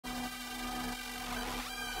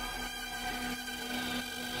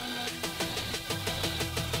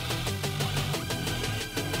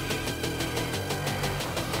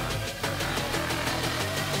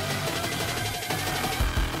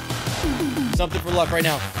Something for luck right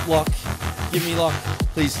now. Luck. Give me luck.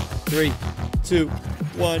 Please. 3, 2, 1.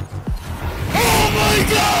 Oh my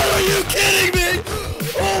god! Are you kidding me?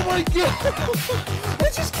 Oh my god!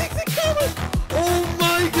 I just kicked the camera! Oh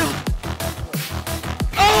my god!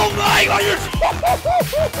 Oh my god!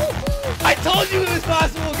 I told you it was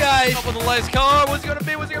possible, guys! Up on the last card. What's it gonna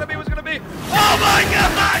be? What's it gonna be? What's it gonna be? Oh my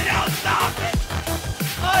god! No, stop it!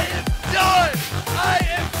 I am done! I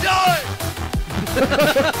am done!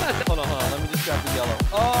 Hold on. Let me just grab the yellow.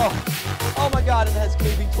 Oh my god, it has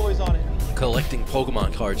KB toys on it. Collecting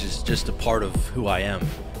Pokemon cards is just a part of who I am.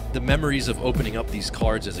 The memories of opening up these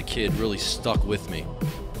cards as a kid really stuck with me.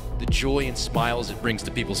 The joy and smiles it brings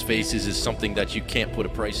to people's faces is something that you can't put a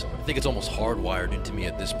price on. I think it's almost hardwired into me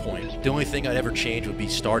at this point. The only thing I'd ever change would be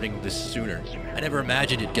starting this sooner. I never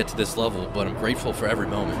imagined it'd get to this level, but I'm grateful for every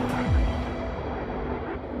moment.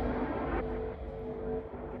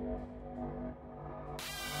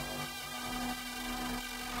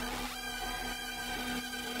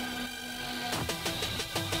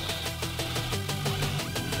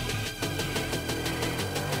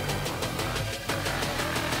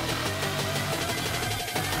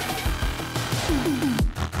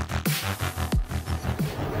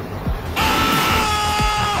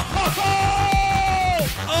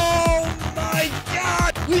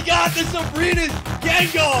 We got the Sabrina's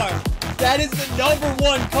Gengar! That is the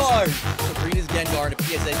 #1 card. Sabrina's Gengar in a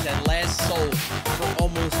PSA 10 last sold for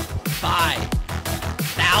almost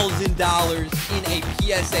 $5,000 in a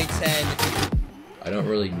PSA 10. I don't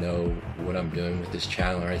really know what I'm doing with this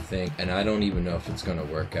channel or anything, and I don't even know if it's gonna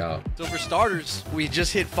work out. So for starters, we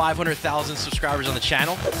just hit 500,000 subscribers on the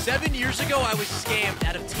channel. 7 years ago, I was scammed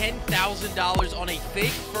out of $10,000 on a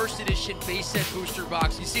fake first edition base set booster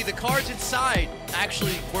box. You see, the cards inside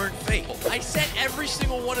actually weren't fake. I sent every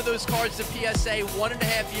single one of those cards to PSA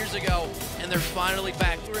 1.5 years ago, and they're finally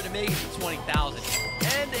back. We're gonna make it to 20,000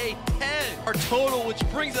 and a 10. Our total, which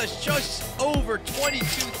brings us just over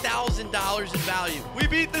 $22,000 in value. We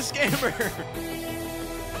beat the scammer.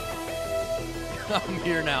 I'm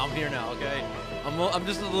here now, okay? I'm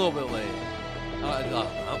just a little bit late. Oh my God,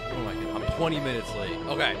 I'm 20 minutes late.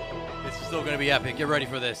 Okay, this is still gonna be epic. Get ready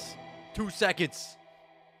for this. 2 seconds.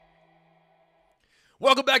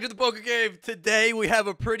 Welcome back to the Poker Cave. Today we have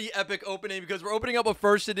a pretty epic opening because we're opening up a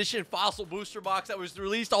first edition fossil booster box that was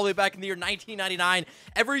released all the way back in the year 1999.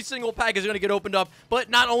 Every single pack is going to get opened up, but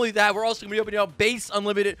not only that, we're also going to be opening up base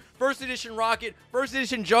unlimited, first edition rocket, first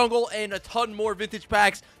edition jungle, and a ton more vintage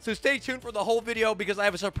packs. So stay tuned for the whole video because I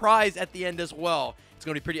have a surprise at the end as well. It's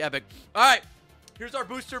going to be pretty epic. All right, here's our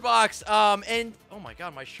booster box. And oh my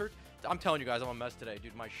God, my shirt. I'm telling you guys, I'm a mess today,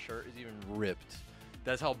 dude. My shirt is even ripped.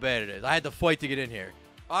 That's how bad it is. I had to fight to get in here.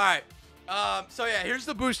 All right. So, yeah, here's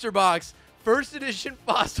the booster box. First edition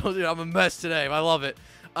fossil. Dude, I'm a mess today. I love it.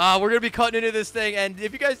 We're going to be cutting into this thing. And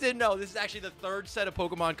if you guys didn't know, this is actually the 3rd set of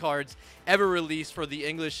Pokemon cards ever released for the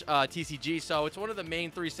English TCG. So, it's one of the main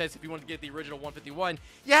 3 sets if you want to get the original 151.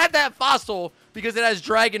 You had that fossil because it has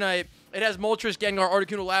Dragonite. It has Moltres Gengar,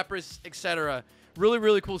 Articuno, Lapras, etc. Really,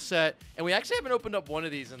 really cool set. And we actually haven't opened up one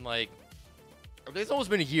of these in, like, it's almost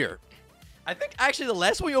been a year. I think actually the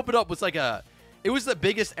last one we opened up was like it was the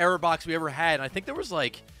biggest error box we ever had. And I think there was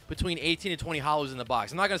like between 18 and 20 holos in the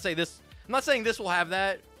box. I'm not going to say this. I'm not saying this will have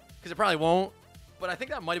that because it probably won't. But I think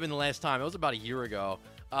that might have been the last time. It was about a year ago.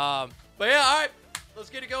 But yeah, all right. Let's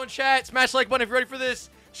get it going, chat. Smash the like button if you're ready for this.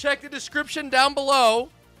 Check the description down below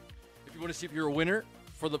if you want to see if you're a winner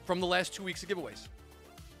from the last 2 weeks of giveaways.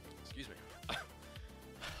 Excuse me.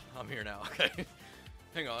 I'm here now. Okay.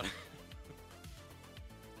 Hang on.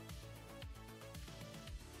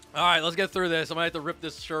 All right, let's get through this. I'm going to have to rip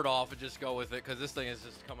this shirt off and just go with it because this thing is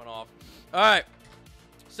just coming off. All right.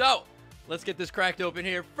 So, let's get this cracked open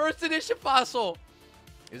here. First edition fossil.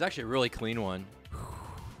 It was actually a really clean one.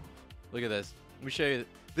 Look at this. Let me show you.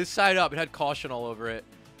 This side up, it had caution all over it.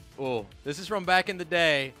 Oh, this is from back in the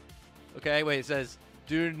day. Okay, wait. It says,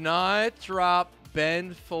 do not drop,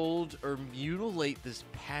 bend, fold, or mutilate this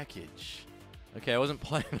package. Okay, I wasn't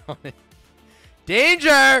planning on it.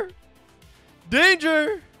 Danger!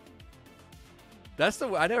 Danger! That's the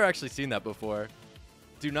I never actually seen that before.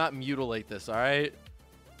 Do not mutilate this, all right?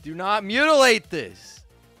 Do not mutilate this.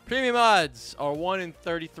 Premium odds are 1 in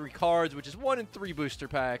 33 cards, which is 1 in 3 booster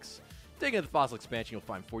packs. Digging into the fossil expansion, you'll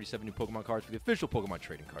find 47 new Pokemon cards for the official Pokemon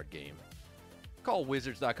trading card game. Call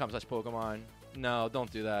wizards.com/Pokemon. No,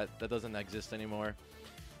 don't do that. That doesn't exist anymore.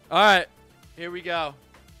 All right, here we go.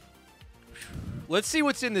 Let's see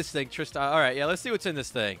what's in this thing, Tristan. All right, yeah, let's see what's in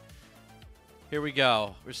this thing. Here we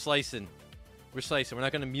go. We're slicing. We're slicing. We're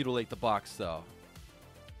not going to mutilate the box, though.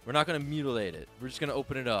 We're not going to mutilate it. We're just going to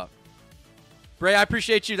open it up. Bray, I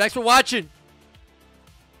appreciate you. Thanks for watching.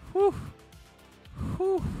 Whew.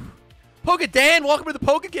 Whew. Dan, welcome to the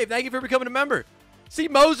Poke Cave. Thank you for becoming a member. See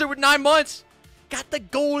Moser with 9 months. Got the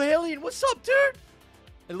gold alien. What's up, dude?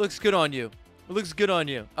 It looks good on you. It looks good on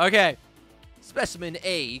you. Okay. Specimen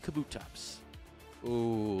A, Kabutops.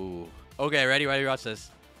 Ooh. Okay, ready? Watch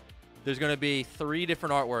this. There's going to be 3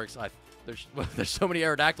 different artworks. There's so many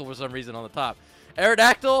Aerodactyl for some reason on the top.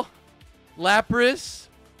 Aerodactyl, Lapras,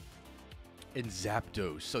 and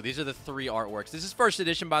Zapdos. So these are the 3 artworks. This is first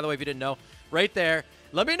edition, by the way, if you didn't know. Right there.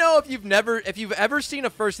 Let me know if you've ever seen a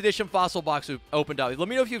first edition fossil box opened up. Let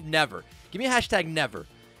me know if you've never. Give me a hashtag never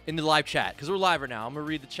in the live chat, because we're live right now. I'm gonna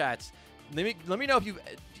read the chats. Let me know if you've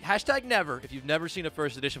hashtag never if you've never seen a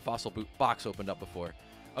first edition fossil box opened up before.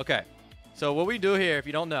 Okay. So what we do here, if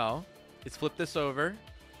you don't know, is flip this over,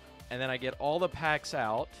 and then I get all the packs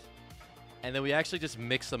out, and then we actually just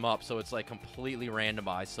mix them up so it's like completely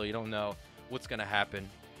randomized, so you don't know what's gonna happen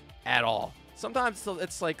at all. Sometimes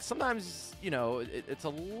it's like, sometimes, you know, it's a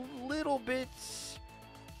little bit,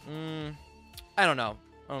 I don't know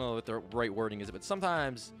what the right wording is, but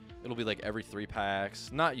sometimes it'll be like every 3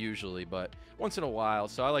 packs. Not usually, but once in a while.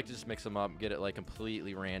 So I like to just mix them up and get it like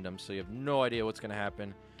completely random so you have no idea what's going to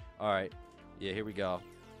happen. All right. Yeah, here we go.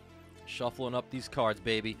 Shuffling up these cards,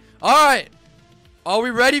 baby. All right. Are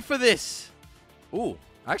we ready for this? Ooh,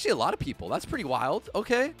 actually a lot of people. That's pretty wild.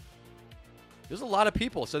 Okay. There's a lot of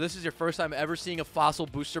people. So this is your first time ever seeing a fossil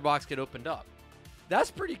booster box get opened up. That's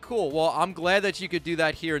pretty cool. Well, I'm glad that you could do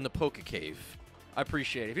that here in the Poke Cave. I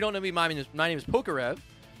appreciate it. If you don't know me, my name is PokeRev.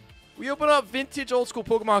 We open up vintage old school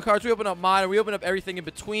Pokemon cards. We open up modern. We open up everything in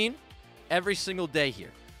between every single day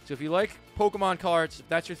here. So if you like Pokemon cards, if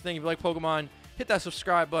that's your thing, if you like Pokemon, hit that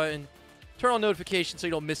subscribe button. Turn on notifications so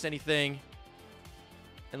you don't miss anything.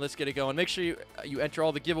 And let's get it going. Make sure you enter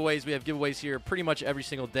all the giveaways. We have giveaways here pretty much every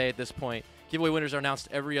single day at this point. Giveaway winners are announced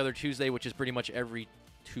every other Tuesday, which is pretty much every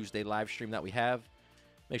Tuesday live stream that we have.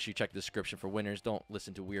 Make sure you check the description for winners. Don't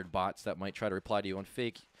listen to weird bots that might try to reply to you on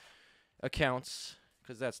fake accounts,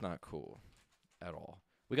 because that's not cool at all.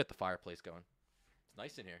 We got the fireplace going. It's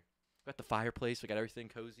nice in here. We got the fireplace. We got everything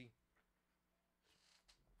cozy.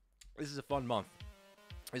 This is a fun month.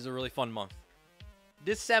 This is a really fun month.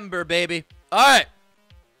 December, baby. All right.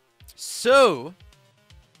 So,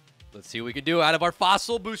 let's see what we can do out of our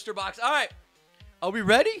fossil booster box. All right. Are we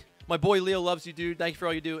ready? My boy Leo loves you, dude. Thank you for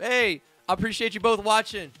all you do. Hey, I appreciate you both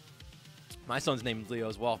watching. My son's name is Leo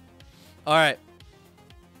as well. All right.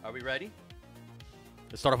 Are we ready?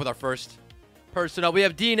 Let's start off with our first person up. We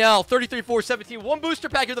have DNL 33-4-17. 1 booster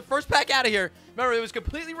pack here. The first pack out of here. Remember, it was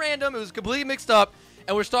completely random. It was completely mixed up.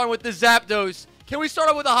 And we're starting with the Zapdos. Can we start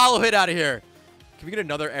off with a holo hit out of here? Can we get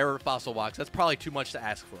another error fossil box? That's probably too much to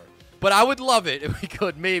ask for. But I would love it if we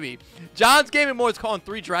could, maybe. John's Game & More is calling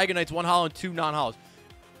 3 Dragonites, 1 holo and 2 non-holos.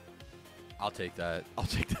 I'll take that. I'll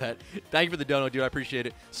take that. Thank you for the dono, dude. I appreciate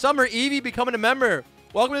it. Summer Eevee becoming a member.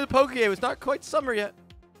 Welcome to the Poke Cave. It's not quite summer yet.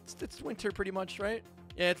 It's winter pretty much, right?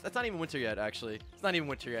 Yeah, it's not even winter yet, actually. It's not even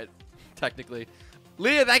winter yet, technically.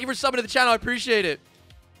 Leah, thank you for subbing to the channel. I appreciate it.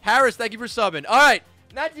 Harris, thank you for subbing. All right.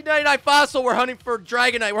 1999 Fossil. We're hunting for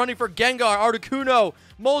Dragonite. We're hunting for Gengar, Articuno,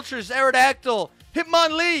 Moltres, Aerodactyl,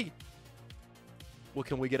 Hitmonlee. What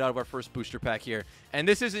can we get out of our first booster pack here? And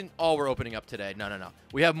this isn't all we're opening up today. No, no, no.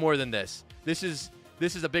 We have more than this. This is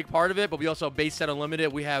a big part of it, but we also have base set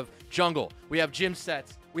unlimited. We have jungle. We have gym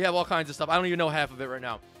sets. We have all kinds of stuff. I don't even know half of it right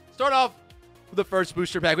now. Start off with the first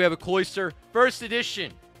booster pack. We have a Cloyster first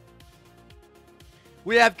edition.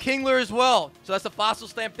 We have Kingler as well. So that's the fossil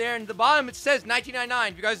stamp there. And at the bottom it says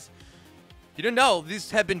 1999. If you guys didn't know, these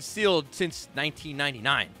have been sealed since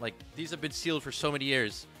 1999. Like, these have been sealed for so many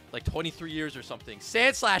years. Like 23 years or something.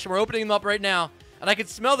 Sandslash, and we're opening them up right now. And I can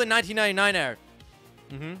smell the 1999 air.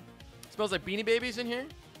 Smells like Beanie Babies in here.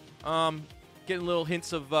 Getting little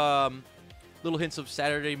hints of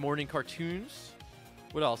Saturday morning cartoons.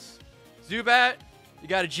 What else? Zubat. You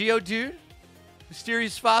got a Geodude.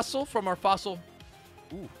 Mysterious Fossil from our fossil.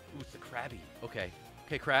 Ooh, it's the Krabby. Okay.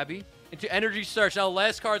 Okay, Krabby. Into Energy Search. Now the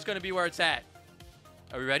last card's going to be where it's at.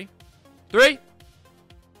 Are we ready? 3,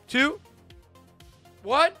 2,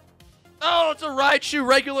 1. Oh, it's a Raichu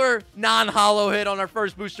regular non-holo hit on our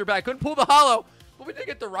first booster pack. Couldn't pull the holo, but we did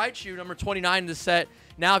get the Raichu, number 29 in the set.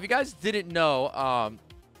 Now, if you guys didn't know,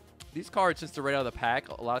 these cards, since they're right out of the pack,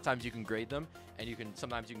 a lot of times you can grade them, and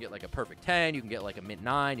sometimes you can get like a perfect 10, you can get like a mint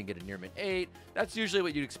 9, you can get a near mint 8. That's usually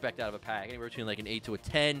what you'd expect out of a pack, anywhere between like an 8 to a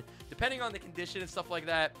 10, depending on the condition and stuff like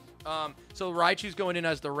that. So Raichu's going in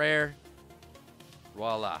as the rare.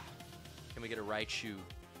 Voila. Can we get a Raichu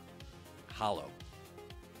holo?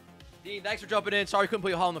 Dean, thanks for jumping in. Sorry we couldn't put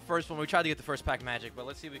you holo in the first one. We tried to get the first pack magic, but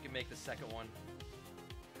let's see if we can make the second one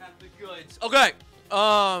have the goods. Okay.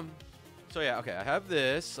 So yeah, okay, I have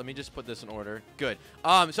this. Let me just put this in order. Good.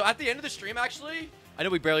 So at the end of the stream, actually, I know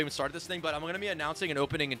we barely even started this thing, but I'm going to be announcing an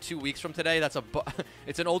opening in 2 weeks from today. That's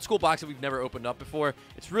it's an old school box that we've never opened up before.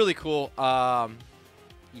 It's really cool.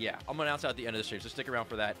 Yeah, I'm going to announce it at the end of the stream, so stick around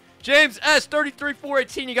for that. James S,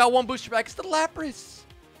 33418, you got one booster pack. It's the Lapras.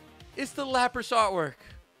 It's the Lapras artwork.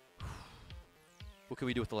 What can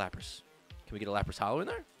we do with the Lapras? Can we get a Lapras Hollow in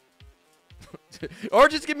there? Or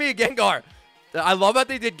just give me a Gengar. I love that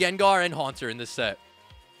they did Gengar and Haunter in this set.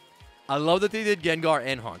 I love that they did Gengar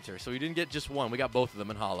and Haunter. So we didn't get just one. We got both of them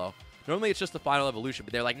in Hollow. Normally it's just the final evolution,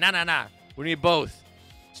 but they're like, nah. We need both.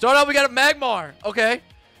 Start off, we got a Magmar. Okay.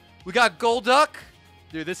 We got Golduck.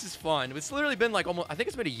 Dude, this is fun. It's literally been like almost, I think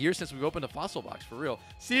it's been a year since we've opened a fossil box, for real.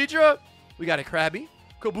 Seadra. We got a Krabby.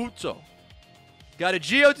 Kabuto. Got a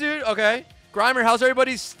Geodude. Okay. Grimer, how's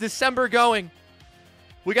everybody's December going?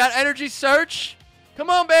 We got Energy Search. Come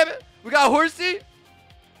on, baby. We got Horsey.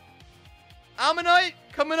 Ammonite.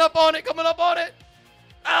 Coming up on it.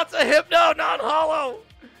 That's a Hypno non-hollow.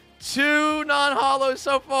 2 non-hollows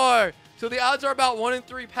so far. So the odds are about 1 in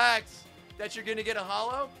 3 packs that you're going to get a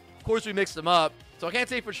hollow. Of course, we mixed them up. So I can't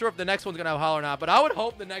say for sure if the next one's going to have a hollow or not. But I would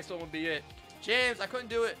hope the next one would be it. James, I couldn't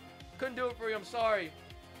do it. Couldn't do it for you. I'm sorry.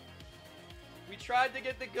 We tried to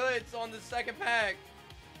get the goods on the second pack.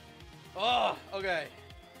 Oh, okay.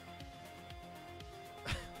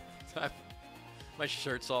 My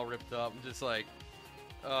shirt's all ripped up. I'm just like,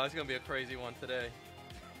 oh, it's going to be a crazy one today.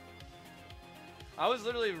 I was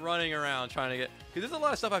literally running around trying to get, because there's a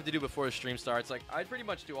lot of stuff I have to do before the stream starts. Like, I pretty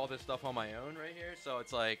much do all this stuff on my own right here. So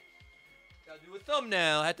it's like, gotta do a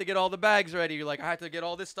thumbnail. I have to get all the bags ready. Like, I have to get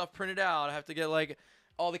all this stuff printed out. I have to get, like,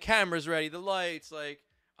 all the cameras ready, the lights. Like,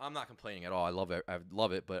 I'm not complaining at all. I love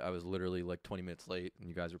it, but I was literally, like, 20 minutes late. And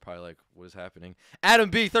you guys were probably like, what is happening? Adam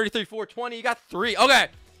B, 33420. You got 3. Okay.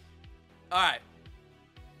 All right.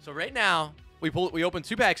 So right now, we opened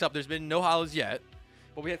 2 packs up. There's been no hollows yet.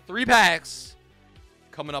 But we had 3 packs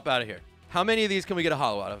coming up out of here. How many of these can we get a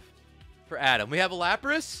hollow out of? For Adam. We have a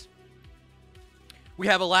Lapras. We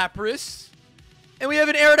have a Lapras. And we have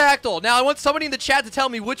an Aerodactyl. Now, I want somebody in the chat to tell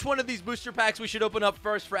me which one of these booster packs we should open up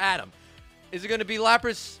first for Adam. Is it going to be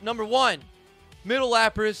Lapras number 1, Middle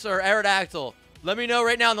Lapras, or Aerodactyl? Let me know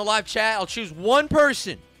right now in the live chat. I'll choose one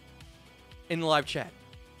person in the live chat.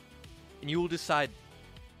 And you will decide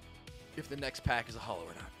if the next pack is a hollow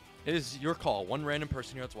or not. It is your call. One random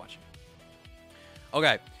person here that's watching.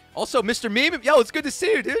 Okay. Also, Mr. Meme. Yo, it's good to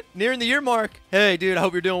see you, dude. Nearing the year mark. Hey, dude. I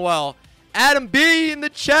hope you're doing well. Adam B in the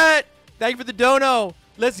chat. Thank you for the dono.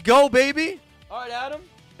 Let's go, baby. All right, Adam.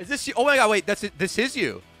 Is this you? Oh, my God. Wait. That's it. This is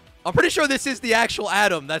you. I'm pretty sure this is the actual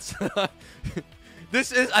Adam. That's I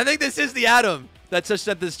think this is the Adam that just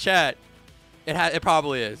sent this chat. It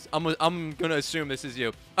probably is. I'm going to assume this is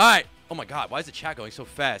you. All right. Oh, my God. Why is the chat going so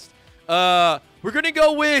fast? We're going to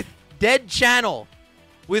go with Dead Channel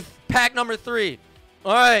with pack number 3.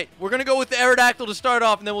 All right. We're going to go with the Aerodactyl to start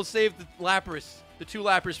off, and then we'll save the Lapras, the 2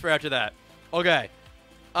 Lapras for after that. Okay.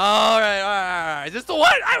 All right. Is this the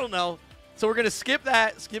one? I don't know. So we're going to skip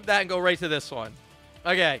that, and go right to this one.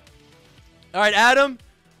 Okay. All right, Adam.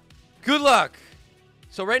 Good luck.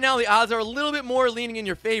 So right now the odds are a little bit more leaning in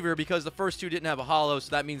your favor because the first 2 didn't have a hollow, so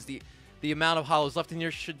that means the amount of hollows left in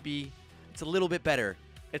here should be, it's a little bit better.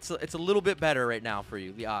 It's a little bit better right now for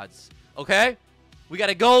you, the odds. Okay? We got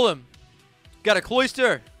a Golem. Got a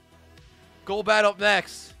Cloyster. Golbat up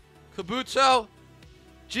next. Kabuto.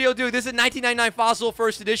 Geodude. This is 1999 Fossil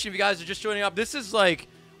First Edition. If you guys are just joining up, this is like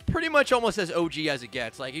pretty much almost as OG as it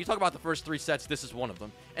gets. Like, you talk about the first 3 sets, this is one of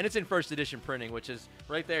them. And it's in first edition printing, which is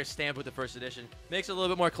right there stamped with the first edition. Makes it a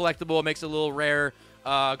little bit more collectible. Makes it a little rarer.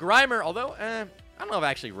 Grimer, although, I don't know if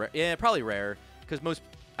actually rare. Yeah, probably rare. Because most,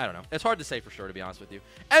 I don't know. It's hard to say for sure, to be honest with you.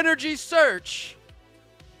 Energy Search.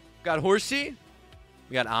 Got Horsey.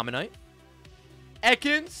 We got Ammonite.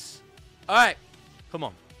 Ekans. All right. Come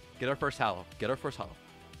on. Get our first hollow. Get our first hollow.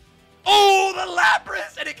 Oh, the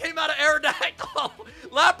Lapras! And it came out of Aerodactyl.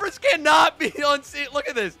 Lapras cannot be unseen. Look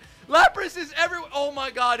at this. Lapras is everywhere. Oh, my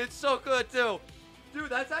God. It's so good, too. Dude,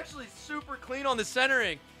 that's actually super clean on the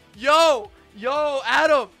centering. Yo,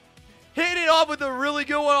 Adam. Hit it off with a really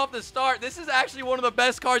good one off the start. This is actually one of the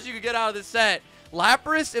best cards you could get out of the set.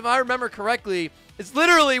 Lapras, if I remember correctly, is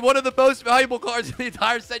literally one of the most valuable cards in the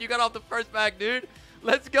entire set you got off the first pack, dude.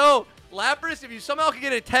 Let's go. Lapras, if you somehow can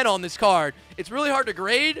get a 10 on this card, it's really hard to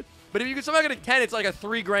grade. But if you can somehow get a 10, it's like a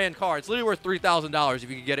 $3 grand card. It's literally worth $3,000 if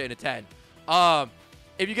you can get it in a 10.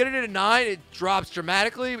 If you get it in a 9, it drops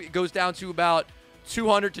dramatically. It goes down to about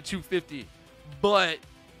 200 to 250. But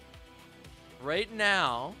right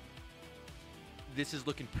now, this is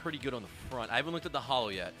looking pretty good on the front. I haven't looked at the hollow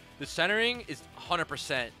yet. The centering is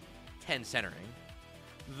 100% 10 centering.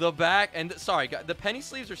 The back, and sorry, the penny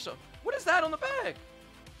sleeves are so... What is that on the back?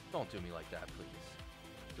 Don't do me like that, please.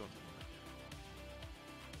 Don't do me like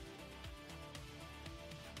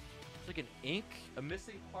that. It's like an ink, a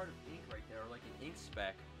missing part of ink right there, or like an ink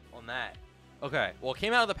speck on that. Okay, well, it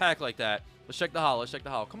came out of the pack like that. Let's check the holo. Let's check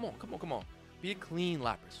the holo. Come on, come on, come on. Be a clean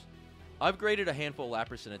Lapras. I've graded a handful of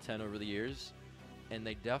Lapras in a 10 over the years, and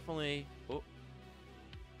they definitely... Oh,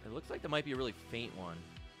 it looks like there might be a really faint one.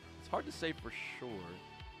 It's hard to say for sure.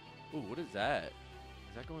 Ooh, what is that?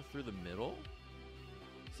 Is that going through the middle?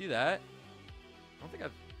 See that? I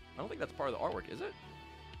don't think that's part of the artwork, is it?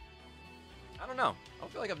 I don't know. I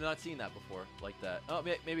don't feel like I've not seen that before like that. Oh,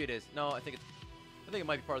 maybe it is. No, I think it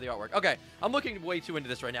might be part of the artwork. Okay, I'm looking way too into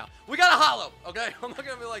this right now. We got a holo, okay? I'm not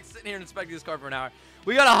gonna be like sitting here and inspecting this card for an hour.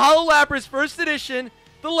 We got a holo Lapras first edition.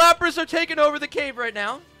 The Lapras are taking over the cave right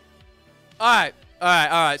now. All right.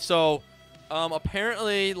 So,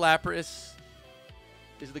 apparently Lapras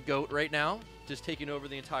is the GOAT right now, just taking over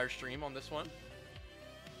the entire stream on this one.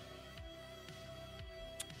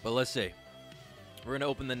 But let's see. We're going to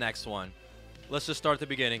open the next one. Let's just start at the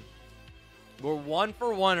beginning. We're 1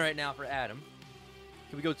 for 1 right now for Adam.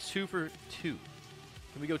 Can we go 2 for 2?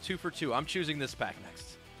 Can we go 2 for 2? I'm choosing this pack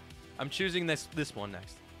next. I'm choosing this one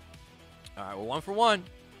next. All right, we're 1 for 1.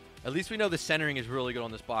 At least we know the centering is really good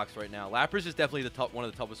on this box right now. Lapras is definitely one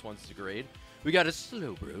of the toughest ones to grade. We got a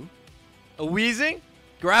Slowbro, a Weezing,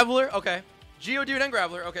 Graveler, okay. Geodude and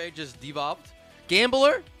Graveler, okay, just devolved.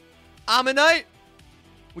 Gambler, Ammonite.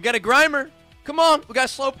 We got a Grimer. Come on, we got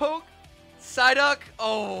Slowpoke. Psyduck.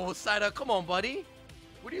 Oh, Psyduck, come on, buddy.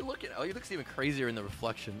 What are you looking at? Oh, he looks even crazier in the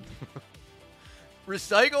reflection.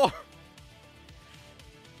 Recycle.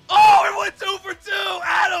 Oh, it went 2 for 2.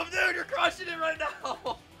 Adam, dude, you're crushing it right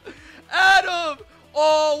now. Adam.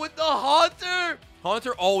 Oh, with the Haunter.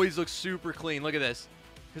 Haunter always looks super clean. Look at this.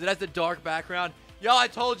 Because it has the dark background. Yo, I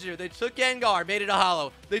told you. They took Gengar, made it a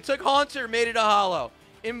holo. They took Haunter, made it a holo.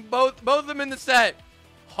 In both of them in the set.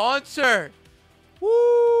 Haunter.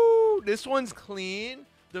 Woo. This one's clean.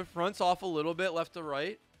 The front's off a little bit, left to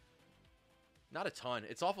right. Not a ton.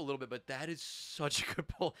 It's off a little bit, but that is such a good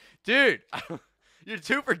pull. Dude, you're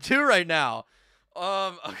 2 for 2 right now.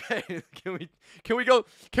 Okay. Can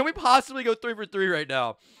we possibly go 3 for 3 right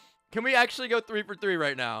now? Can we actually go 3 for 3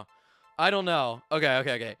 right now? I don't know.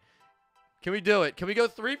 Okay. Can we do it? Can we go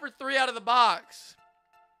 3 for 3 out of the box?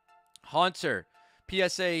 Haunter.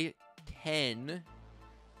 PSA 10.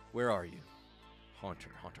 Where are you? Haunter.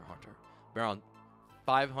 We're on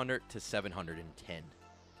 500 to 710.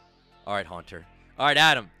 All right, Haunter. All right,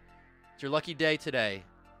 Adam. It's your lucky day today.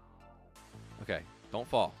 Okay, don't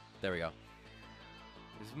fall. There we go.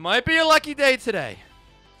 This might be your lucky day today.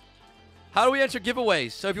 How do we enter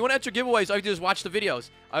giveaways? So if you want to enter giveaways, all you do is watch the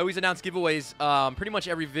videos. I always announce giveaways pretty much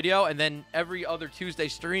every video, and then every other Tuesday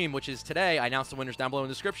stream, which is today, I announce the winners down below in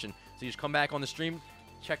the description. So you just come back on the stream,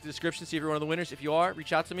 check the description, see if you're one of the winners. If you are,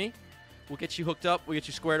 reach out to me. We'll get you hooked up. We'll get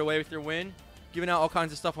you squared away with your win. Giving out all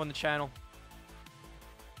kinds of stuff on the channel.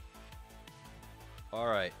 All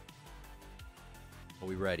right. Are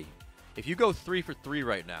we ready? If you go 3 for 3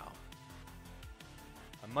 right now,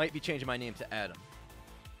 I might be changing my name to Adam.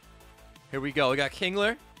 Here we go. We got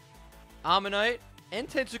Kingler, Ammonite, and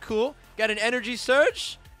Tentacool. Got an Energy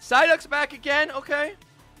Surge. Psyduck's back again. Okay.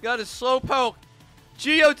 Got a Slowpoke.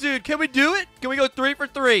 Geodude, can we do it? Can we go 3 for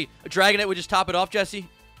 3? A Dragonite would just top it off, Jesse?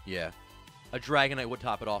 Yeah. A Dragonite would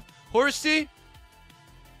top it off. Horsey,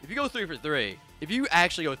 if you go 3 for 3, if you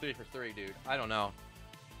actually go 3 for 3, dude, I don't know.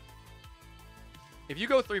 If you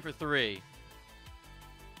go 3 for 3.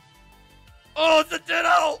 Oh, it's a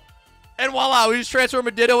Ditto! And voila, we just transform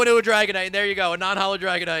a Ditto into a Dragonite. And there you go, a non-holo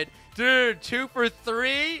Dragonite. Dude, 2 for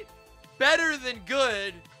 3? Better than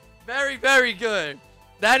good. Very, very good.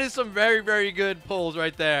 That is some very, very good pulls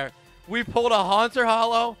right there. We pulled a Haunter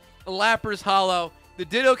holo, a Lapras holo. The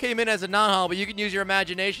Ditto came in as a non-holo, but you can use your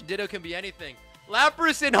imagination. Ditto can be anything.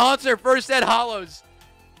 Lapras and Haunter, first set holos.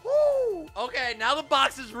 Woo! Okay, now the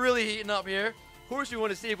box is really heating up here. Of course, we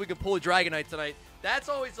want to see if we can pull a Dragonite tonight. That's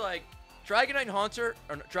always like Dragonite and Haunter,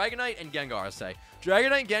 or Dragonite and Gengar, I'll say.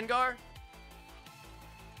 Dragonite and Gengar,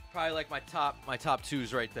 probably like my top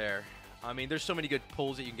twos right there. I mean, there's so many good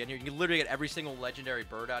pulls that you can get here. You can literally get every single legendary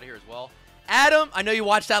bird out of here as well. Adam, I know you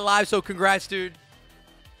watched that live, so congrats, dude.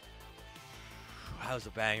 That was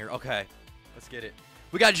a banger. Okay, let's get it.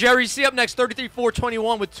 We got Jerry C up next,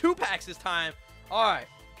 33-421 with 2 packs this time. All right,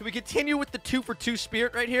 can we continue with the 2 for 2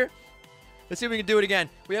 spirit right here? Let's see if we can do it again.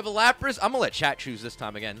 We have a Lapras. I'm going to let chat choose this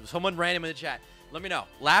time again. Someone random in the chat. Let me know.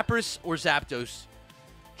 Lapras or Zapdos.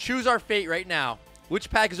 Choose our fate right now. Which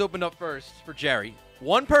pack is opened up first for Jerry?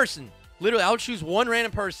 One person. Literally, I'll choose one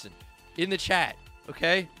random person in the chat,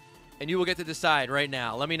 okay? And you will get to decide right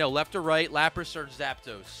now. Let me know, left or right, Lapras or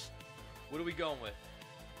Zapdos. What are we going with?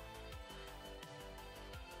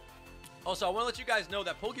 Also, I want to let you guys know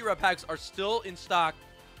that PokeRev packs are still in stock.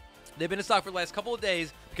 They've been in stock for the last couple of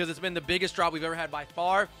days because it's been the biggest drop we've ever had by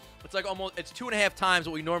far. It's like almost, it's 2.5 times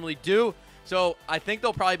what we normally do. So I think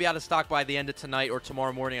they'll probably be out of stock by the end of tonight or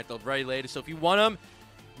tomorrow morning at the very latest. So if you want them,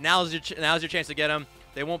 now's your chance to get them.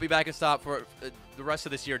 They won't be back in stock for the rest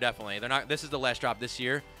of this year, definitely. They're not. This is the last drop this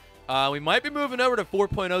year. We might be moving over to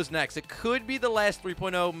 4.0s next. It could be the last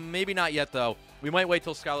 3.0. Maybe not yet, though. We might wait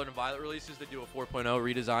till Scarlet and Violet releases to do a 4.0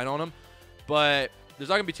 redesign on them. But there's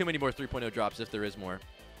not going to be too many more 3.0 drops if there is more.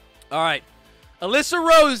 All right. Alyssa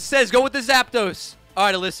Rose says go with the Zapdos. All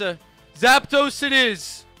right, Alyssa. Zapdos it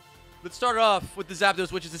is. Let's start off with the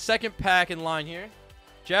Zapdos, which is the second pack in line here.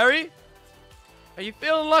 Jerry, are you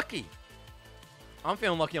feeling lucky? I'm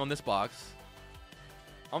feeling lucky on this box.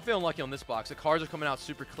 I'm feeling lucky on this box. The cards are coming out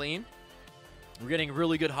super clean. We're getting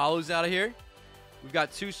really good holos out of here. We've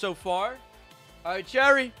got 2 so far. All right,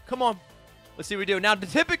 Jerry, come on. Let's see what we do. Now,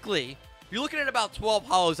 typically, you're looking at about 12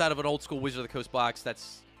 holos out of an old school Wizard of the Coast box.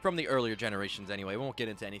 That's from the earlier generations anyway. We won't get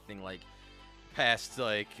into anything like past,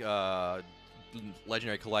 like,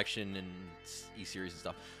 Legendary Collection and E-Series and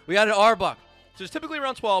stuff. We got an Arbok. So it's typically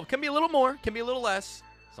around 12. Can be a little more. Can be a little less.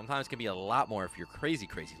 Sometimes can be a lot more if you're crazy,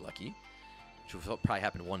 crazy lucky. Which will probably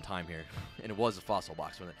happen one time here. And it was a fossil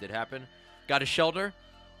box when it did happen. Got a Shelter.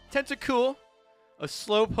 Tentacool. A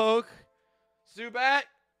Slowpoke. Zubat.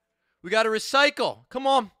 We got a Recycle. Come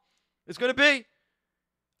on. It's going to be.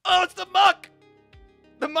 Oh, it's the Muck.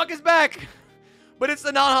 The Muck is back. But it's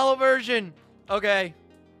the non-holo version. Okay.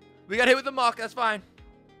 We got hit with the Muck. That's fine.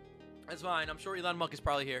 That's fine. I'm sure Elon Muck is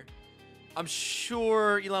probably here. I'm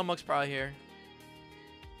sure Elon Muck's probably here.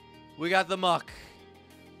 We got the Muck.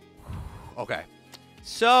 Okay.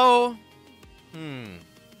 So, we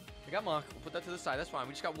got Muck. We'll put that to the side. That's fine.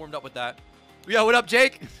 We just got warmed up with that. Yo, what up,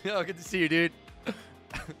 Jake? Yo, good to see you, dude.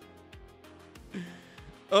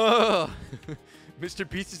 Oh, Mr.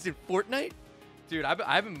 Beast is in Fortnite? Dude,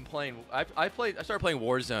 I haven't been playing. I started playing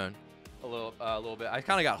Warzone a little bit. I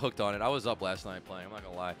kind of got hooked on it. I was up last night playing. I'm not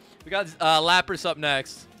gonna lie. We got Lapras up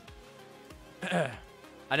next.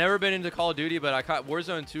 I never been into Call of Duty, but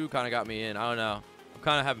Warzone 2 kind of got me in. I don't know. I'm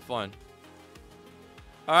kind of having fun.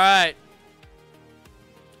 All right.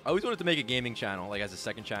 I always wanted to make a gaming channel, like as a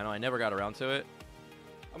second channel. I never got around to it.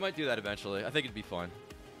 I might do that eventually. I think it'd be fun.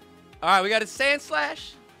 All right, we got a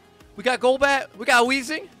Sandslash. We got Golbat. We got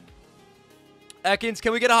Weezing. Ekans,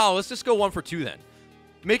 can we get a holo? Let's just go 1 for 2 then.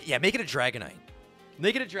 Make it a Dragonite.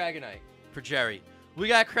 Make it a Dragonite for Jerry. We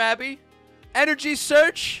got Krabby. Energy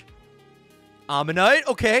Search. Ammonite.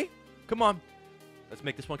 Okay. Come on. Let's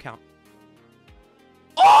make this one count.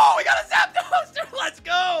 Oh, we got a Zapdos. Let's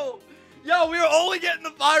go. Yo, we were only getting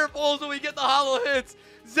the fireballs when we get the holo hits.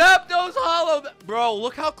 Zapdos holo. Bro,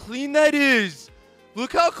 look how clean that is.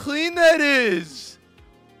 Look how clean that is.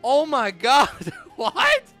 Oh my god.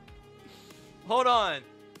 What? Hold on.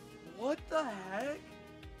 What the heck?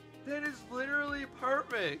 That is literally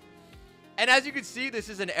perfect. And as you can see, this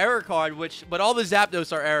is an error card, but all the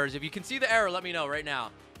Zapdos are errors. If you can see the error, let me know right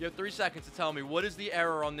now. You have 3 seconds to tell me what is the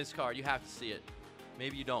error on this card. You have to see it.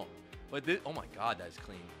 Maybe you don't. But this, oh my god, that's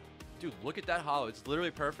clean. Dude, look at that holo. It's literally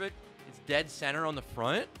perfect. It's dead center on the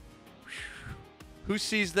front. Who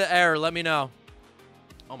sees the error? Let me know.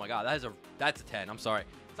 Oh my god, that's a 10. I'm sorry.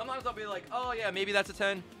 Sometimes I'll be like, oh yeah, maybe that's a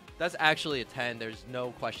 10. That's actually a 10. There's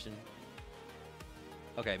no question.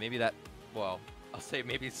 Okay, maybe that. Well, I'll say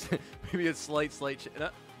maybe it's slight.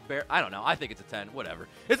 I don't know. I think it's a 10. Whatever.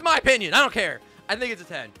 It's my opinion. I don't care. I think it's a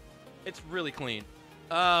 10. It's really clean.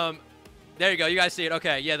 There you go. You guys see it.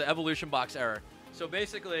 Okay. Yeah, the evolution box error. So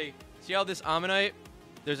basically, see how this Ammonite?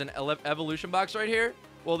 There's an evolution box right here.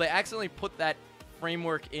 Well, they accidentally put that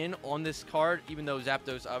framework in on this card, even though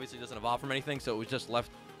Zapdos obviously doesn't evolve from anything, so it was just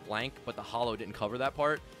left blank, but the holo didn't cover that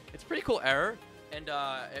part. It's a pretty cool error, and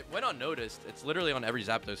it went unnoticed. It's literally on every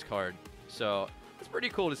Zapdos card, so it's pretty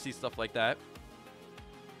cool to see stuff like that.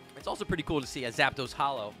 It's also pretty cool to see a Zapdos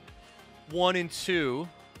holo 1 and 2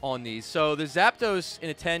 on these. So the Zapdos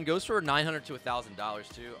in a 10 goes for $900 to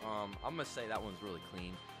 $1,000 too. I'm gonna say that one's really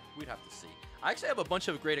clean. We'd have to see. I actually have a bunch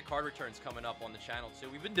of graded card returns coming up on the channel too.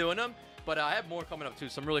 We've been doing them, but I have more coming up too.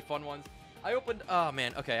 Some really fun ones. I opened. Oh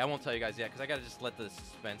man. Okay, I won't tell you guys yet because I gotta just let the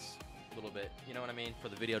suspense a little bit. You know what I mean? For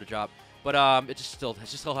the video to drop. But it's just still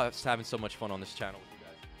having so much fun on this channel with you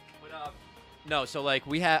guys. But no. So like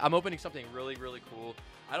I'm opening something really cool.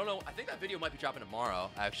 I don't know. I think that video might be dropping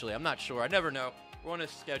tomorrow. Actually, I'm not sure. I never know. We're on a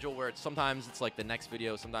schedule where sometimes it's like the next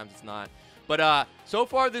video, sometimes it's not. But so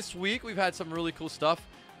far this week, we've had some really cool stuff.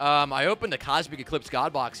 I opened the Cosmic Eclipse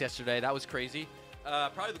God Box yesterday. That was crazy.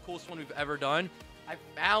 Probably the coolest one we've ever done. I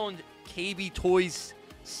found KB Toys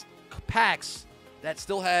packs that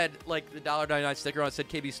still had like the $1.99 sticker on it, said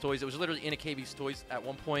KB's Toys. It was literally in a KB's Toys at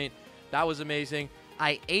one point. That was amazing.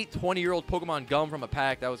 I ate 20-year-old Pokemon gum from a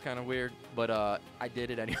pack. That was kind of weird, but I did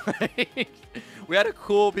it anyway. We had a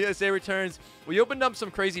cool PSA returns. We opened up some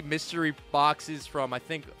crazy mystery boxes from, I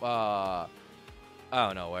think, I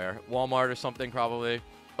don't know where. Walmart or something, probably.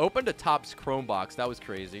 Opened a Topps Chrome box. That was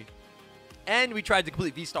crazy. And we tried to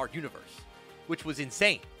complete VStar Universe, which was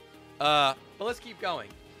insane. But let's keep going.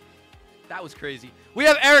 That was crazy. We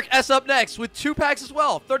have Eric S. up next with 2 packs as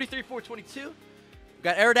well. 33-422. We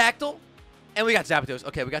got Aerodactyl. And we got Zapdos.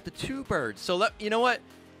 Okay, we got the 2 birds. So, you know what?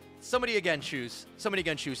 Somebody again choose. Somebody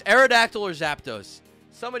again choose. Aerodactyl or Zapdos?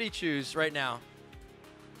 Somebody choose right now.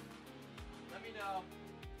 Let me know.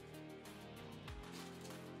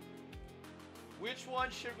 Which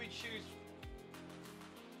one should we choose?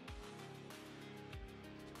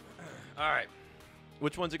 All right.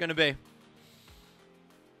 Which one's it going to be?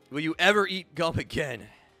 Will you ever eat gum again?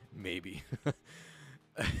 Maybe.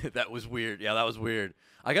 That was weird. Yeah, that was weird.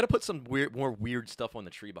 I got to put some more weird stuff on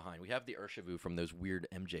the tree behind. We have the Urshifu from those weird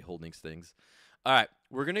MJ Holdings things. All right,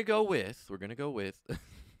 we're going to go with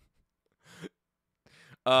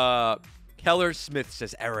Keller Smith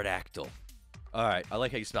says Aerodactyl. All right, I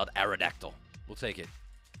like how you spelled Aerodactyl. We'll take it.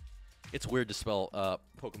 It's weird to spell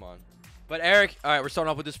Pokemon. But Eric, all right, we're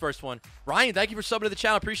starting off with this first one. Ryan, thank you for subbing to the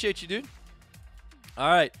channel. Appreciate you, dude.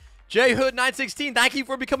 All right. J Hood 916, thank you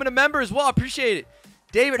for becoming a member as well. Appreciate it.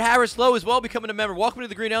 David Harris Lowe as well becoming a member. Welcome to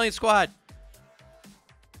the Green Alien Squad.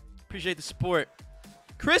 Appreciate the support.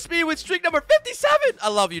 Crispy with streak number 57. I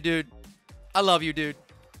love you, dude. I love you, dude.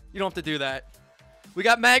 You don't have to do that. We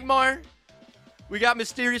got Magmar. We got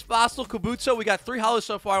Mysterious Fossil, Kabuto. We got 3 holos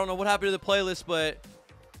so far. I don't know what happened to the playlist, but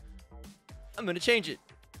I'm going to change it.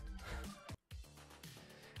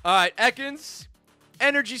 All right, Ekans.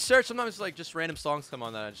 Energy Search. Sometimes it's like just random songs come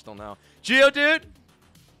on that I just don't know. Geodude.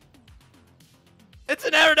 It's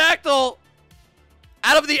an Aerodactyl.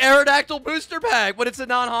 Out of the Aerodactyl booster pack, but it's a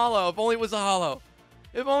non-holo. If only it was a holo.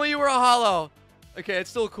 If only you were a holo. Okay, it's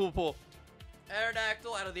still a cool pull.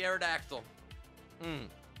 Aerodactyl out of the Aerodactyl.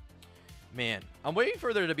 Man, I'm waiting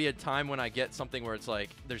for there to be a time when I get something where it's like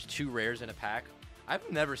there's 2 rares in a pack. I've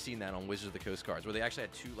never seen that on Wizards of the Coast cards where they actually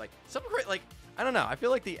had 2, like, something great, like, I don't know. I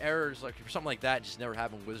feel like the errors, like, something like that just never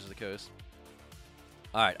happen on Wizards of the Coast.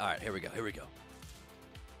 All right, here we go. Here we go.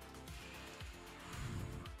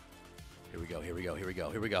 Are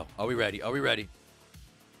we ready? Are we ready?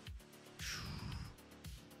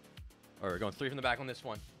 All right, we're going 3 from the back on this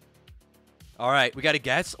one. All right, we got a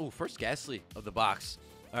guess. Oh, first Ghastly of the box.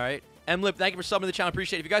 All right. Mlip, thank you for subbing to the channel.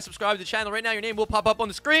 Appreciate it. If you guys subscribe to the channel right now, your name will pop up on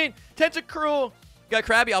the screen. Tentacruel. Got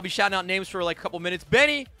Krabby. I'll be shouting out names for like a couple minutes.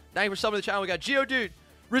 Benny, thank you for subbing to the channel. We got Geodude.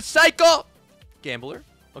 Recycle. Gambler.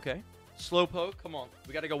 Okay. Slowpoke. Come on.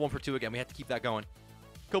 We got to go 1 for 2 again. We have to keep that going.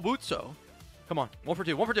 Kabuto. Come on. 1 for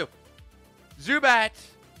 2. 1 for 2. Zubat.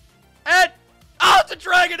 And, oh, it's a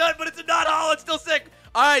Dragonite, but it's a non-holo. It's still sick.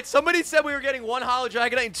 All right, somebody said we were getting 1 holo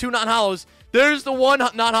Dragonite and 2 non-holos. There's the 1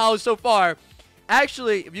 non-holo so far.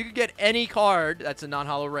 Actually, if you could get any card that's a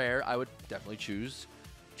non-holo rare, I would definitely choose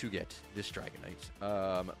to get this Dragonite.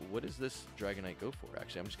 What does this Dragonite go for,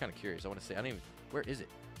 actually? I'm just kind of curious. I want to say, I don't even, where is it?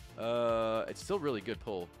 It's still really good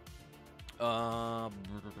pull.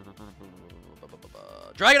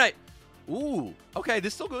 Dragonite! Ooh, okay,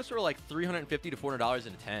 this still goes for like $350 to $400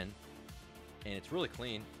 in a 10. And it's really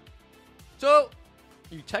clean. So,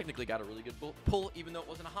 you technically got a really good pull, even though it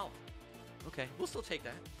wasn't a holo. Okay, we'll still take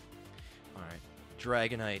that. All right,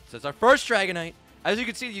 Dragonite. So it's our first Dragonite. As you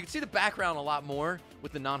can see the background a lot more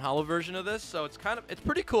with the non-holo version of this. So it's it's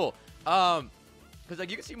pretty cool. Because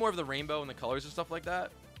like you can see more of the rainbow and the colors and stuff like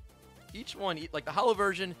that. Each one, like the holo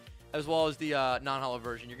version as well as the non-holo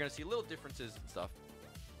version, you're gonna see little differences and stuff.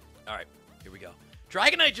 All right, here we go.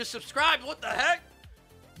 Dragonite just subscribed. What the heck,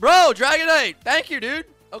 bro? Dragonite, thank you, dude.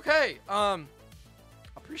 Okay,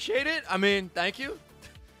 appreciate it. I mean, thank you.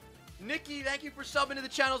 Nikki, thank you for subbing to the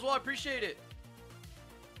channel as well. I appreciate it.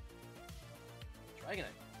 Dragonite.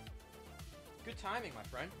 Good timing, my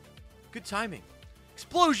friend. Good timing.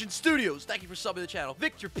 Explosion Studios, thank you for subbing to the channel.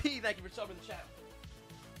 Victor P, thank you for subbing to the channel.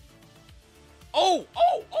 Oh!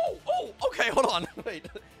 Okay, hold on. Wait.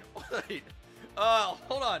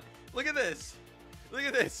 Hold on. Look at this. Look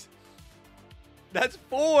at this. That's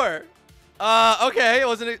 4. Okay. I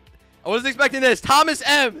wasn't expecting this. Thomas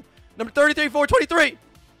M, number 33-423.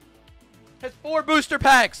 Has 4 booster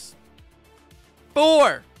packs.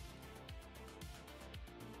 4,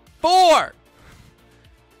 4,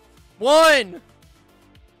 1,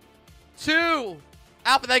 2.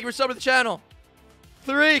 Alpha, thank you for subbing to the channel.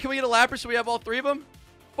 3, can we get a Lapras so we have all 3 of them?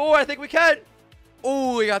 4, I think we can.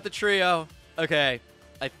 Oh, we got the trio. Okay,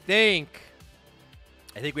 I think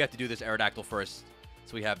we have to do this Aerodactyl first.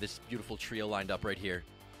 So we have this beautiful trio lined up right here.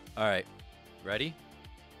 All right, ready?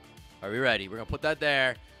 Are we ready? We're gonna put that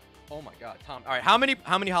there. Oh my God, Tom. All right, how many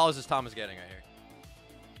holos is Thomas getting right here?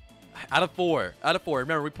 Out of 4. Out of 4.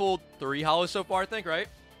 Remember, we pulled 3 holos so far, I think, right?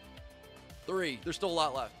 3. There's still a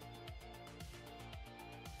lot left.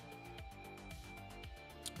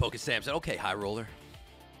 Poke Sam said, okay, high roller.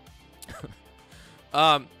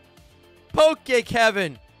 Poke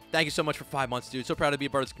Kevin, thank you so much for 5 months, dude. So proud to be a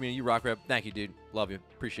part of this community. You rock, Rev. Thank you, dude. Love you.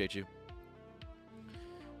 Appreciate you.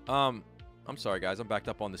 I'm sorry, guys. I'm backed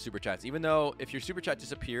up on the super chats. Even though if your super chat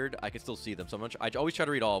disappeared, I can still see them. So I always try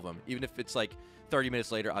to read all of them. Even if it's like 30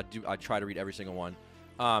 minutes later, I try to read every single one.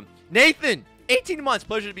 Nathan, 18 months.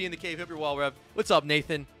 Pleasure to be in the cave. Hope you're well, Rev. What's up,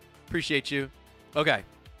 Nathan? Appreciate you. Okay.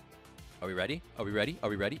 Are we ready? Are we ready? Are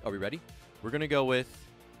we ready? Are we ready? We're going to go with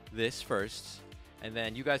this first. And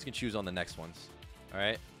then you guys can choose on the next ones. All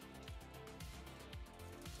right?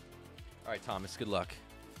 All right, Thomas. Good luck.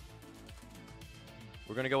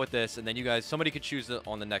 We're going to go with this, and then you guys, somebody could choose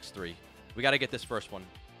on the next 3. We got to get this first one.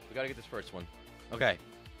 We got to get this first one. Okay.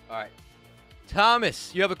 All right.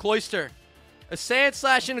 Thomas, you have a Cloyster, a Sand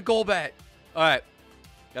Slash, and a Golbat. All right.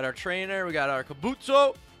 Got our trainer. We got our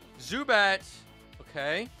Kabuto, Zubat.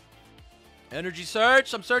 Okay. Energy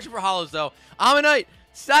Search. I'm searching for holos, though. Ammonite,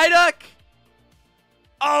 Psyduck.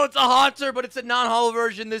 Oh, it's a Haunter, but it's a non-holo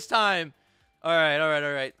version this time. All right, all right,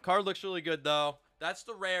 all right. Card looks really good, though. That's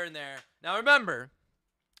the rare in there. Now, remember,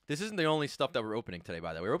 this isn't the only stuff that we're opening today,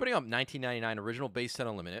 by the way. We're opening up 1999 original base set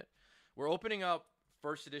unlimited. We're opening up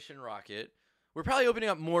first edition Rocket. We're probably opening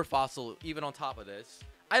up more fossil even on top of this.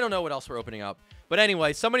 I don't know what else we're opening up. But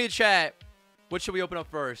anyway, somebody in the chat, what should we open up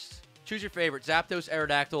first? Choose your favorite, Zapdos,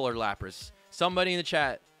 Aerodactyl, or Lapras. Somebody in the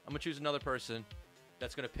chat. I'm going to choose another person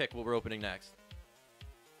that's going to pick what we're opening next.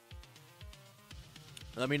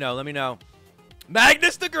 Let me know. Let me know.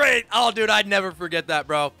 Magnus the Great. Oh, dude, I'd never forget that,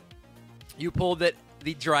 bro. You pulled the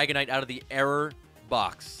Dragonite out of the error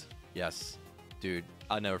box. Yes, dude,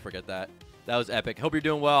 I'll never forget that. That was epic. Hope you're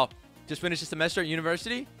doing well. Just finished a semester at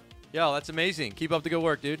university? Yo, that's amazing. Keep up the good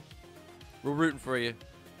work, dude. We're rooting for you.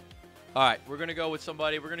 All right, we're going to go with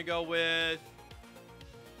somebody. We're going to go with...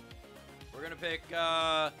 We're going to pick...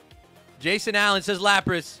 Jason Allen says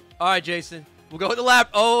Lapras. All right, Jason. We'll go with the Lap...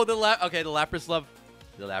 Oh, the Lap... Okay, the Lapras love.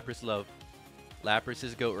 The Lapras love. Lapras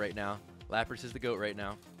is GOAT right now. Lapras is the GOAT right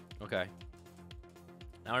now. Okay.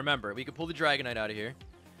 Now remember, we can pull the Dragonite out of here.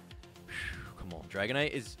 Whew, come on. Dragonite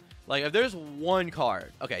is... Like, if there's one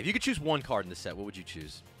card... Okay, if you could choose one card in the set, what would you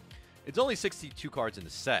choose? It's only 62 cards in the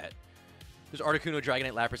set. There's Articuno,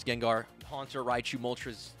 Dragonite, Lapras, Gengar, Haunter, Raichu,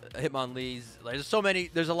 Moltres, Hitmonlees. There's so many.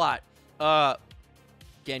 There's a lot.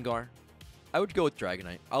 Gengar. I would go with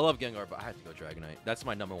Dragonite. I love Gengar, but I have to go Dragonite. That's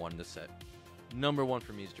my number 1 in this set. Number 1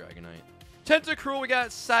 for me is Dragonite. Tentacruel, we got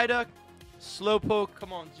Psyduck, Slowpoke.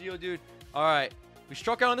 Come on, Geodude. All right. We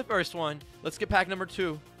struck out on the first one. Let's get pack number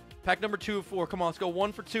 2. Pack number 2 of 4. Come on, let's go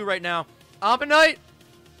 1 for 2 right now. Ammonite.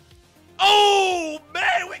 Oh,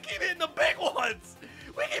 man, we keep hitting the big ones.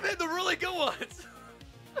 We keep hitting the really good ones.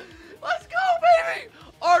 Let's go, baby.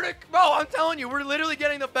 Bro, I'm telling you, we're literally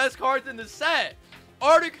getting the best cards in the set.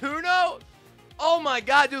 Articuno. Oh, my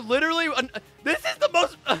God, dude. Literally, this is the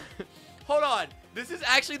most... Hold on. This is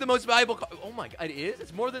actually the most valuable card. Oh, my God. It is?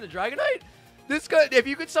 It's more than the Dragonite? This could... If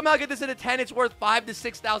you could somehow get this at a 10, it's worth $5,000 to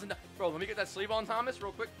 $6,000. Bro, let me get that sleeve on, Thomas,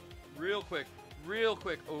 real quick. Real quick. Real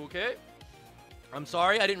quick. Okay. I'm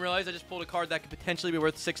sorry. I didn't realize I just pulled a card that could potentially be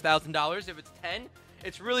worth $6,000 if it's 10.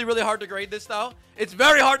 It's really, really hard to grade this, though. It's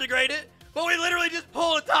very hard to grade it. But we literally just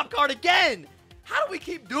pulled a top card again. How do we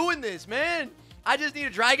keep doing this, man? I just need a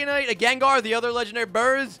Dragonite, a Gengar, the other legendary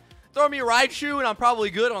birds. Throw me a Raichu, and I'm probably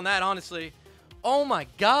good on that, honestly. Oh, my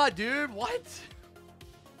God, dude. What?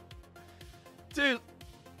 Dude,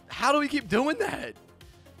 how do we keep doing that?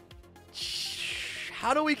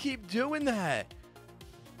 How do we keep doing that?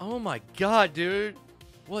 Oh, my God, dude.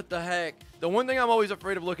 What the heck? The one thing I'm always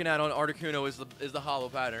afraid of looking at on Articuno is the hollow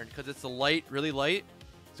pattern, because it's the light, really light,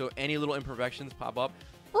 so any little imperfections pop up.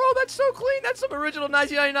 Bro, that's so clean. That's some original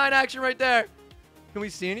 1999 action right there. Can we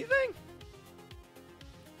see anything?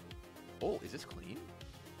 Oh, is this clean?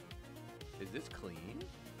 Is this clean?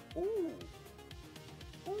 Ooh.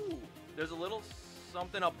 Ooh. There's a little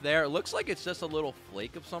something up there. It looks like it's just a little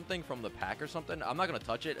flake of something from the pack or something. I'm not going to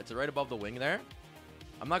touch it. It's right above the wing there.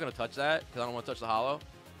 I'm not going to touch that because I don't want to touch the hollow.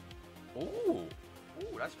 Ooh.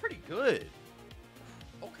 Ooh, that's pretty good.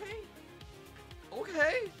 Okay.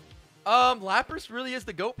 Okay. Lapras really is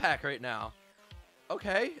the GOAT pack right now.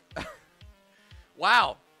 Okay.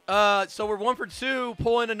 Wow. So we're 1 for 2,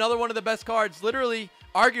 pulling another one of the best cards. Literally,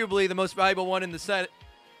 arguably, the most valuable one in the set.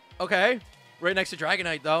 Okay. Right next to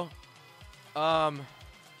Dragonite, though.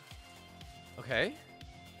 Okay.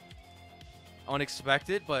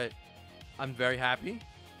 Unexpected, but I'm very happy.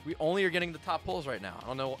 We only are getting the top pulls right now.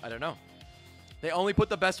 I don't know. They only put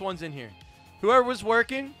the best ones in here. Whoever was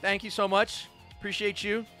working, thank you so much. Appreciate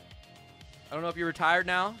you. I don't know if you're retired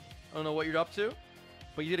now. I don't know what you're up to,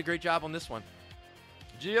 but you did a great job on this one.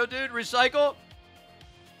 Geodude, recycle.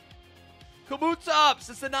 Kabutops.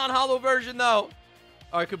 It's the non-holo version, though.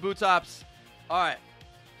 All right, Kabutops. All right.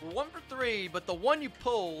 We're 1 for 3, but the one you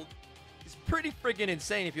pulled is pretty freaking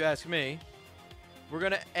insane, if you ask me. We're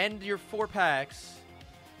going to end your 4 packs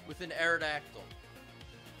with an Aerodactyl.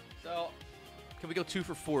 So, can we go 2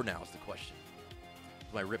 for 4 now is the question.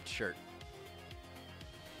 With my ripped shirt.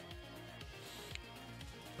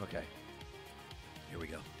 Okay. Here we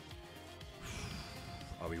go.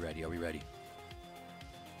 Are we ready? Are we ready?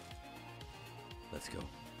 Let's go.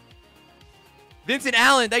 Vincent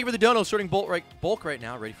Allen, thank you for the dono. Sorting bulk right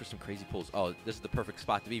now. Ready for some crazy pulls. Oh, this is the perfect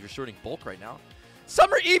spot to be if you're sorting bulk right now.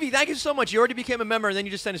 Summer Eevee, thank you so much. You already became a member, and then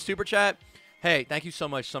you just sent a super chat. Hey, thank you so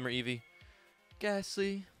much, Summer Eevee.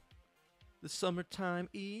 Ghastly. The summertime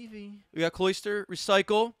Eevee. We got Cloyster,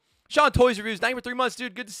 Recycle. Sean Toys Reviews, thank you for 3 months,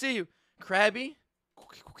 dude. Good to see you. Krabby.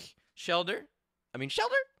 Shelder.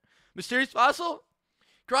 Mysterious Fossil.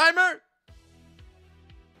 Grimer.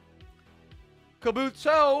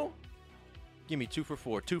 Kabuto. Give me 2 for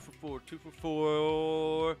 4. 2 for 4. 2 for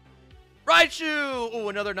 4. Raichu. Oh,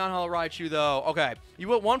 another non-holo Raichu, though. Okay. You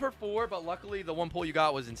went 1 for 4, but luckily the one pull you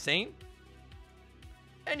got was insane.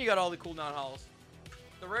 And you got all the cool non-holos.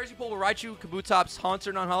 The rarest you pulled were Raichu, Kabutops,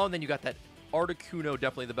 Haunter non-holo, and then you got that Articuno,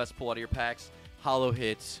 definitely the best pull out of your packs. Holo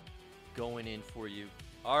hits going in for you.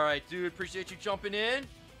 All right, dude. Appreciate you jumping in.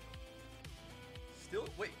 Still,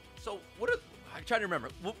 wait. So, I'm trying to remember.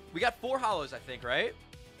 We got 4 holos, I think, right?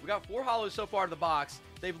 We got 4 holos so far in the box.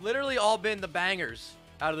 They've literally all been the bangers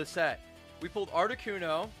out of the set. We pulled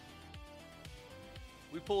Articuno.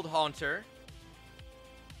 We pulled Haunter.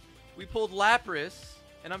 We pulled Lapras.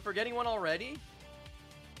 And I'm forgetting one already?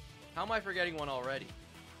 How am I forgetting one already?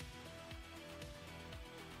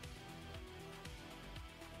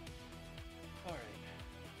 All right.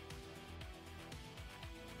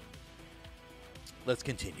 Let's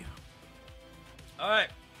continue. All right.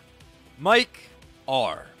 Mike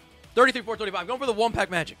R. 33-4-35. I'm going for the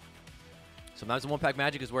 1-pack magic. Sometimes the 1-pack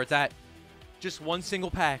magic is where it's at. Just one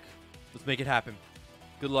single pack. Let's make it happen.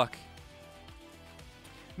 Good luck.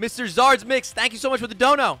 Mr. Zard's Mix, thank you so much for the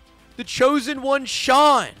dono. The chosen one,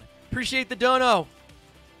 Sean. Appreciate the dono.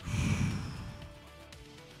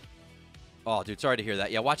 Oh, dude, sorry to hear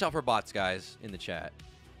that. Yeah, watch out for bots, guys, in the chat.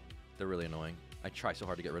 They're really annoying. I try so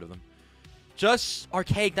hard to get rid of them. Just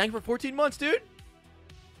Arcade, thank you for 14 months, dude.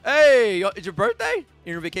 Hey, it's your birthday?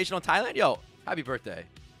 You're on vacation on Thailand? Yo, happy birthday.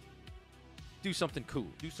 Do something cool.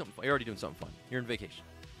 Do something fun. You're already doing something fun. You're on vacation.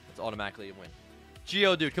 That's automatically a win.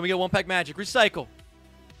 Geo, dude, can we get 1-pack magic? Recycle.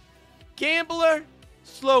 Gambler.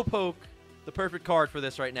 Slowpoke. The perfect card for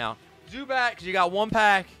this right now. Zubat, because you got 1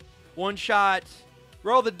 pack. 1 shot.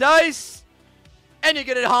 Roll the dice. And you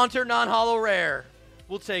get a Haunter non-holo rare.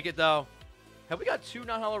 We'll take it, though. Have we got 2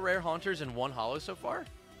 non-holo rare Haunters and 1 holo so far?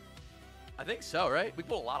 I think so, right? We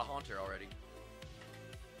pulled a lot of Haunter already.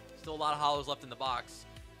 Still a lot of holos left in the box.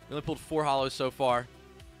 We only pulled 4 holos so far.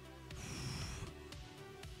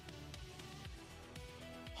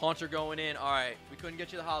 Haunter going in. All right. We couldn't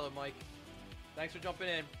get you the holo, Mike. Thanks for jumping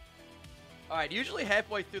in. All right. Usually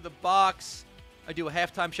halfway through the box, I do a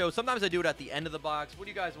halftime show. Sometimes I do it at the end of the box. What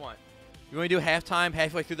do you guys want? You want to do halftime?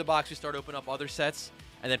 Halfway through the box, we start opening up other sets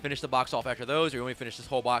and then finish the box off after those? Or you want me to finish this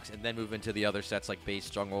whole box and then move into the other sets like base,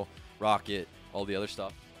 jungle, rocket, all the other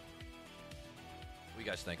stuff? What do you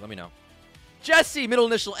guys think? Let me know. Jesse, middle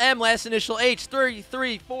initial M, last initial H,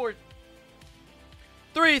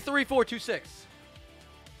 33426.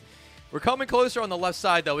 We're coming closer on the left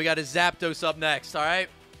side, though. We got a Zapdos up next, all right?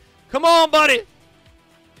 Come on, buddy.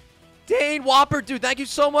 Dane Whopper, dude, thank you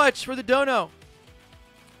so much for the dono.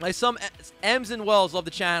 My son M's and Wells love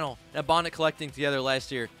the channel and bonded collecting together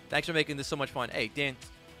last year. Thanks for making this so much fun. Hey, Dan,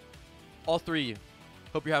 all 3 of you.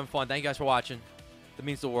 Hope you're having fun. Thank you guys for watching. That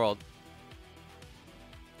means the world.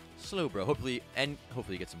 Slow, bro. Hopefully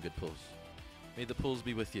you get some good pulls. May the pulls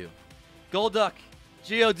be with you. Golduck,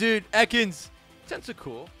 Geo, dude, Ekans,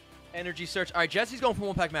 Tentacool, Energy Search. All right, Jesse's going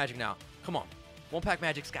for 1-pack magic now. Come on. 1-pack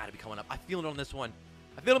magic's got to be coming up. I feel it on this one.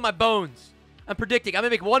 I feel it in my bones. I'm predicting. I'm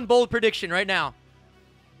going to make one bold prediction right now.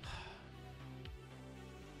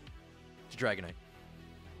 It's a Dragonite.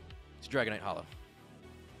 It's a Dragonite Holo.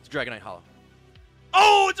 It's a Dragonite Holo.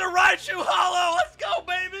 Oh, it's a Raichu Holo. Let's go,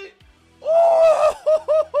 baby.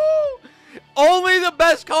 Ooh. Only the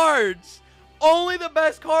best cards. Only the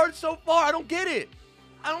best cards so far. I don't get it.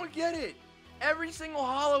 I don't get it. Every single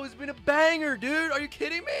holo has been a banger, dude. Are you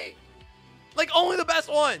kidding me? Like, only the best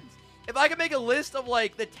ones. If I could make a list of,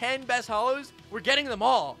 like, the 10 best holos, we're getting them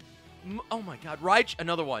all. Oh, my God. Raichu,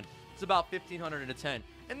 another one. It's about 1,500 and a 10.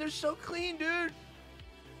 And they're so clean, dude.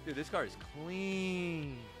 Dude, this card is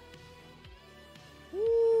clean.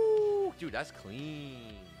 Woo. Dude, that's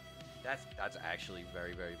clean. That's actually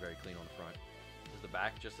very, very, very clean on the front. Is the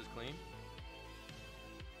back just as clean?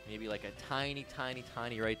 Maybe like a tiny, tiny,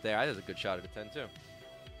 tiny right there. That is a good shot at a 10, too.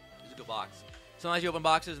 It's a good box. Sometimes you open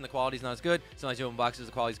boxes and the quality's not as good. Sometimes you open boxes,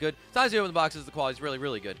 the quality's good. Sometimes you open boxes, the quality's really,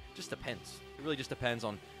 really good. Just depends. It really just depends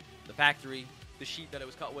on the factory, the sheet that it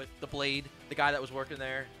was cut with, the blade, the guy that was working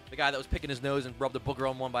there, the guy that was picking his nose and rubbed a booger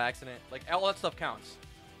on one by accident. Like, all that stuff counts.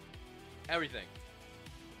 Everything.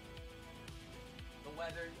 The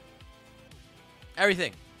weather.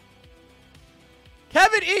 Everything.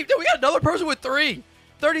 Kevin E. Dude, we got another person with 3.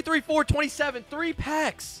 33, 4, 27. 3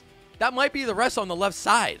 packs. That might be the rest on the left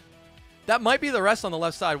side. That might be the rest on the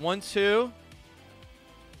left side. 1, 2,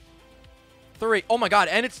 3. Oh my God!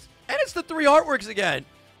 And it's the 3 artworks again.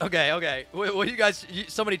 Okay. What do you guys?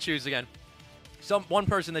 Somebody choose again. One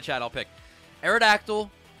person in the chat. I'll pick.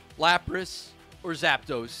 Aerodactyl, Lapras, or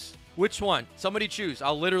Zapdos. Which one? Somebody choose.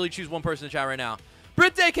 I'll literally choose one person in the chat right now.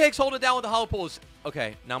 Britt Day Cakes, hold it down with the hollow pulls.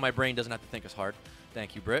 Okay, now my brain doesn't have to think as hard.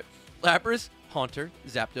 Thank you, Britt. Lapras, Haunter,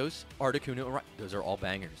 Zapdos, Articuno. Those are all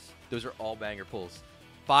bangers. Those are all banger pulls.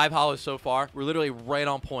 5 hollows so far. We're literally right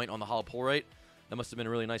on point on the hollow pull rate. That must have been a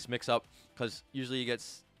really nice mix-up because usually you get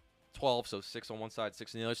 12, so 6 on one side,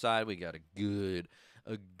 6 on the other side. We got a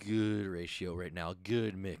good ratio right now.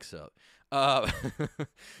 Good mix-up.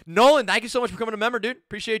 Nolan, thank you so much for coming to member, dude.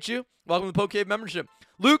 Appreciate you. Welcome to the PokeRev membership.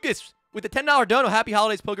 Lucas, with the $10 dono, happy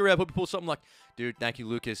holidays, PokeRev. Hope you pull something like, dude, thank you,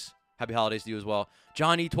 Lucas. Happy holidays to you as well.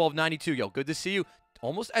 John E1292, yo, good to see you.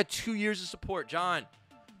 Almost at 2 years of support, John.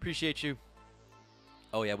 Appreciate you.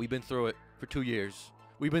 Oh, yeah, we've been through it for 2 years.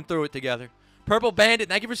 We've been through it together. Purple Bandit,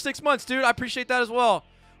 thank you for 6 months, dude. I appreciate that as well.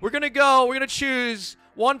 We're going to choose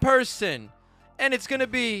one person, and it's going to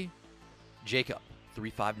be Jacob,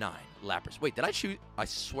 359, Lapras. Wait, did I choose? I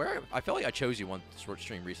swear, I felt like I chose you one short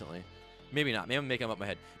stream recently. Maybe not. Maybe I'm making them up in my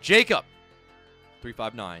head. Jacob,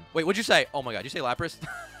 359. Wait, what'd you say? Oh, my God, did you say Lapras?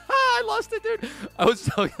 I lost it, dude.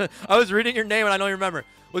 I was reading your name, and I don't even remember.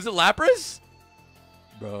 Was it Lapras?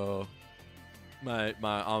 Bro. I'm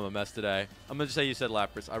a mess today. I'm going to say you said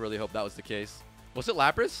Lapras. I really hope that was the case. Was it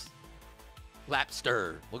Lapras?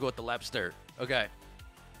 Lapster. We'll go with the Lapster. Okay.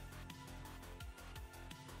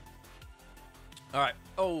 All right.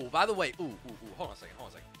 Oh, by the way. Ooh. Hold on a second.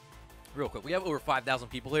 Real quick. We have over 5,000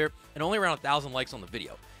 people here and only around 1,000 likes on the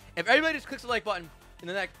video. If everybody just clicks the like button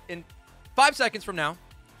in 5 seconds from now,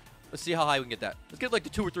 let's see how high we can get that. Let's get like to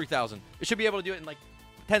 2,000 or 3,000. It should be able to do it in like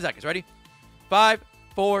 10 seconds. Ready? 5,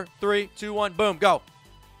 4, 3, 2, 1. Boom. Go.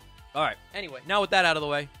 All right. Anyway, now with that out of the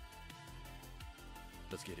way,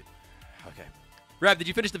 let's get it. Okay. Rev, did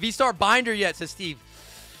you finish the VStar binder yet? Says Steve.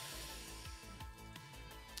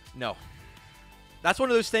 No. That's one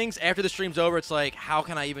of those things after the stream's over, it's like, how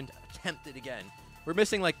can I even attempt it again? We're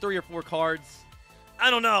missing like 3 or 4 cards.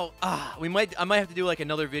 I don't know. I might have to do like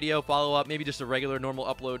another video follow-up, maybe just a regular normal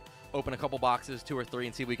upload, open a couple boxes, 2 or 3,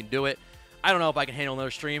 and see if we can do it. I don't know if I can handle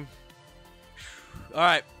another stream. All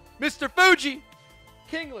right. Mr. Fuji.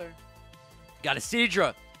 Kingler. Got a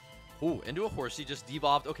Seadra. Ooh, into a Horsey. Just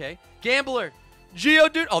devolved. Okay. Gambler.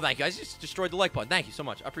 Geodude. Oh, thank you. I just destroyed the like button. Thank you so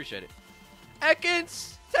much. I appreciate it.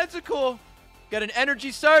 Ekans. Sensicool. Got an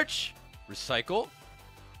Energy Search. Recycle.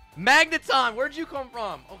 Magneton. Where'd you come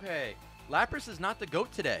from? Okay. Lapras is not the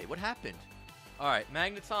GOAT today. What happened? All right.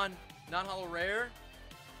 Magneton. Non-holo rare.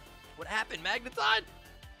 What happened, Magneton?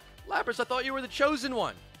 Lapras, I thought you were the chosen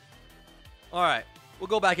one. All right. We'll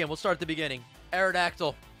go back in. We'll start at the beginning.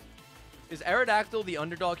 Aerodactyl. Is Aerodactyl the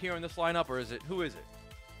underdog here in this lineup, or is it? Who is it?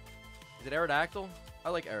 Is it Aerodactyl? I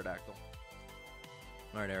like Aerodactyl.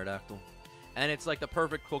 All right, Aerodactyl. And it's like the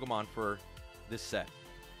perfect Pokemon for this set.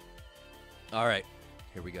 All right.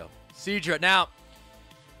 Here we go. Seadra. Now,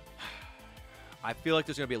 I feel like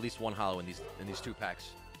there's going to be at least one holo in these 2 packs.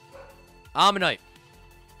 Ammonite.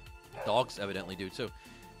 Dogs evidently do, too.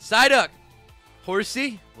 Psyduck.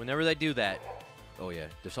 Horsey. Whenever they do that. Oh, yeah.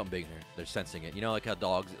 There's something big in here. They're sensing it. You know, like how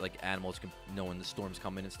dogs, like animals can know when the storm's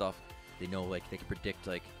coming and stuff. They know, like, they can predict,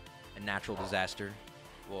 like, a natural disaster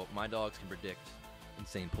well, my dogs can predict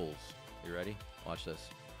insane pulls. You ready? Watch this.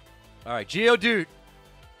 All right, Geodude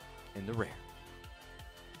in the rare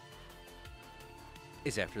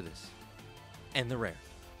is after this. And the rare.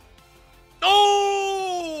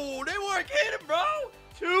 Oh, they weren't kidding, bro.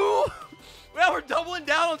 2. Now we're doubling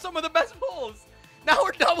down on some of the best pulls. Now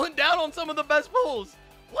we're doubling down on some of the best pulls.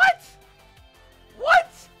 What?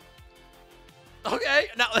 What? Okay,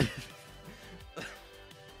 now.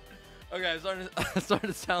 Okay, I'm starting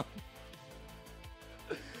to sound.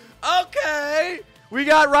 Okay, we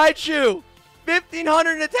got Raichu.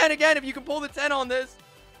 1,510 again. If you can pull the 10 on this.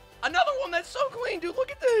 Another one that's so clean, dude.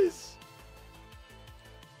 Look at this.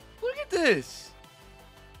 Look at this.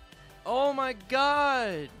 Oh my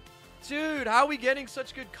god. Dude, how are we getting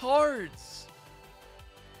such good cards?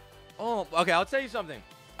 Oh, okay, I'll tell you something.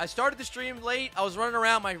 I started the stream late. I was running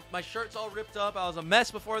around. My shirt's all ripped up. I was a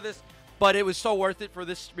mess before this, but it was so worth it for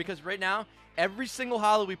this because right now, every single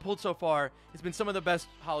holo we pulled so far has been some of the best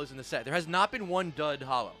holos in the set. There has not been one dud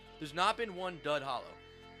holo. There's not been one dud holo.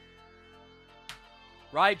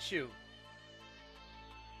 Raichu.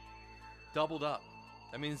 Doubled up.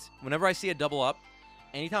 That means whenever I see a double up,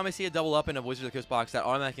 anytime I see a double up in a Wizards of the Coast box, that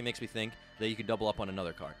automatically makes me think that you can double up on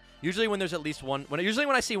another card. Usually when there's at least one, usually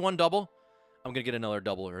when I see one double, I'm going to get another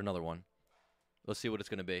double or another one. Let's see what it's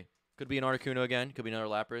going to be. Could be an Articuno again. Could be another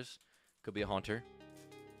Lapras. Could be a Haunter.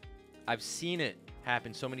 I've seen it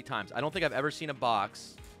happen so many times. I don't think I've ever seen a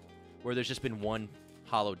box where there's just been one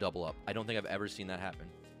holo double up. I don't think I've ever seen that happen.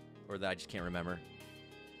 Or that I just can't remember.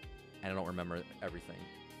 And I don't remember everything.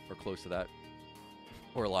 Or close to that.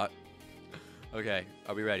 Or a lot. Okay,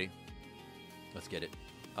 are we ready? Let's get it.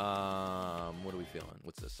 What are we feeling?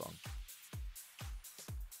 What's this song?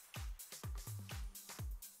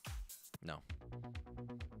 No.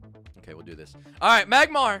 Okay, we'll do this. All right,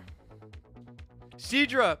 Magmar.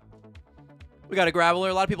 Seadra. We got a Graveler.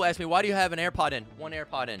 A lot of people ask me, why do you have an AirPod in? One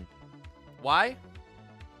AirPod in. Why?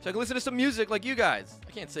 So I can listen to some music like you guys.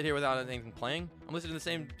 I can't sit here without anything playing. I'm listening to the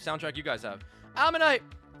same soundtrack you guys have. Almanite.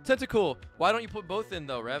 Tentacool. Why don't you put both in,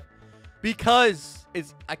 though, Rev? Because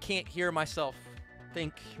I can't hear myself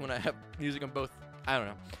think when I have music on both. I don't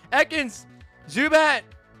know. Ekans. Zubat.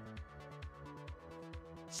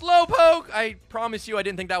 Slowpoke. I promise you I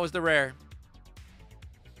didn't think that was the rare.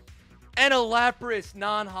 And a Lapras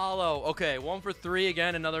non-holo. Okay, 1 for 3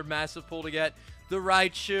 again. Another massive pull to get. The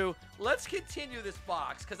Raichu. Let's continue this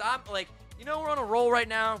box because I'm like, you know, we're on a roll right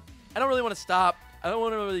now. I don't really want to stop. I don't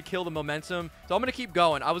want to really kill the momentum, so I'm gonna keep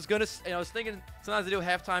going. I was thinking sometimes I do a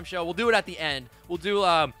halftime show. We'll do it at the end. We'll do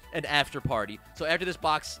an after party. So after this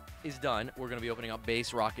box is done, we're gonna be opening up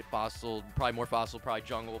base, rocket, fossil, probably more fossil, probably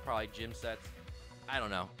jungle, probably gym sets. I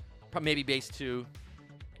don't know. Maybe base 2.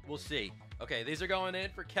 We'll see. Okay, these are going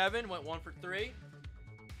in for Kevin. Went 1 for 3.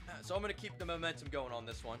 So I'm gonna keep the momentum going on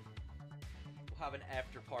this one. We'll have an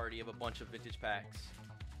after party of a bunch of vintage packs.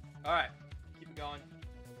 All right, keep it going.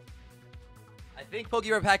 I think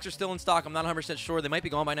PokeRev packs are still in stock. I'm not 100% sure. They might be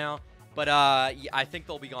gone by now. But yeah, I think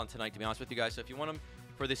they'll be gone tonight, to be honest with you guys. So if you want them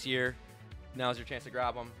for this year, now's your chance to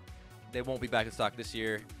grab them. They won't be back in stock this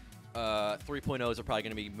year. 3.0s are probably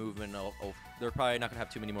going to be moving. They're probably not going to have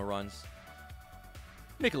too many more runs.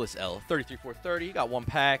 Nicholas L. 33,430. Got 1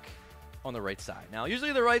 pack on the right side. Now,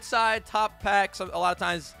 usually the right side, top packs, a lot of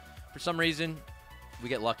times, for some reason, we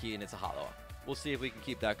get lucky and it's a holo. We'll see if we can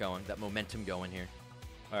keep that going, that momentum going here.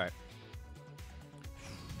 All right.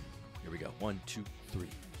 Here we go. 1, 2, 3.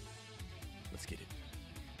 Let's get it.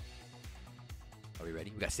 Are we ready?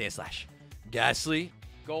 We got Sandslash. Ghastly.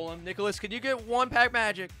 Golem. Nicholas, can you get 1 pack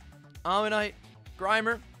magic? Ammonite.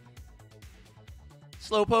 Grimer.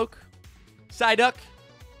 Slowpoke. Psyduck.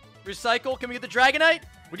 Recycle. Can we get the Dragonite?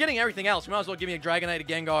 We're getting everything else. We might as well give me a Dragonite, a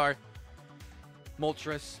Gengar.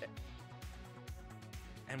 Moltres.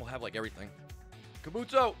 And we'll have like everything.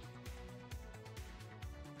 Kabuto.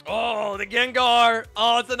 Oh, the Gengar.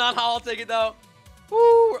 Oh, it's a non-holo ticket, though.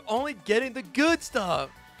 Woo, we're only getting the good stuff.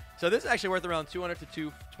 So this is actually worth around 200 to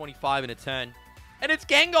 225 in a 10. And it's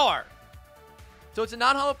Gengar. So it's a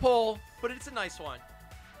non-holo pull, but it's a nice one.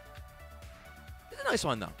 It's a nice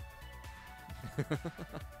one, though. It's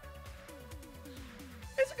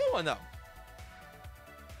a good one, though.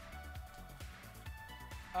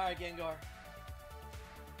 All right, Gengar.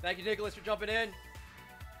 Thank you, Nicholas, for jumping in.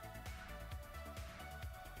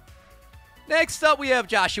 Next up, we have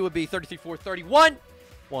Joshua B. 33,431.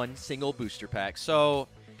 1 single booster pack. So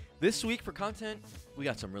this week for content, we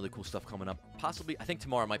got some really cool stuff coming up. Possibly, I think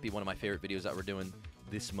tomorrow might be one of my favorite videos that we're doing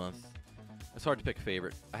this month. It's hard to pick a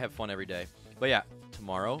favorite. I have fun every day. But yeah,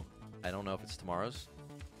 tomorrow, I don't know if it's tomorrow's,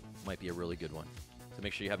 might be a really good one. So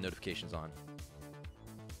make sure you have notifications on.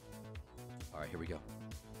 All right, here we go.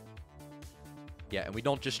 Yeah, and we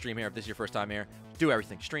don't just stream here. If this is your first time here, do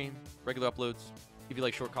everything. Stream, regular uploads. If you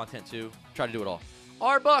like short content too, try to do it all.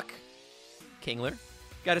 Arbuck, Kingler,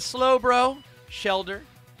 got a Slowbro, Shelder,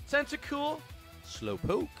 Tentacool,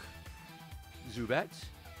 Slowpoke, Zubat,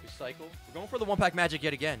 Recycle. We're going for the one-pack magic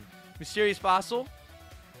yet again. Mysterious Fossil,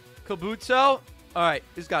 Kabuto. All right,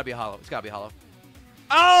 this has got to be a holo. It's got to be a holo.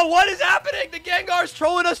 Oh, what is happening? The Gengar's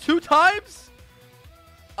trolling us 2 times?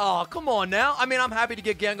 Oh, come on now. I mean, I'm happy to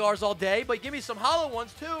get Gengars all day, but give me some holo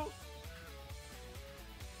ones too.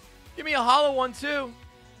 Give me a holo one too.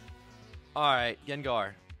 All right,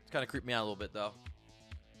 Gengar. It's kind of creeped me out a little bit, though.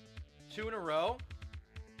 2 in a row.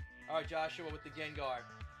 All right, Joshua with the Gengar.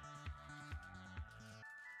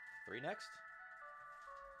 3 next.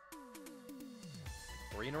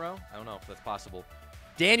 3 in a row? I don't know if that's possible.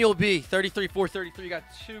 Daniel B, 33-433. Got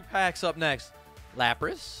 2 packs up next.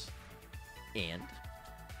 Lapras and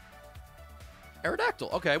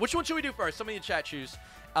Aerodactyl. Okay, which one should we do first? Somebody in the chat choose.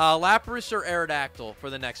 Lapras or Aerodactyl for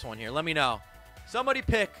the next one here. Let me know. Somebody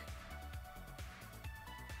pick.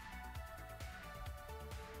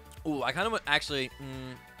 Ooh, I kind of actually.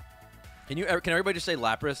 Can everybody just say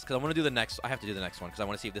Lapras? Because I want to do the next. I have to do the next one because I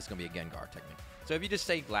want to see if this is gonna be a Gengar technically. So if you just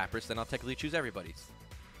say Lapras, then I'll technically choose everybody's.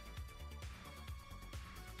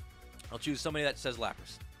 I'll choose somebody that says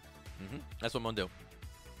Lapras. That's what I'm gonna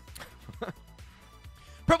do.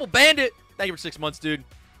 Purple Bandit. Thank you for 6 months, dude.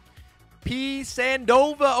 P.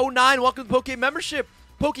 Sandova 09. Welcome to the Poke membership.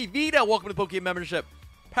 Poke Vita. Welcome to the Poke membership.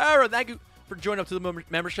 Para. Thank you for joining up to the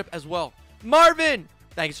membership as well. Marvin.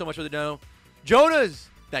 Thank you so much for the dono. Jonas.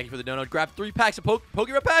 Thank you for the dono. Grab 3 packs of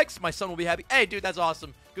PokeRev packs. My son will be happy. Hey, dude, that's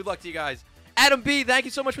awesome. Good luck to you guys. Adam B. Thank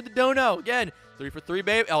you so much for the dono. Again, 3 for 3,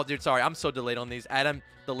 babe. Oh, dude, sorry. I'm so delayed on these. Adam,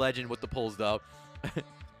 the legend with the pulls, though.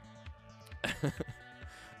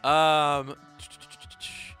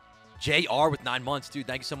 JR with 9 months, dude.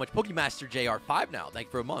 Thank you so much. Pokemaster JR 5 now. Thank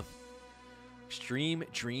you for a month. Extreme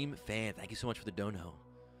Dream Fan. Thank you so much for the dono.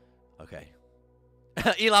 Okay.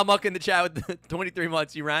 Elon Muck in the chat with the 23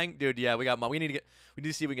 months. You rang, dude. Yeah, we got. We need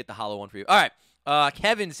to see if we can get the holo one for you. All right.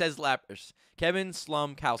 Kevin says Lapras. Kevin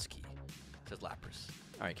Slumkowski says Lapras.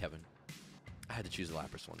 All right, Kevin. I had to choose the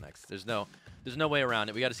Lapras one next. There's no way around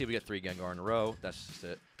it. We got to see if we get 3 Gengar in a row. That's just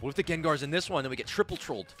it. What if the Gengar's in this one, then we get triple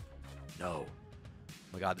trolled? No.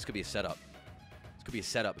 Oh my God, this could be a setup. This could be a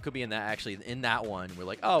setup. It could be in that, actually, in that one. We're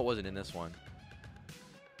like, oh, it wasn't in this one.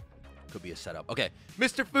 Could be a setup. Okay.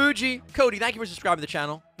 Mr. Fuji. Cody, thank you for subscribing to the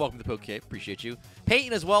channel. Welcome to the Poke. Appreciate you.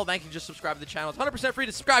 Peyton as well. Thank you for just subscribing to the channel. It's 100% free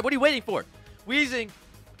to subscribe. What are you waiting for? Weezing,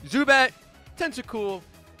 Zubat, Tentacool,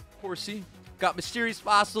 Horsey. Got Mysterious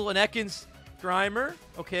Fossil and Ekans. Grimer.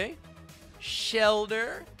 Okay.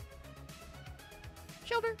 Shelder.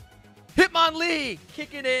 Hitmonlee.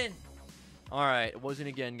 Kicking in. All right. It wasn't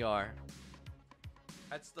a Gengar.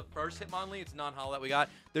 That's the first Hitmonlee. It's non-holo that we got.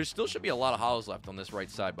 There still should be a lot of holos left on this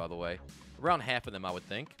right side, by the way. Around half of them, I would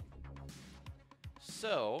think.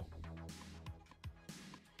 So,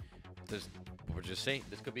 we're just saying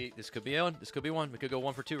this could be one. This could be one. We could go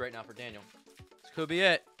 1 for 2 right now for Daniel. This could be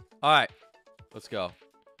it. All right, let's go.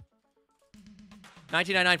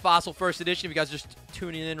 1999 Fossil First Edition. If you guys are just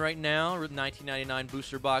tuning in right now, 1999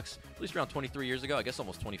 booster box, released around 23 years ago. I guess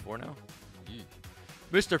almost 24 now.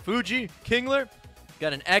 Mr. Fuji, Kingler.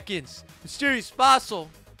 Got an Ekans, Mysterious Fossil,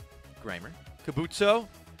 Grimer, Kabuto.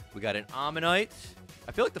 We got an Ammonite.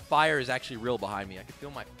 I feel like the fire is actually real behind me. I can feel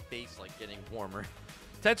my face like getting warmer.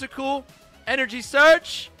 Tentacool, Energy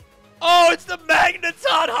Search. Oh, it's the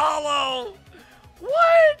Magneton Holo.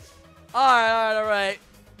 What? All right.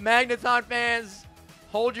 Magneton fans,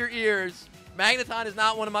 hold your ears. Magneton is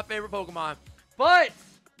not one of my favorite Pokemon, but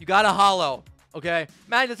you got a holo. Okay,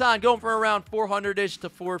 Magneton going for around 400-ish to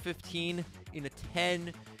 415. In a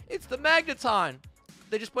 10. It's the Magneton.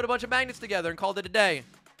 They just put a bunch of magnets together and called it a day.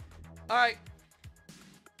 All right.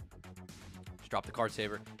 Just drop the card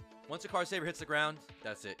saver. Once the card saver hits the ground,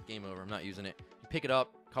 that's it. Game over. I'm not using it. You pick it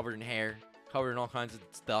up, covered in hair, covered in all kinds of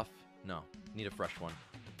stuff. No, need a fresh one.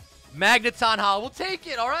 Magneton holo. We'll take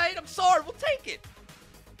it, all right? I'm sorry. We'll take it.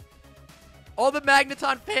 All the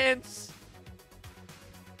Magneton fans,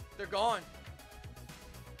 they're gone.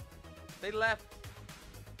 They left.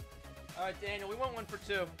 All right, Daniel, we went 1 for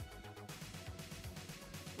 2.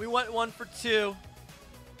 We went 1 for 2.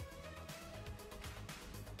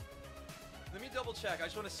 Let me double check. I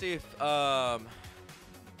just want to see if, I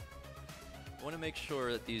want to make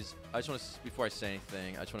sure that these, before I say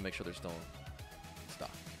anything, I just want to make sure they're still in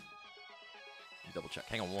stock. Let me double check.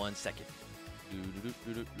 Hang on 1 second.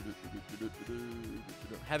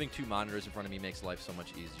 Having 2 monitors in front of me makes life so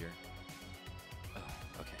much easier. Oh,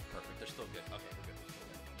 okay, perfect. They're still good. Okay, we're good.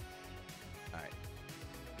 All right.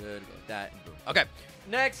 Good. Go like that. And boom. Okay.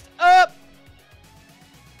 Next up,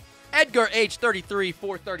 Edgar, age 33,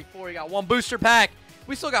 434. You got one booster pack.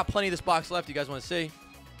 We still got plenty of this box left. You guys want to see?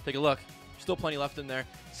 Take a look. Still plenty left in there.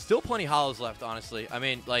 Still plenty holos left, honestly. I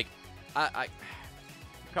mean, like, I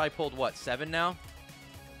probably pulled, what, 7 now?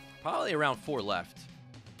 Probably around 4 left.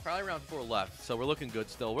 Probably around 4 left. So we're looking good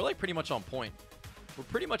still. We're, like, pretty much on point. We're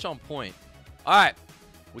pretty much on point. All right.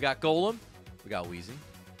 We got Golem. We got Weezing.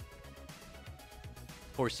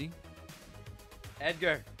 Horsey.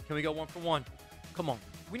 Edgar. Can we go 1 for 1? Come on.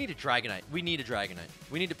 We need a Dragonite. We need a Dragonite.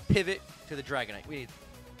 We need to pivot to the Dragonite.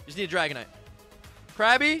 Just need a Dragonite.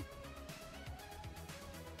 Krabby.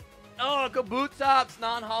 Oh, Kabutops.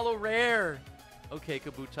 Non-holo rare. Okay,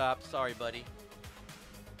 Kabutops. Sorry, buddy.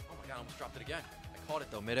 Oh, my God. I almost dropped it again. I caught it,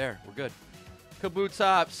 though, midair. We're good.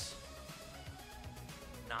 Kabutops.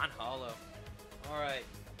 Non-holo. All right.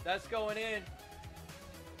 That's going in.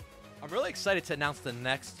 I'm really excited to announce the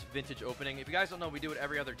next vintage opening. If you guys don't know, we do it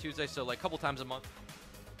every other Tuesday, so like a couple times a month.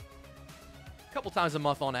 A couple times a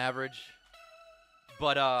month on average.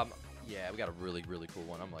 But, yeah, we got a really, really cool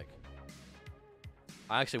one. I'm like,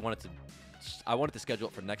 I actually wanted to schedule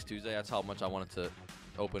it for next Tuesday. That's how much I wanted to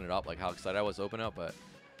open it up, like how excited I was to open it up, but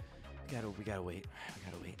we gotta wait.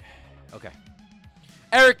 We gotta wait. Okay.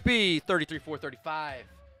 Eric B, 33, 435.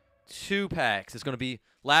 2 packs. It's going to be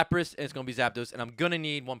Lapras and it's going to be Zapdos. And I'm going to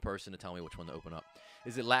need one person to tell me which one to open up.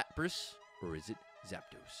 Is it Lapras or is it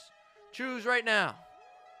Zapdos? Choose right now.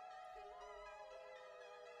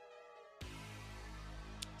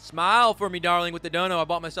 Smile for me, darling, with the dono. I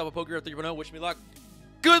bought myself a PokeRev 3.0. Wish me luck.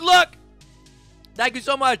 Good luck. Thank you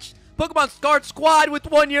so much. Pokemon Card Squad with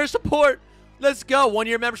 1 year support. Let's go. 1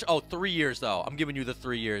 year membership. Oh, 3 years, though. I'm giving you the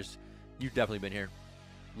 3 years. You've definitely been here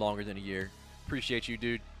longer than a year. Appreciate you,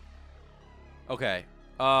 dude. Okay.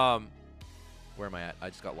 Where am I at? I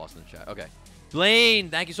just got lost in the chat. Okay. Blaine,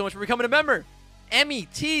 thank you so much for becoming a member. MET,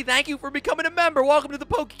 thank you for becoming a member. Welcome to the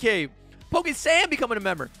Poke Cave. Poke Sam becoming a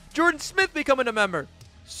member. Jordan Smith becoming a member.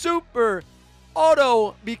 Super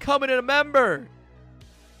Auto becoming a member.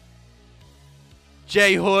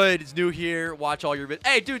 Jay Hood is new here. Watch all your videos.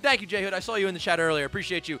 Hey, dude, thank you, Jay Hood. I saw you in the chat earlier.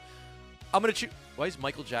 Appreciate you. I'm going to choose. Why is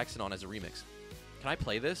Michael Jackson on as a remix? Can I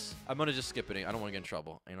play this? I'm going to just skip it. I don't want to get in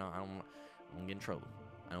trouble. You know, I don't want to get in trouble.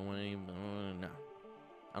 I don't want to even, no.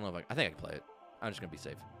 I don't know if I think I can play it. I'm just going to be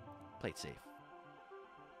safe. Play it safe.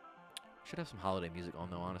 Should have some holiday music on,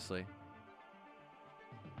 though, honestly.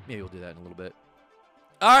 Maybe we'll do that in a little bit.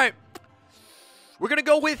 All right. We're going to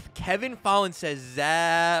go with Kevin Fallon says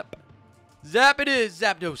Zap. Zap it is.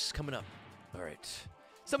 Zapdos coming up. All right.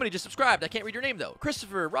 Somebody just subscribed. I can't read your name, though.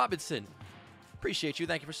 Christopher Robinson. Appreciate you.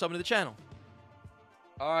 Thank you for subbing to the channel.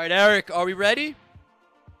 All right, Eric. Are we ready?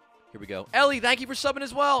 Here we go. Ellie, thank you for subbing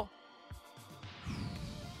as well.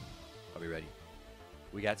 Are we ready?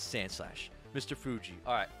 We got Sandslash. Mr. Fuji.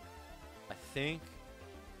 All right. I think...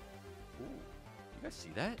 Ooh. You guys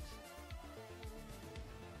see that?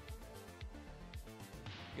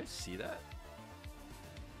 You guys see that?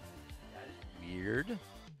 That is weird.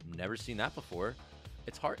 Never seen that before.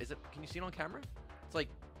 It's hard. Is it? Can you see it on camera? It's like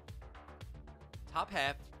top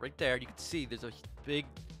half right there. You can see there's a big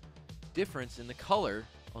difference in the color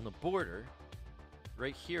on the border.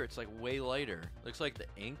 Right here, it's like way lighter. Looks like the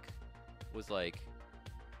ink was like,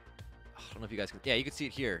 I don't know if you guys can. Yeah, you can see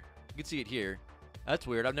it here. You can see it here. That's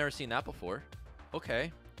weird. I've never seen that before.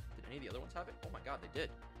 Okay. Did any of the other ones have it? Oh my god, they did.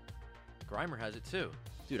 Grimer has it too.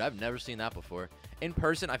 Dude, I've never seen that before. In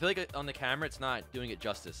person, I feel like on the camera, it's not doing it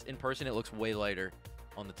justice. In person, it looks way lighter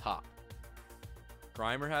on the top.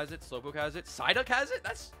 Grimer has it. Slowpoke has it. Psyduck has it?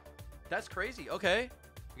 That's crazy. Okay.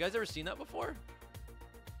 You guys ever seen that before?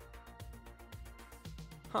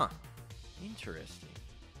 Huh. Interesting.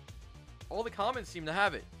 All the comments seem to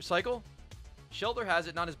have it. Recycle? Shelter has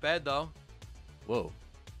it. Not as bad, though. Whoa.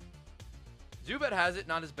 Zubat has it.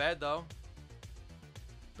 Not as bad, though.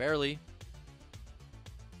 Barely.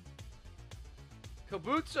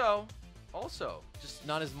 Kabuto, also, just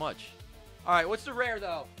not as much. All right, what's the rare,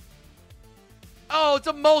 though? Oh, it's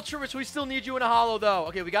a Moltres. We still need you in a holo, though.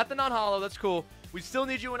 Okay, we got the non-holo. That's cool. We still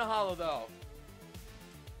need you in a holo, though.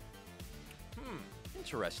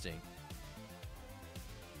 Interesting.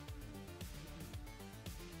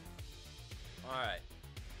 All right.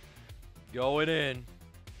 Going in.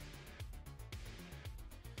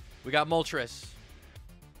 We got Moltres.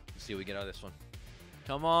 Let's see what we get out of this one.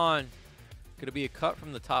 Come on. Could it be a cut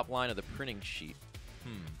from the top line of the printing sheet?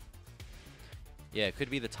 Yeah, it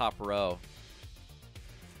could be the top row.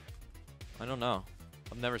 I don't know.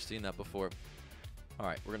 I've never seen that before. All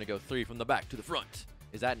right, we're going to go 3 from the back to the front.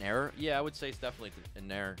 Is that an error? Yeah, I would say it's definitely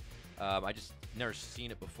an error. I just never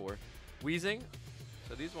seen it before. Weezing.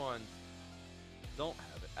 So these ones don't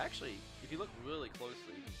have it. Actually, if you look really closely,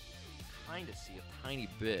 you can kind of see a tiny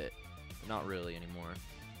bit, but not really anymore.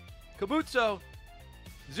 Kabuto,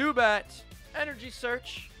 Zubat, Energy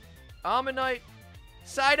Search, Ammonite,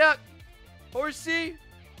 Psyduck, Horsey,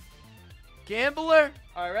 Gambler.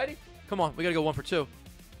 All right, ready? Come on, we gotta go 1 for 2.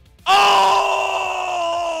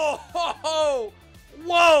 Oh!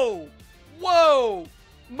 Whoa! Whoa!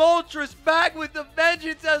 Moltres back with the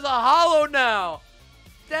vengeance as a holo now.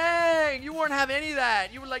 Dang, you weren't having any of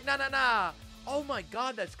that. You were like, nah, nah, nah. Oh my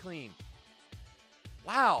God, that's clean.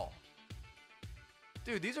 Wow.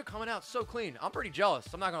 Dude, these are coming out so clean. I'm pretty jealous.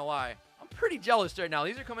 I'm not gonna lie. I'm pretty jealous right now.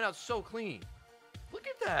 These are coming out so clean. Look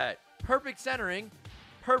at that. Perfect centering.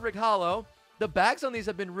 Perfect holo. The backs on these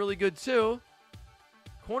have been really good too.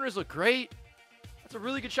 Corners look great. That's a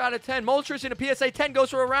really good shot at 10. Moltres in a PSA 10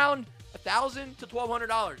 goes for around $1,000 to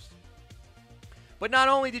 $1,200. But not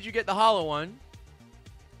only did you get the holo one,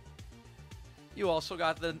 you also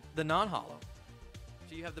got the non-holo.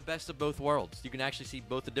 So you have the best of both worlds. You can actually see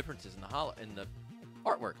both the differences in the holo in the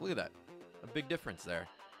artwork. Look at that. A big difference there.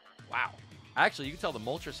 Wow. Actually, you can tell the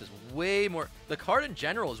Moltres is way more... The card in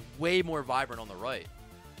general is way more vibrant on the right.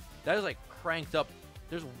 That is like cranked up.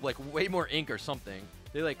 There's like way more ink or something.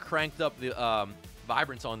 They like cranked up the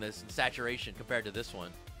vibrance on this and saturation compared to this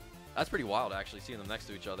one. That's pretty wild, actually, seeing them next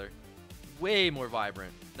to each other. Way more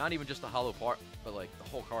vibrant. Not even just the holo part, but like the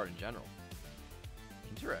whole card in general.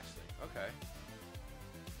 Interesting. Okay.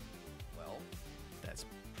 Well, that's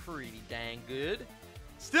pretty dang good.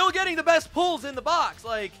 Still getting the best pulls in the box.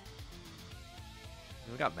 Like,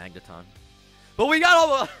 we got Magneton, but we got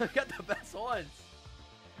all the got the best ones.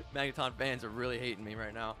 Magneton fans are really hating me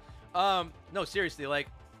right now. No, seriously, like,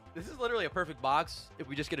 this is literally a perfect box if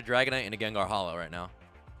we just get a Dragonite and a Gengar holo right now.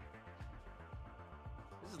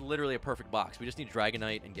 This is literally a perfect box. We just need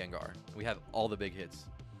Dragonite and Gengar. We have all the big hits.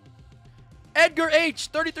 Edgar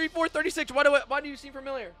H, 33-436. Why do you seem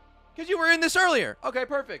familiar? Because you were in this earlier. Okay,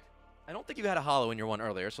 perfect. I don't think you had a holo in your one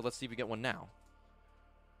earlier, so let's see if we get one now.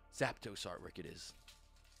 Zapdos artwork it is.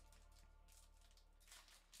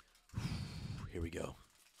 Here we go.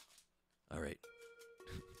 All right.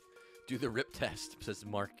 Do the rip test, says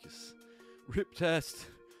Marcus. Rip test.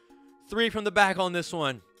 3 from the back on this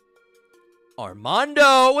one.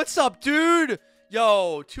 Armando, what's up, dude?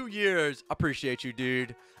 Yo, 2 years. Appreciate you,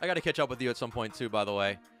 dude. I got to catch up with you at some point, too, by the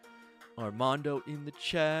way. Armando in the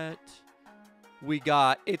chat. We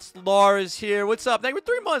got, it's Laura's here. What's up? Thank you for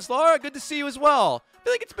 3 months, Laura. Good to see you as well. I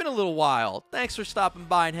feel like it's been a little while. Thanks for stopping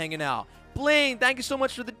by and hanging out. Blaine, thank you so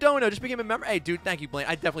much for the dono. Just became a member. Hey, dude, thank you, Blaine.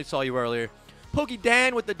 I definitely saw you earlier. Pokey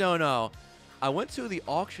Dan with the dono. I went to the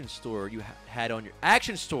auction store you had on your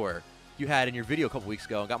action store you had in your video a couple weeks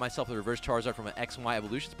ago and got myself a reverse Charizard from an XY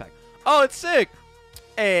Evolutions pack. Oh, it's sick.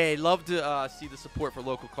 Hey, love to see the support for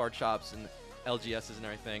local card shops and LGSs and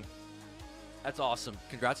everything. That's awesome.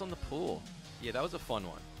 Congrats on the pool. Yeah, that was a fun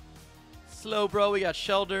one. Slow, bro. We got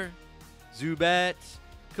Shelder, Zubat,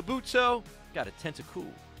 Kabuto. Got a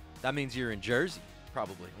Tentacool. That means you're in Jersey,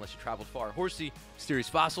 probably, unless you traveled far. Horsey, Mysterious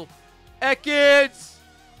Fossil, Ekans.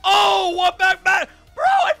 Oh, what back? Bro,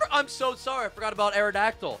 I'm so sorry. I forgot about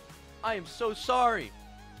Aerodactyl. I am so sorry.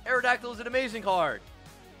 Aerodactyl is an amazing card.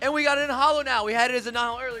 And we got it in holo now. We had it as a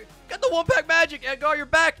non-holo earlier. Got the 1-pack magic. Edgar, you're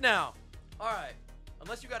back now. All right.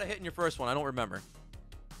 Unless you got a hit in your first one. I don't remember.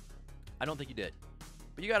 I don't think you did.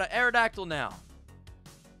 But you got an Aerodactyl now.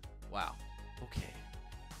 Wow. Okay.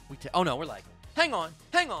 Oh, no. We're lagging. Hang on.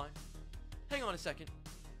 Hang on. Hang on a second.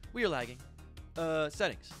 We are lagging.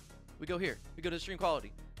 Settings. We go here. We go to stream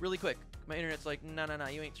quality. Really quick. My internet's like, no.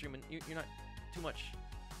 You ain't streaming. You're not. Too much.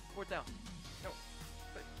 4th down. No.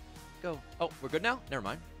 Go. Oh, we're good now? Never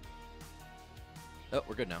mind. Oh,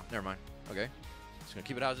 we're good now. Never mind. Okay. Just gonna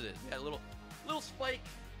keep it as it is. Yeah, a little spike.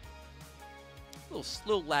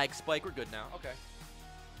 Little lag spike. We're good now. Okay.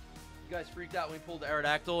 You guys freaked out when we pulled the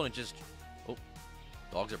Aerodactyl and it just... Oh.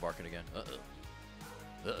 Dogs are barking again.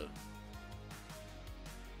 Uh-oh.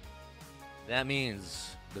 That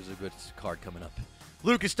means there's a good card coming up.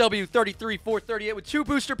 Lucas W, 33-438 with 2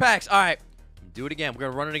 booster packs. All right. Do it again. We're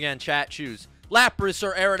going to run it again. Chat, choose. Lapras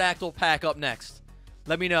or Aerodactyl pack up next.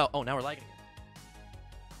 Let me know. Oh, now we're lagging again.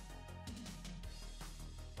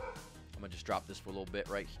 I'm going to just drop this for a little bit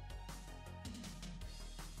right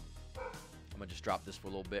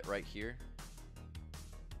here.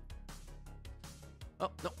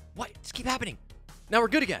 Oh, no. What? Just keep happening. Now we're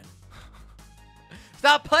good again.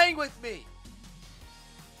 Stop playing with me.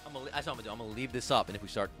 That's what I'm going to do. I'm going to leave this up, and if we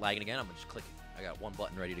start lagging again, I'm going to just click it. I got one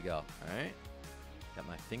button ready to go. All right? Got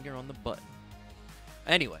my finger on the button.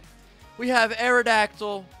 Anyway, we have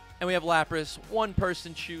Aerodactyl, and we have Lapras. One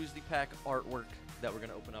person choose the pack artwork. that we're going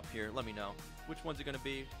to open up here. Let me know. Which one's it going to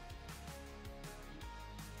be?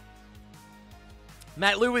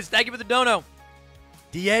 Matt Lewis, thank you for the dono.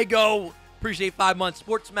 Diego, appreciate 5 months.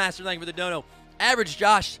 Sportsmaster, thank you for the dono. Average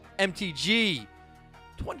Josh, MTG,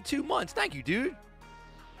 22 months. Thank you, dude.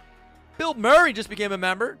 Bill Murray just became a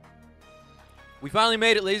member. We finally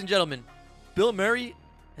made it, ladies and gentlemen. Bill Murray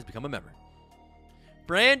has become a member.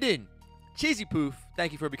 Brandon, Cheesy Poof,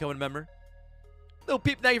 thank you for becoming a member. Little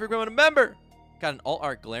Peep, thank you for becoming a member. Got an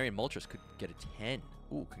alt-art Galarian Moltres, could get a 10.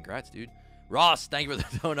 Ooh, congrats, dude. Ross, thank you for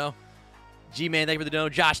the dono. G-Man, thank you for the dono.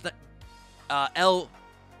 Josh, L,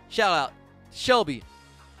 shout out. Shelby,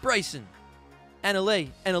 Bryson,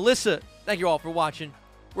 Anna-Lay, and Alyssa, thank you all for watching.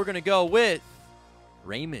 We're going to go with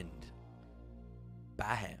Raymond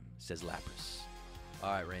Baham, says Lapras.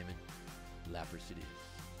 All right, Raymond. Lapras it is.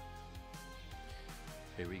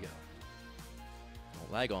 Here we go.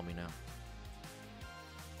 Don't lag on me now.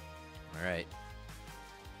 All right.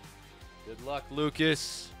 Good luck,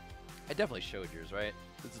 Lucas. I definitely showed yours, right?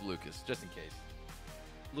 This is Lucas, just in case.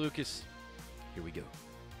 Lucas, here we go.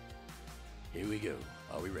 Here we go.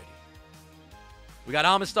 Are we ready? We got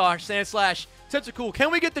Amistar, Sandslash, Tentacool.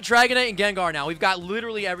 Can we get the Dragonite and Gengar now? We've got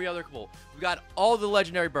literally every other couple. We've got all the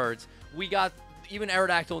legendary birds. We got even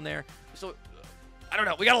Aerodactyl in there. So, I don't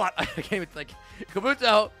know. We got a lot. I can't even think.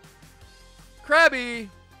 Kabuto. Krabby.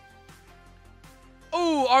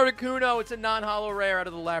 Ooh, Articuno. It's a non-holo rare out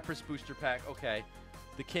of the Lapras booster pack. Okay.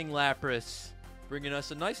 The King Lapras bringing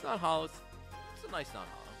us a nice non-holo. It's a nice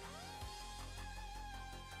non-holo.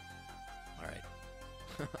 All right.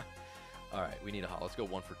 All right. We need a holo. Let's go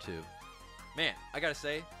 1 for 2. Man, I got to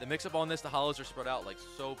say, the mix-up on this, the holos are spread out like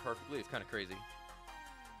so perfectly. It's kind of crazy.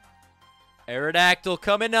 Aerodactyl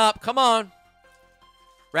coming up. Come on.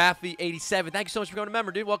 Raffy87. Thank you so much for becoming a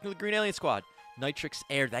member, dude. Welcome to the Green Alien Squad. Nitrix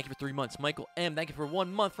Air. Thank you for 3 months. Michael M. Thank you for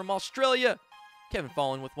 1 month from Australia. Kevin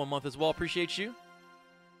Fallen with 1 month as well. Appreciate you.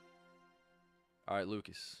 All right,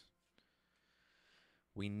 Lucas.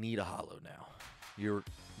 We need a holo now. You're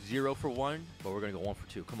 0 for 1, but we're going to go 1 for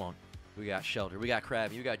 2. Come on. We got Shelter. We got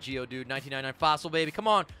Krabby. We got Geodude. 1999 Fossil, baby. Come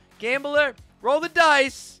on. Gambler. Roll the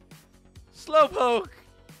dice. Slowpoke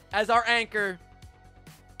as our anchor.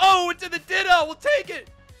 Oh, it's in the Ditto. We'll take it.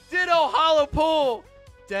 Ditto holo pull.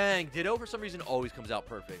 Dang. Ditto for some reason always comes out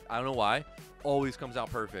perfect. I don't know why. Always comes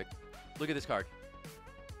out perfect. Look at this card.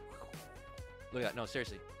 Look at that. No,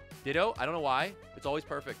 seriously. Ditto, I don't know why. It's always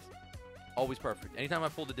perfect. Always perfect. Anytime I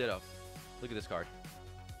pull the Ditto. Look at this card.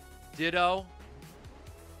 Ditto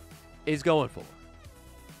is going for.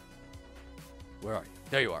 Where are you?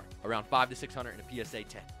 There you are. Around 500 to 600 in a PSA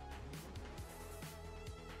 10.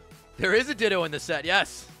 There is a Ditto in the set,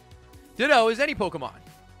 yes. Ditto is any Pokemon.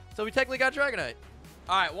 So we technically got Dragonite.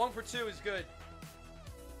 All right, 1 for 2 is good.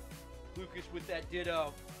 Lucas with that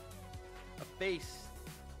Ditto. A face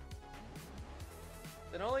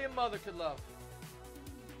that only a mother could love.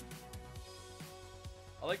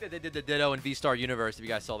 I like that they did the Ditto in VStar Universe, if you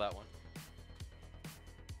guys saw that one.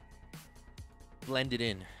 Blended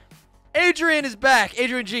in. Adrian is back.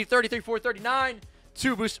 Adrian G, 33, 439.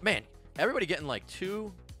 2 boost. Man, everybody getting like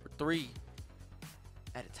 2 or 3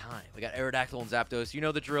 at a time. We got Aerodactyl and Zapdos. You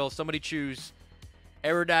know the drill. Somebody choose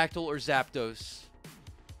Aerodactyl or Zapdos.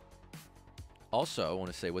 Also, I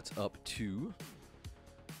want to say what's up to...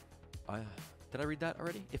 did I read that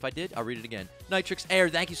already? If I did, I'll read it again. Nitrix Air,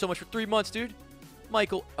 thank you so much for 3 months, dude.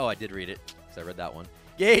 Michael, oh, I did read it, because I read that one.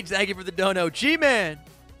 Gage, thank you for the dono. G-Man.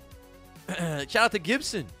 Shout out to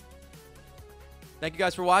Gibson. Thank you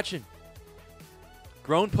guys for watching.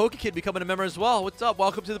 Grown Pokekid becoming a member as well. What's up?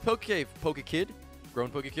 Welcome to the Poke Cave. Pokekid. Grown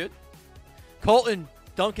Pokekid. Colton,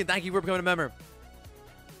 Duncan, thank you for becoming a member.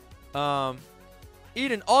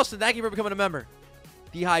 Eden, Austin, thank you for becoming a member.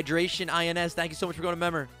 Dehydration, INS, thank you so much for becoming a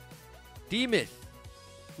member. D-Myth.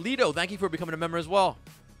 Lido, thank you for becoming a member as well.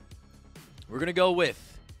 We're going to go with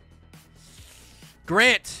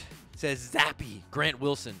Grant. Says Zappy. Grant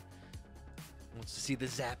Wilson. Wants to see the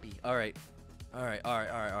Zappy. All right. All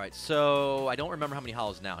right. So, I don't remember how many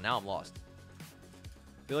holos now. Now I'm lost.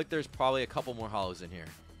 I feel like there's probably a couple more holos in here.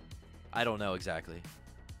 I don't know exactly.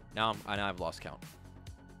 Now I've lost count.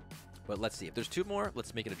 But let's see. If there's 2 more,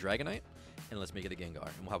 let's make it a Dragonite. And let's make it a Gengar.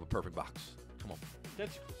 And we'll have a perfect box. Come on.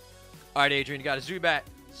 That's cool. All right, Adrian. You got a Zubat.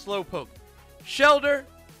 Slowpoke. Shelter.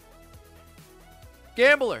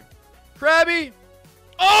 Gambler. Krabby.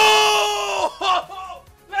 Oh!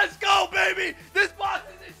 Let's go, baby! This box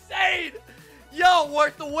is insane! Yo,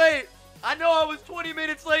 worth the wait. I know I was 20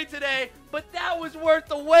 minutes late today, but that was worth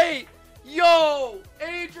the wait. Yo,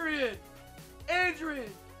 Adrian.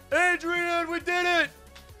 We did it.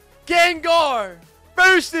 Gengar.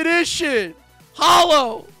 First edition.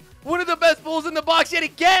 Holo. One of the best pulls in the box yet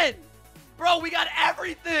again. Bro, we got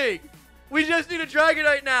everything. We just need a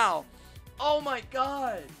Dragonite now. Oh my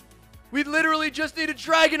god. We literally just need a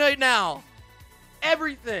Dragonite now.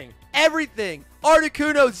 Everything. Everything.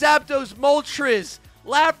 Articuno, Zapdos, Moltres,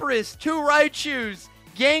 Lapras, 2 Raichus,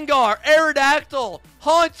 Gengar, Aerodactyl,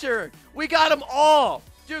 Haunter. We got them all.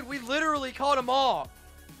 Dude, we literally caught them all.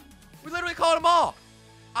 We literally caught them all.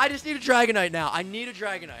 I just need a Dragonite now. I need a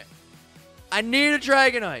Dragonite. I need a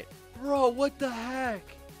Dragonite. Bro, what the heck?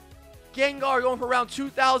 Gengar going for around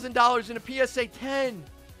 $2,000 in a PSA 10.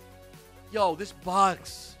 Yo, this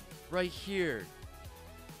box right here.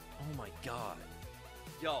 Oh my god.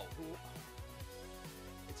 Yo.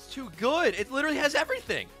 It's too good. It literally has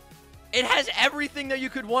everything. It has everything that you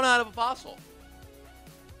could want out of a fossil.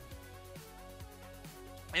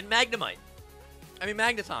 And Magnemite. I mean,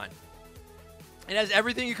 Magneton. It has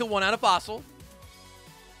everything you could want out of fossil.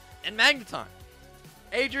 And Magneton.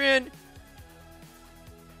 Adrian,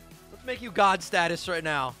 let's make you God status right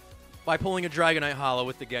now by pulling a Dragonite Holo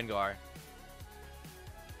with the Gengar.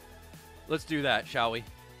 Let's do that, shall we?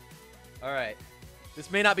 All right.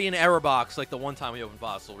 This may not be an error box like the one time we opened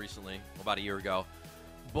Fossil recently, about a year ago,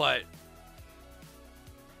 but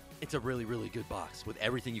it's a really, really good box with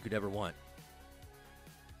everything you could ever want.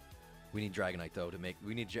 We need Dragonite, though, to make...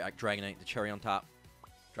 We need Dragonite, the cherry on top.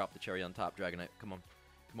 Drop the cherry on top, Dragonite. Come on.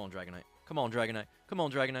 Come on, Dragonite. Come on, Dragonite. Come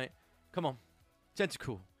on, Dragonite. Come on.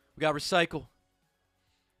 Tentacool. We got Recycle.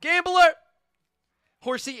 Gambler!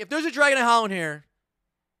 Horsey, if there's a Dragonite Holo in here...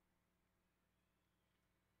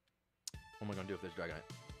 What am I going to do if there's Dragonite?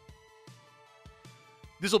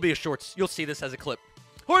 This will be a shorts. You'll see this as a clip.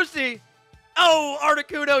 Horsey! Oh,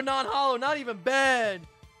 Articuno non-holo. Not even bad.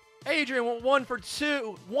 Adrian went 1 for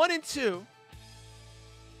 2. 1 and 2.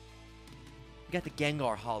 We got the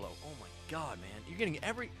Gengar Holo. Oh my god, man. You're getting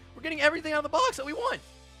we're getting everything out of the box that we want.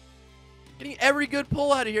 Getting every good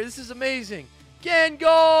pull out of here. This is amazing.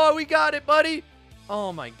 Gengar! We got it, buddy.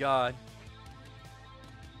 Oh my god.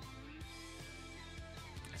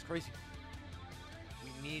 That's crazy.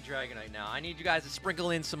 We need Dragonite now. I need you guys to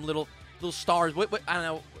sprinkle in some little stars. What I don't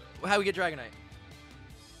know how we get Dragonite.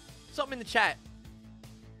 Something in the chat.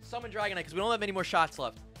 Summon Dragonite, because we don't have many more shots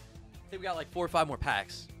left. I think we got like 4 or 5 more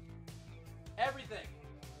packs. Everything.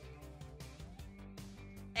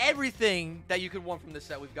 Everything that you could want from this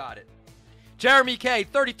set, we've got it. Jeremy K,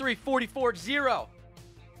 33-44-0.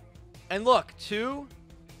 And look, 2,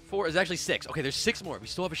 4, is actually 6. Okay, there's 6 more. We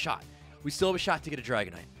still have a shot. We still have a shot to get a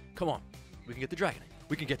Dragonite. Come on. We can get the Dragonite.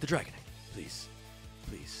 We can get the Dragonite. Please.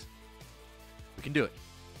 Please. We can do it.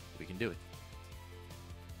 We can do it.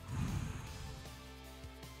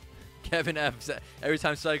 Kevin F. said, every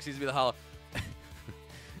time Psychic seems to be the holo.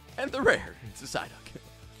 And the rare. It's a Psyduck.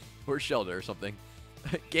 Or Shelter or something.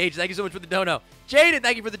 Gage, thank you so much for the dono. Jaden,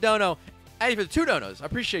 thank you for the dono. Thank you for the 2 donos. I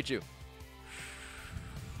appreciate you.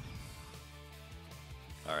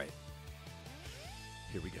 All right.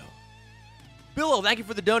 Here we go. Billo, thank you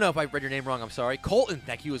for the dono. If I read your name wrong, I'm sorry. Colton,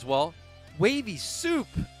 thank you as well. Wavy Soup,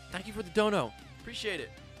 thank you for the dono. Appreciate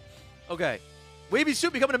it. Okay. Wavy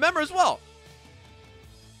Soup becoming a member as well.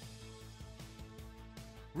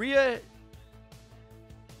 Ria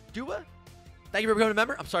Dua, thank you for becoming a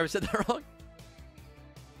member. I'm sorry if I said that wrong.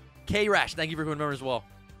 K-Rash, thank you for becoming a member as well.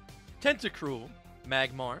 Tentacruel,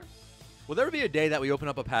 Magmar. Will there be a day that we open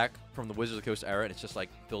up a pack from the Wizards of the Coast era and it's just like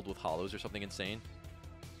filled with holos or something insane?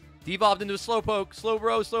 Devolved into a Slowpoke,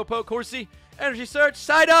 Slowbro, Slowpoke, Horsey, Energy Search,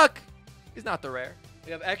 Psyduck is not the rare.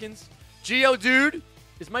 We have Ekans. Geodude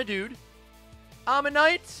is my dude.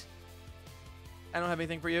 Ammonite. I don't have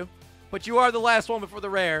anything for you. But you are the last one before the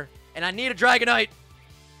rare. And I need a Dragonite.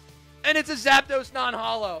 And it's a Zapdos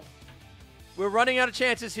non-holo. We're running out of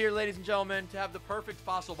chances here, ladies and gentlemen, to have the perfect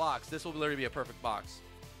fossil box. This will literally be a perfect box.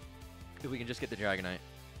 If we can just get the Dragonite.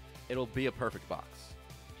 It'll be a perfect box.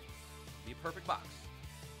 Be a perfect box.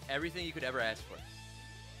 Everything you could ever ask for.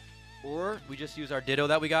 Or we just use our Ditto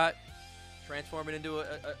that we got. Transform it into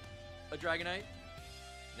a Dragonite.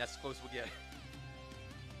 And that's as close as we'll get.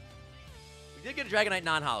 We did get a Dragonite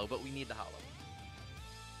non-holo, but we need the holo.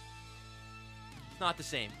 It's not the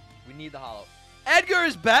same. We need the holo. Edgar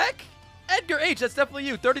is back? Edgar H, that's definitely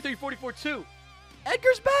you. 33-44-2.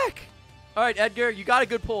 Edgar's back. All right, Edgar, you got a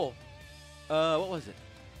good pull. What was it?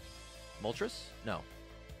 Moltres? No.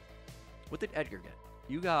 What did Edgar get?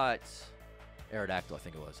 You got Aerodactyl, I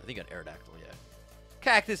think it was. I think you got Aerodactyl, yeah.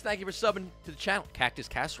 Cactus, thank you for subbing to the channel. Cactus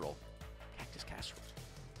Casserole. Cactus Casserole.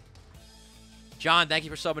 John, thank you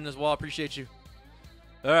for subbing as well. Appreciate you.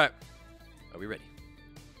 All right. Are we ready?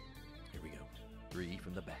 Here we go. 3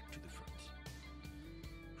 from the back to the front.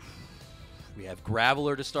 We have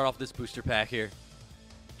Graveler to start off this booster pack here.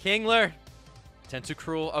 Kingler.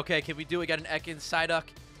 Tentacruel. Okay, can we do it? We got an Ekans, Psyduck,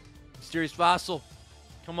 Mysterious Fossil.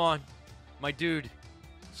 Come on. My dude.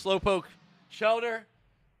 Slowpoke. Shelter.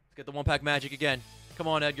 Let's get the one-pack magic again. Come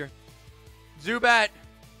on, Edgar. Zubat.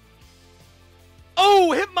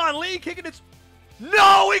 Oh, Hitmonlee kicking its...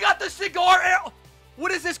 No, we got the Cigar Arrow.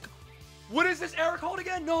 What is this? What is this error called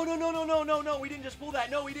again? No. We didn't just pull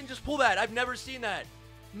that. No, we didn't just pull that. I've never seen that.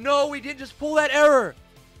 No, we didn't just pull that error.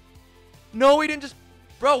 No, we didn't just...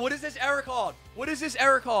 Bro, what is this error called? What is this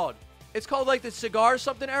error called? It's called like the cigar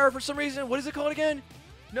something error for some reason. What is it called again?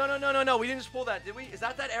 No. We didn't just pull that, did we? Is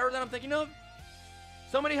that error that I'm thinking of?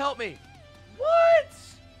 Somebody help me. What?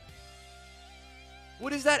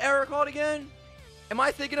 What is that error called again? Am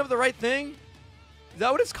I thinking of the right thing? Is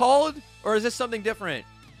that what it's called? Or is this something different?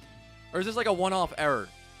 Or is this like a one-off error?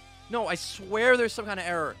 No, I swear there's some kind of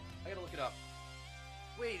error. I gotta look it up.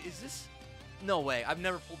 Wait, is this... No way. I've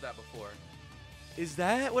never pulled that before. Is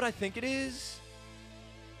that what I think it is?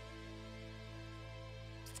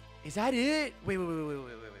 Is that it? Wait.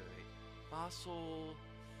 Fossil...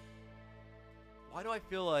 Why do I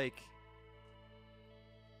feel like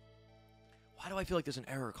there's an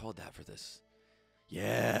error called that for this?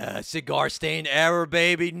 Yeah, cigar stain error,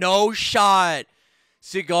 baby. No shot.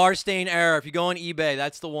 Cigar stain error. If you go on eBay,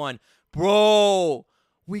 that's the one. Bro,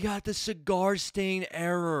 we got the cigar stain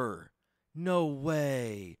error. No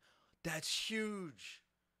way. That's huge.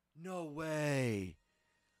 No way.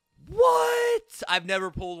 What? I've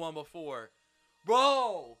never pulled one before.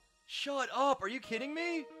 Bro, shut up. Are you kidding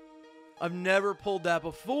me? I've never pulled that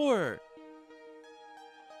before.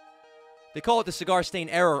 They call it the cigar stain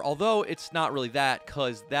error, although it's not really that,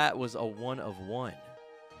 because that was a 1 of 1.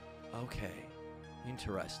 Okay.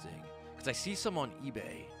 Interesting. Because I see some on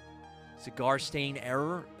eBay. Cigar stain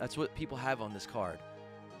error? That's what people have on this card.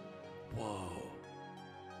 Whoa.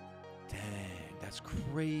 Dang, that's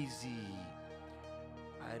crazy.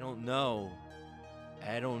 I don't know.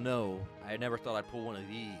 I never thought I'd pull one of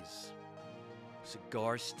these.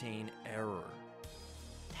 Cigar stain error.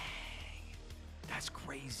 Dang. That's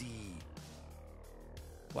crazy.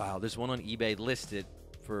 Wow, there's one on eBay listed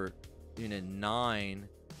for 9.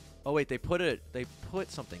 Oh wait, they put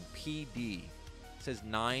something PD. It says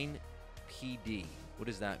 9 PD. What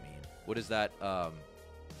does that mean? What does that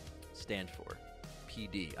stand for?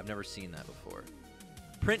 PD. I've never seen that before.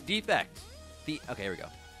 Print defect. Okay, here we go.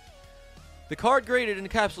 The card graded and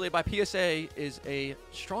encapsulated by PSA is a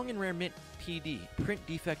strong and rare mint PD. Print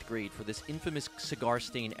defect grade for this infamous cigar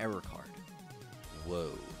stain error card.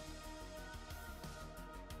 Whoa.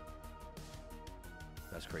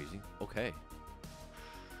 That's crazy. Okay.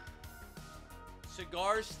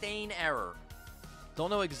 Cigar stain error. Don't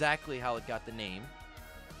know exactly how it got the name.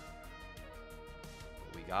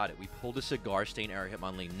 But we got it. We pulled a cigar stain error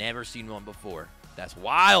Hitmonlee. Never seen one before. That's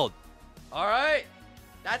wild. All right.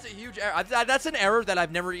 That's a huge error. That's an error that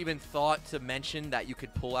I've never even thought to mention that you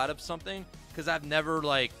could pull out of something. Because I've never,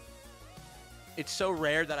 like... It's so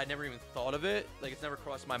rare that I never even thought of it. Like, it's never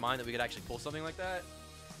crossed my mind that we could actually pull something like that.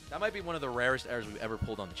 That might be one of the rarest errors we've ever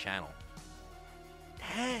pulled on the channel.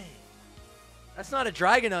 Dang. That's not a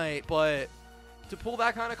Dragonite, but to pull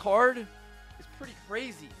that kind of card is pretty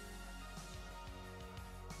crazy.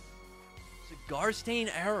 Cigar stain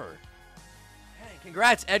error. Hey,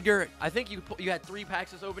 congrats, Edgar. I think you had 3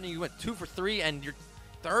 packs this opening. You went 2 for 3, and your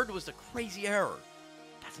third was a crazy error.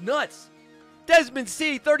 That's nuts. Desmond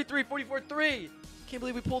C, 33-44-3. Can't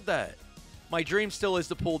believe we pulled that. My dream still is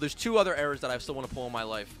to pull. There's 2 other errors that I still want to pull in my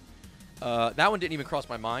life. That one didn't even cross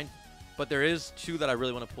my mind, but there is 2 that I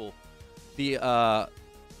really want to pull. The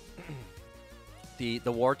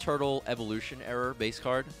War Turtle Evolution error base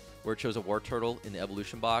card, where it shows a War Turtle in the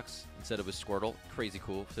Evolution box instead of a Squirtle. Crazy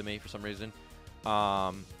cool to me for some reason.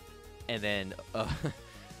 And then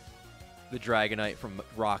the Dragonite from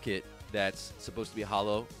Rocket that's supposed to be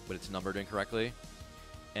hollow, but it's numbered incorrectly.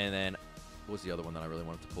 And then what was the other one that I really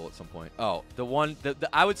wanted to pull at some point? Oh, the one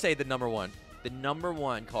I would say the number one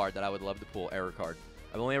card that I would love to pull, error card.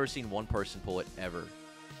 I've only ever seen one person pull it ever.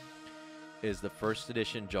 Is the first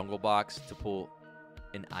edition Jungle Box to pull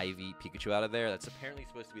an Ivy Pikachu out of there. That's apparently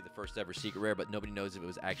supposed to be the first ever secret rare, but nobody knows if it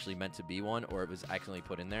was actually meant to be one or it was accidentally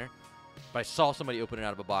put in there. But I saw somebody open it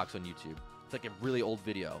out of a box on YouTube. It's like a really old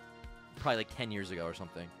video. Probably like 10 years ago or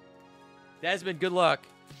something. Desmond, good luck.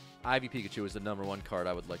 Ivy Pikachu is the number 1 card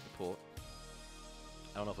I would like to pull.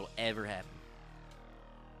 I don't know if it'll ever happen.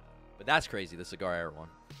 But that's crazy, the Cigar Error one.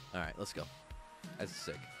 All right, let's go. That's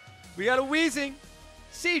sick. We got a Weezing,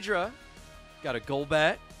 Seadra, got a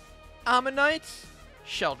Golbat, Ammonite,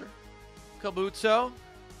 Shelter, Kabuto,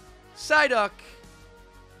 Psyduck,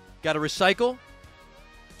 got a Recycle,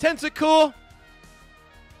 Tentacool,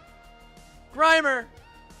 Grimer.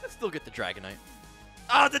 Let's still get the Dragonite.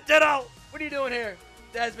 Oh, the Ditto. What are you doing here?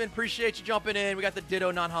 Desmond, appreciate you jumping in. We got the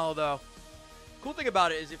Ditto non-holo, though. Cool thing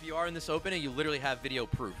about it is if you are in this opening, you literally have video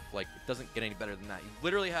proof. Like, it doesn't get any better than that. You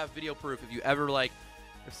literally have video proof. If you ever, like,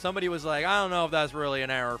 if somebody was like, I don't know if that's really an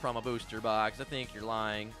error from a booster box. I think you're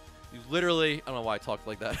lying. You literally, I don't know why I talked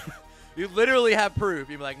like that. You literally have proof.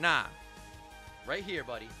 You'd be like, nah. Right here,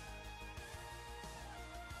 buddy.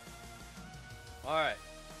 All right.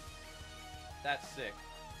 That's sick.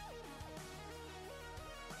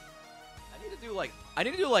 I need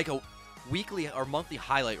to do like a weekly or monthly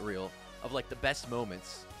highlight reel of like the best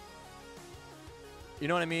moments. You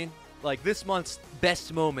know what I mean? Like this month's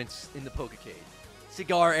best moments in the Pokecade.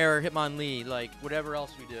 Cigar error, Hitmonlee, like whatever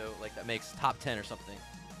else we do, like that makes top 10 or something.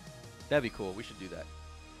 That'd be cool. We should do that.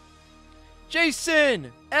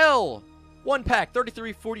 Jason L. 1 pack,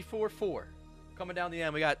 33, 44, 4. Coming down the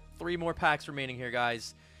end. We got 3 more packs remaining here,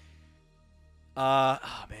 guys. Oh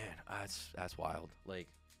man, that's wild. Like,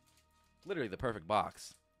 literally the perfect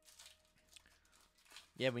box.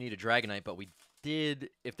 Yeah, we need a Dragonite, but we did.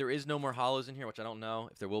 If there is no more holos in here, which I don't know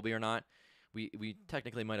if there will be or not, we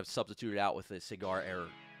technically might have substituted out with a Cigar error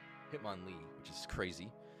Hitmonlee, which is crazy.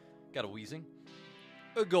 Got a Weezing,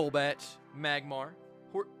 a Golbat, Magmar,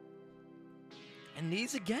 and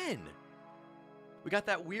these again. We got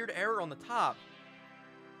that weird error on the top.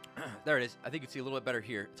 There it is. I think you can see a little bit better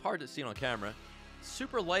here. It's hard to see it on camera.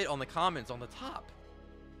 Super light on the comments on the top.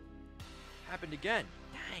 Happened again.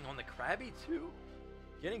 Dang, on the Krabby too.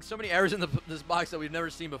 Getting so many errors in this box that we've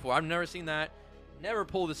never seen before. I've never seen that. Never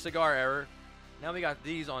pulled the Cigar error. Now we got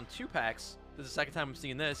these on 2 packs. This is the second time I'm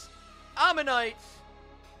seeing this. Ammonite.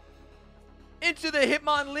 Into the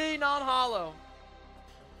Hitmonlee non-holo.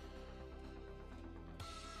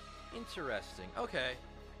 Interesting. Okay.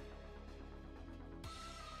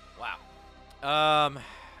 Wow.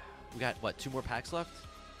 We got, what, 2 more packs left?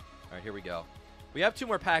 All right, here we go. We have 2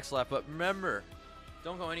 more packs left, but remember,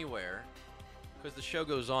 don't go anywhere because the show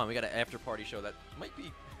goes on. We got an after-party show that might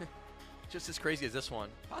be just as crazy as this one,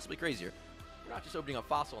 possibly crazier. We're not just opening up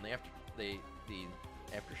Fossil in the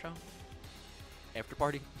after show, after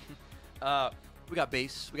party. We got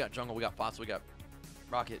Base, we got Jungle, we got Fossil, we got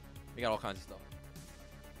Rocket, we got all kinds of stuff.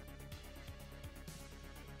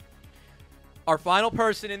 Our final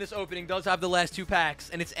person in this opening does have the last 2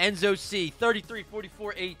 packs, and it's Enzo C. 33,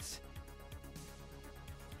 44, 8.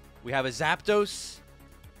 We have a Zapdos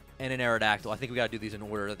and an Aerodactyl. I think we got to do these in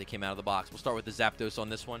order that they came out of the box. We'll start with the Zapdos on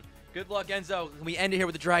this one. Good luck, Enzo. Can we end it here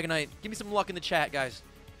with the Dragonite? Give me some luck in the chat, guys.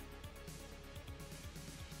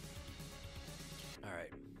 All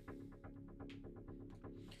right.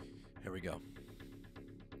 Here we go.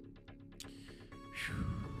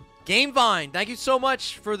 Gamevine, thank you so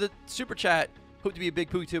much for the super chat. Hope to be a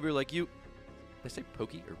big PokeTuber like you. Did I say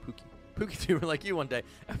Pokey or Pookie? PokeTuber like you one day.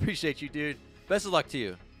 I appreciate you, dude. Best of luck to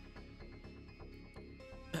you.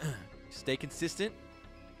 Stay consistent.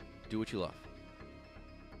 Do what you love.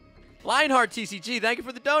 Lionheart TCG, thank you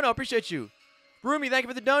for the dono. Appreciate you. Rumi, thank you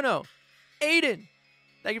for the dono. Aiden,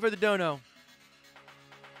 thank you for the dono.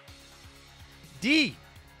 D,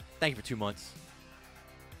 thank you for 2 months.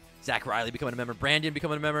 Zach Riley becoming a member. Brandon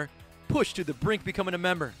becoming a member. Push to the brink becoming a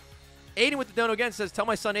member. Aiden with the dono again says, tell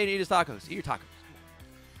my son Aiden to eat his tacos. Eat your tacos.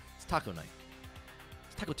 It's taco night.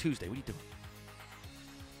 It's Taco Tuesday. What are you doing?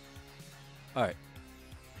 All right.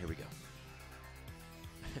 Here we go.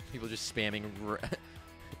 People just spamming.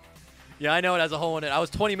 Yeah, I know it has a hole in it. I was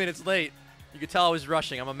 20 minutes late. You could tell I was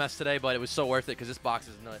rushing. I'm a mess today, but it was so worth it because this box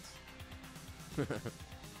is nuts.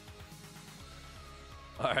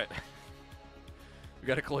 All right. We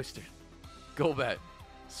got a Cloyster, Golbat,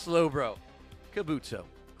 Slowbro, Kabuto,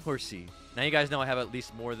 Horsey. Now you guys know I have at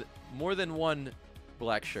least more than one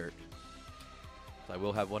black shirt. So I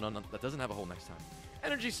will have one on that doesn't have a hole next time.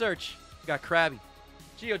 Energy Search. We got Krabby.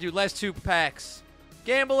 Geodude, last 2 packs.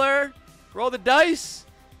 Gambler, roll the dice,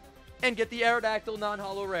 and get the Aerodactyl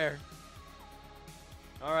non-holo rare.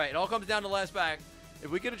 All right, it all comes down to the last pack.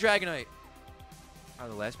 If we get a Dragonite out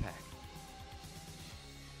of the last pack,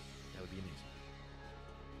 that would be amazing.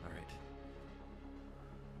 All right.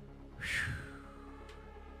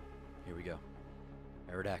 Here we go.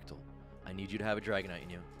 Aerodactyl. I need you to have a Dragonite in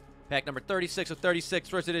you. Pack number 36 of 36,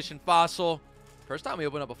 first edition Fossil. First time we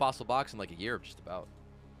open up a Fossil box in like a year, just about.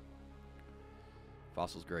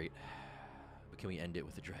 Fossil's great. But can we end it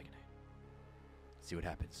with a Dragonite? See what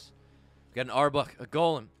happens. We got an Arbok, a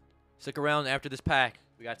Golem. Stick around after this pack.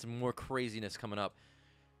 We got some more craziness coming up.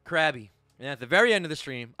 Krabby. And at the very end of the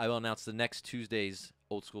stream, I will announce the next Tuesday's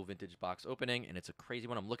old school vintage box opening. And it's a crazy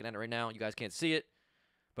one. I'm looking at it right now. You guys can't see it,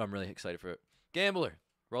 but I'm really excited for it. Gambler.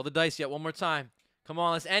 Roll the dice yet one more time. Come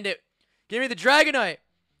on, let's end it. Give me the Dragonite.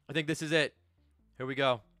 I think this is it. Here we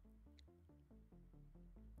go.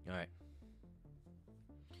 All right.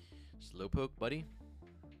 Slowpoke, buddy.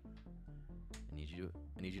 I need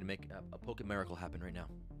you to make a Poke Miracle happen right now.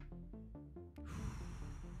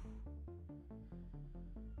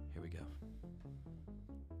 Here we go.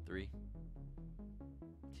 3,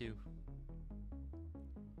 2,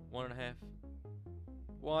 1.5,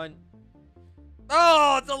 1.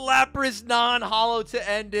 Oh, it's a Lapras non-holo to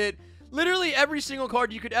end it. Literally every single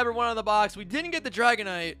card you could ever want on the box. We didn't get the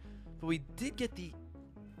Dragonite, but we did get the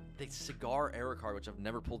Cigar Era card, which I've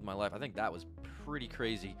never pulled in my life. I think that was pretty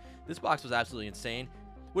crazy. This box was absolutely insane.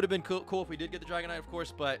 Would have been cool if we did get the Dragonite, of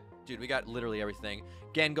course, but, dude, we got literally everything.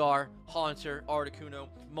 Gengar, Haunter, Articuno,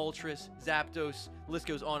 Moltres, Zapdos, list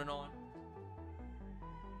goes on and on.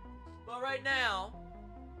 But right now,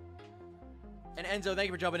 and Enzo, thank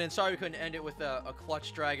you for jumping in. Sorry we couldn't end it with a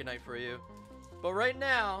clutch Dragonite for you. But right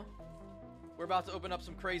now, we're about to open up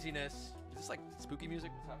some craziness. Is this like spooky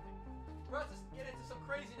music? What's happening? We're about to get into some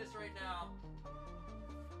craziness right now.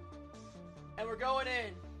 And we're going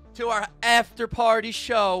in to our after party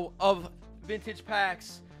show of vintage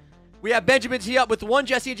packs. We have Benjamin tee up with one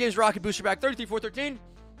Jesse and James Rocket booster pack, 33-413.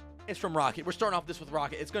 It's from Rocket. We're starting off this with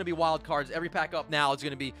Rocket. It's going to be wild cards. Every pack up now is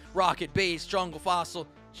going to be Rocket, Base, Jungle, Fossil,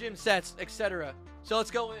 Gym Sets, etc. So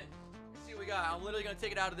let's go in. Let's see what we got. I'm literally going to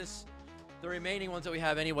take it out of this, the remaining ones that we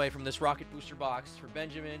have anyway from this Rocket booster box for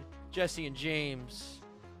Benjamin, Jesse, and James.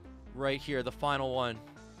 Right here, the final one.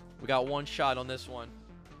 We got one shot on this one.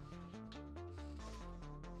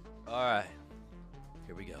 All right.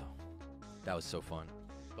 Here we go. That was so fun.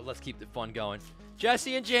 But let's keep the fun going.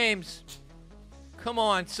 Jesse and James. Come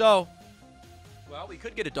on. So, well, we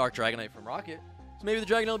could get a Dark Dragonite from Rocket. So maybe the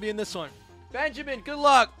Dragonite will be in this one. Benjamin, good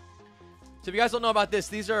luck. So if you guys don't know about this,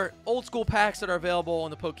 these are old school packs that are available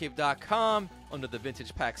on the PokeRev.com under the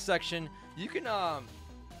vintage pack section. You can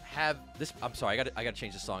have this. I'm sorry, I gotta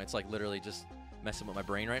change the song. It's like literally just messing with my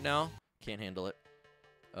brain right now. Can't handle it.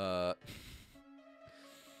 All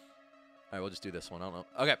right, we'll just do this one. I don't know.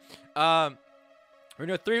 Okay. We're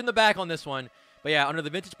going to 3 in the back on this one. But yeah, under the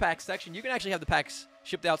vintage pack section, you can actually have the packs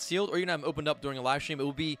shipped out sealed, or you can have them opened up during a live stream. It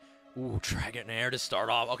will be, ooh, Dragonair to start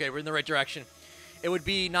off. Okay, we're in the right direction. It would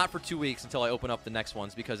be not for 2 weeks until I open up the next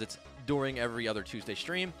ones because it's during every other Tuesday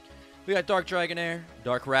stream. We got Dark Dragonair,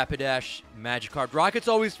 Dark Rapidash, Magikarp. Rocket's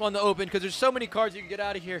always fun to open because there's so many cards you can get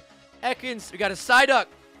out of here. Ekans, we got a Psyduck,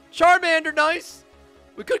 Charmander, nice.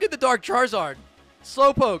 We could get the Dark Charizard,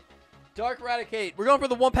 Slowpoke, Dark Raticate. We're going for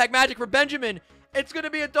the one-pack magic for Benjamin. It's going to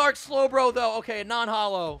be a Dark Slowbro, though. Okay, a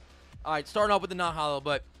non-holo. All right, starting off with the non-holo,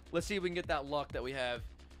 but let's see if we can get that luck that we have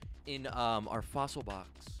in our fossil box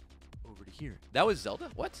over to here. That was Zelda?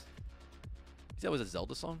 What? That was a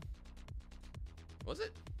Zelda song? Was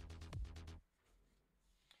it?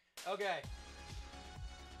 Okay.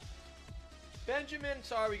 Benjamin,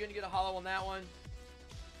 sorry, we're going to get a holo on that one.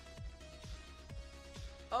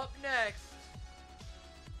 Up next.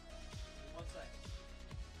 One sec.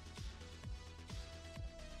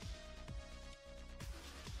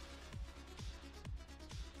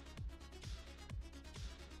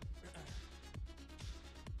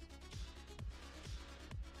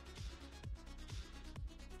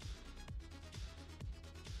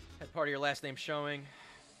 Had part of your last name showing.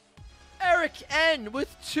 Eric N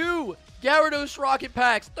with 2 Gyarados Rocket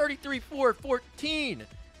packs, 33-4-14.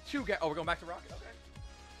 Oh, we're going back to Rocket. Okay.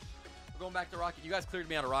 We're going back to Rocket. You guys cleared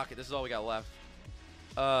me out of Rocket. This is all we got left.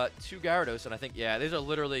 2 Gyarados, and I think, yeah, these are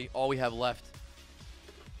literally all we have left.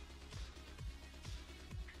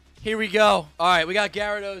 Here we go. All right, we got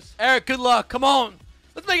Gyarados. Eric, good luck. Come on.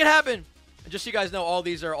 Let's make it happen. And just so you guys know, all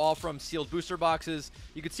these are all from sealed booster boxes.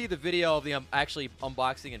 You can see the video of the actually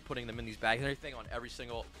unboxing and putting them in these bags and everything on every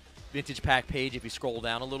single vintage pack page. If you scroll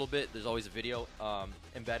down a little bit, there's always a video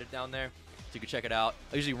embedded down there. So you can check it out.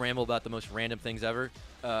 I usually ramble about the most random things ever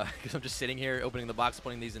because I'm just sitting here opening the box,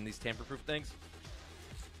 putting these in these tamper-proof things.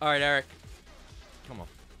 All right, Eric. Come on.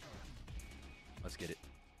 Let's get it.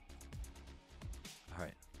 All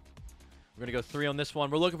right. We're going to go 3 on this one.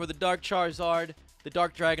 We're looking for the Dark Charizard. The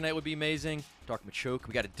Dark Dragonite would be amazing. Dark Machoke.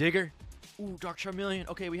 We got a Digger. Ooh, Dark Charmeleon.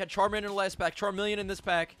 Okay, we had Charmander in the last pack. Charmeleon in this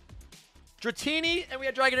pack. Dratini, and we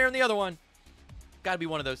had Dragonair in the other one. Got to be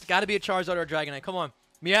one of those. Got to be a Charizard or a Dragonite. Come on.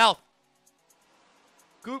 Meowth.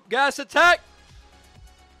 Goop Gas Attack.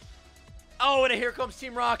 Oh, and here comes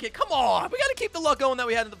Team Rocket. Come on. We got to keep the luck going that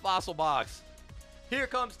we had in the fossil box. Here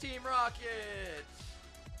comes Team Rocket.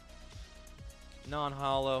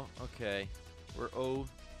 Non-holo. Okay. We're 0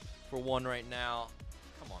 for 1 right now.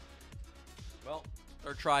 Come on. Well,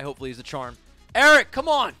 third try hopefully is the charm. Eric, come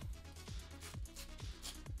on.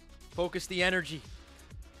 Focus the energy.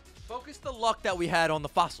 Focus the luck that we had on the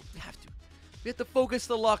fossil. We have to. We have to focus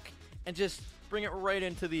the luck and just bring it right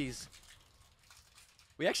into these.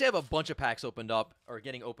 We actually have a bunch of packs opened up, or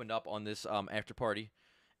getting opened up on this after party.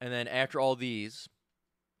 And then after all these,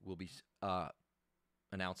 we'll be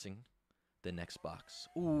announcing the next box.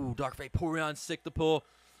 Ooh, Dark Vaporeon, sick to pull.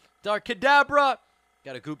 Dark Kadabra.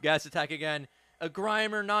 Got a Goop Gas attack again. A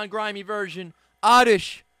Grimer, non-grimy version.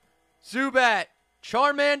 Oddish. Zubat.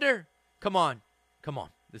 Charmander. Come on. Come on.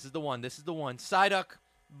 This is the one. This is the one. Psyduck.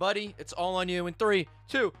 Buddy, it's all on you in 3,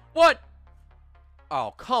 2, 1.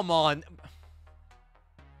 Oh, come on.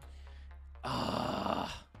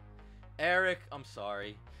 Eric, I'm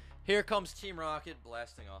sorry. Here comes Team Rocket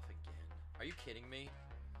blasting off again. Are you kidding me?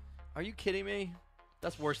 Are you kidding me?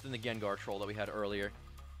 That's worse than the Gengar troll that we had earlier.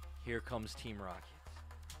 Here comes Team Rocket.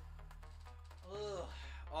 Ugh.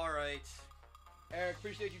 All right. Eric,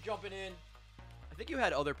 appreciate you jumping in. I think you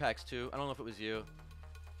had other packs too. I don't know if it was you.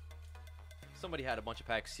 Somebody had a bunch of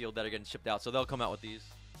packs sealed that are getting shipped out, so they'll come out with these.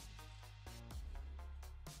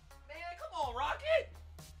 Man, come on, Rocket!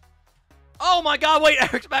 Oh my god, wait,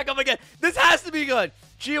 Eric's back up again. This has to be good.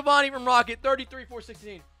 Giovanni from Rocket,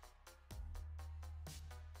 33-416.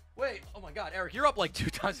 Wait, oh my god, Eric, you're up like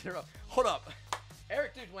 2 times in a row. Hold up.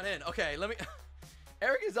 Eric, dude, went in. Okay, let me...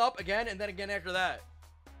 Eric is up again, and then again after that.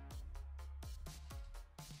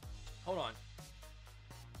 Hold on.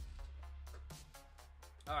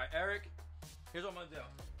 Alright, Eric, here's what I'm gonna do.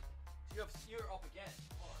 You're up again.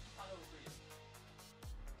 Hold on, I'll over for you.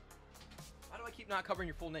 Why do I keep not covering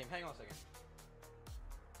your full name? Hang on a second.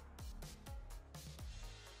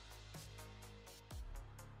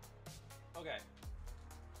 Okay.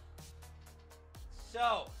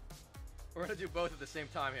 So, we're going to do both at the same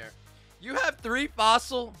time here. You have 3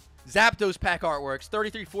 Fossil Zapdos pack artworks,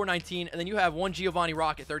 33-419, and then you have 1 Giovanni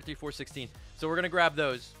Rocket, 33-416. So we're going to grab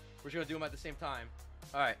those. We're just going to do them at the same time.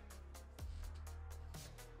 All right.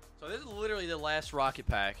 So this is literally the last Rocket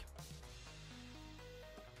pack.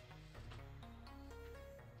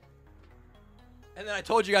 And then I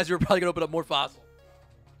told you guys we were probably going to open up more Fossil.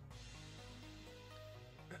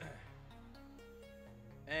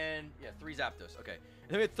 And, yeah, 3 Zapdos. Okay. And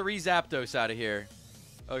then we had 3 Zapdos out of here.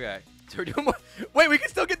 Okay. So we're doing more. Wait, we can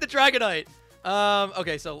still get the Dragonite.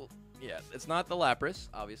 Okay, so, yeah, it's not the Lapras,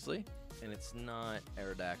 obviously. And it's not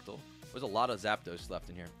Aerodactyl. There's a lot of Zapdos left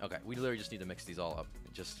in here. Okay, we literally just need to mix these all up.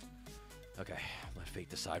 Just, okay, let fate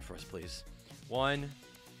decide for us, please. 1,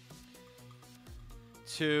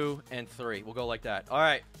 2, and 3. We'll go like that. All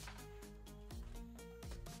right.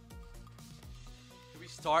 Should we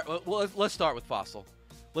start? Well, let's start with Fossil.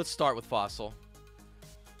 Let's start with Fossil.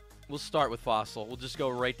 We'll start with Fossil. We'll just go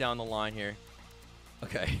right down the line here.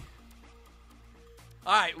 Okay.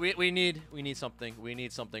 All right, we need something. We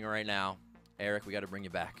need something right now. Eric, we got to bring you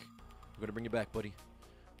back. We're gonna bring you back, buddy.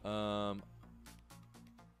 I'm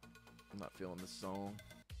not feeling this song.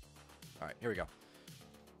 All right, here we go.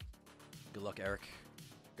 Good luck, Eric.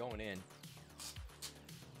 Going in.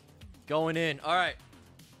 Going in. All right.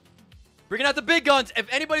 Bringing out the big guns. If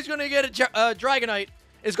anybody's gonna get a Dragonite,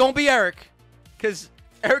 it's gonna be Eric, because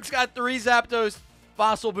Eric's got 3 Zapdos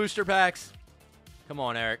Fossil booster packs. Come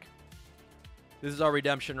on, Eric. This is our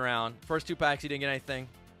redemption round. First 2 packs, he didn't get anything.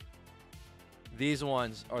 These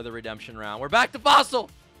ones are the redemption round. We're back to Fossil.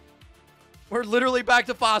 We're literally back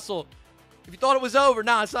to Fossil. If you thought it was over,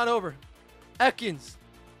 nah, it's not over. Ekans.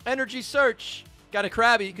 Energy Search. Got a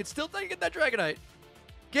Krabby. You could still think you get that Dragonite.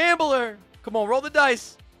 Gambler. Come on, roll the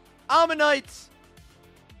dice. Ammonite.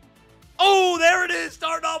 Oh, there it is.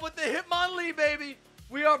 Starting off with the Hitmonlee, baby.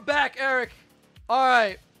 We are back, Eric. All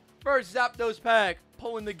right. First Zapdos pack.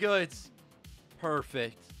 Pulling the goods.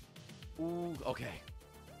 Perfect. Ooh, okay.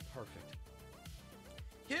 Perfect.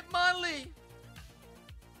 Hitmonlee.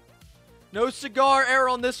 No cigar error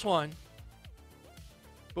on this one.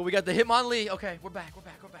 But we got the Hitmonlee. Okay, we're back. We're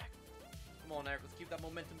back. We're back. Come on, Eric. Let's keep that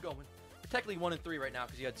momentum going. We're technically 1 and 3 right now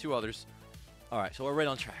because you had 2 others. All right, so we're right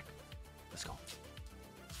on track. Let's go.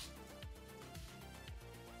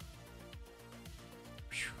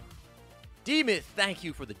 D-Myth, thank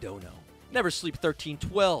you for the dono. Never Sleep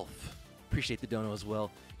 1312. Appreciate the dono as well.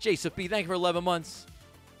 Jason B, thank you for 11 months.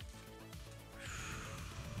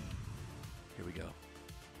 Here we go.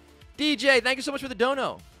 DJ, thank you so much for the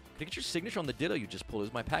dono. Can I get your signature on the Ditto you just pulled? It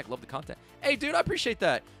was my pack. Love the content. Hey, dude, I appreciate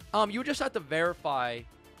that. You just have to verify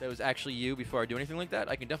that it was actually you before I do anything like that.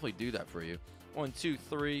 I can definitely do that for you. 1, 2,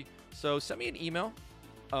 3. So send me an email.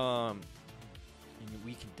 And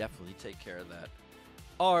we can definitely take care of that.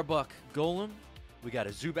 Arbuck, Golem. We got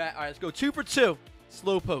a Zubat. All right, let's go 2 for 2.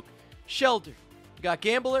 Slowpoke. Shelter. We got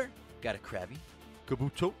Gambler. Got a Krabby.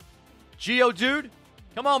 Kabuto. Geodude.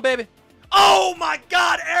 Come on, baby. Oh my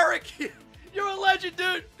God, Eric! You're a legend,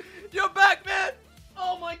 dude. You're back, man.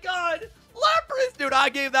 Oh my God. Lapras, dude, I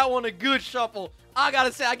gave that one a good shuffle. I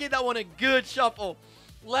gotta say, I gave that one a good shuffle.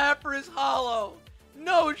 Lapras Hollow.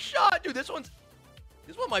 No shot, dude. This one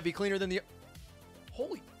might be cleaner than the...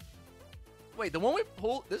 Holy... Wait, the one we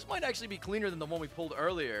pulled... This might actually be cleaner than the one we pulled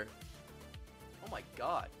earlier. Oh my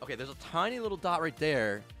God. Okay, there's a tiny little dot right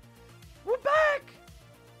there. We're back!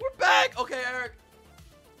 We're back! Okay, Eric.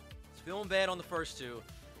 It's feeling bad on the first two.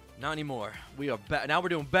 Not anymore. We are back. Now we're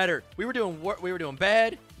doing better. We were doing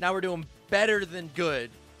bad. Now we're doing better than good.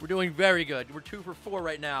 We're doing very good. We're 2 for 4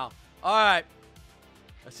 right now. All right.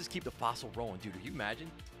 Let's just keep the fossil rolling. Dude, can you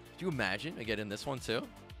imagine? Do you imagine I get in this one too?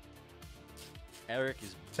 Eric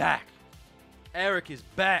is back. Eric is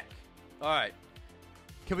back. All right.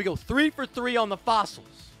 Can we go 3 for 3 on the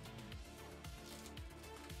fossils?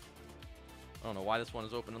 I don't know why this one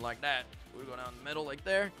is opening like that. We go down the middle like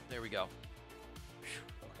there. There we go.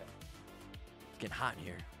 Okay. It's getting hot in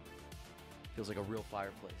here. Feels like a real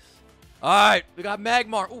fireplace. All right. We got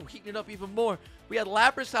Magmar. Ooh, heating it up even more. We had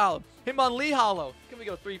Lapras Hollow. Hitmonlee Hollow. Can we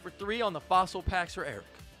go 3 for 3 on the fossil packs for Eric?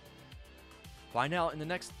 Find out in the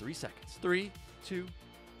next 3 seconds. 3, 2,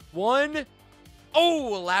 1.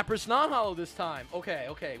 Oh, a Lapras non-hollow this time. Okay,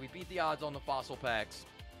 okay. We beat the odds on the fossil packs.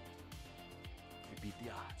 We beat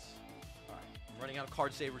the odds. All right. I'm running out of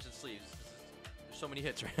card savers and sleeves. There's so many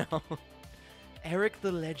hits right now. Eric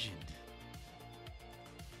the Legend.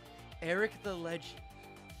 Eric the Legend.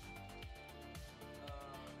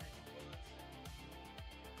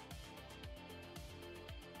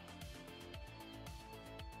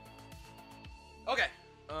 Okay.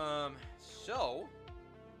 So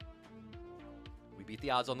we beat the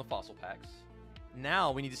odds on the fossil packs.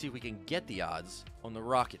 Now we need to see if we can get the odds on the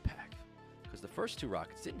rocket pack, because the first 2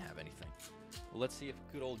 rockets didn't have anything. Well, let's see if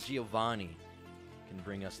good old Giovanni can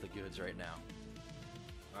bring us the goods right now.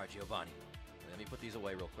 All right, Giovanni. Let me put these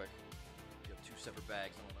away real quick. You have 2 separate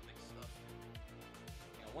bags. I don't want to mix stuff.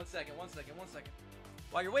 Hang on, 1 second, 1 second, 1 second.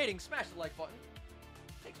 While you're waiting, smash the like button.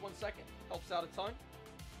 Takes 1 second. Helps out a ton.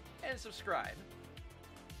 And subscribe.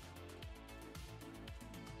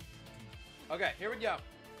 Okay, here we go.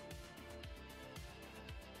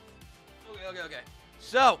 Okay.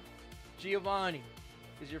 So, Giovanni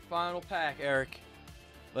is your final pack, Eric.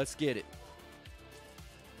 Let's get it.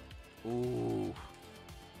 Ooh.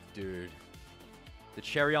 Dude. The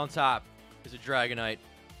cherry on top is a Dragonite.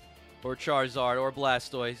 Or Charizard or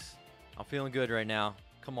Blastoise. I'm feeling good right now.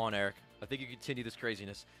 Come on, Eric. I think you can continue this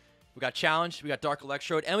craziness. We got Challenge. We got Dark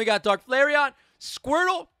Electrode. And we got Dark Flareon.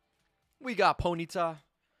 Squirtle. We got Ponyta.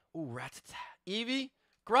 Ooh, Rattata. Eevee.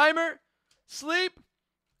 Grimer. Sleep.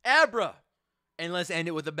 Abra. And let's end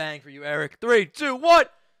it with a bang for you, Eric. 3, 2, 1.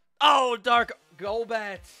 Oh, Dark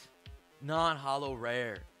Golbat. Non-hollow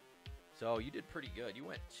rare. So you did pretty good. You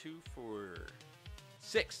went 2 for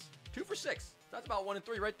 6. 2 for 6. That's about 1 and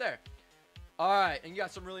 3 right there. All right. And you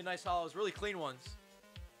got some really nice hollows. Really clean ones.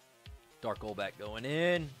 Dark Golbat going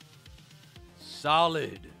in.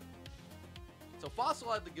 Solid. So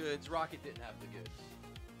Fossil had the goods. Rocket didn't have the goods.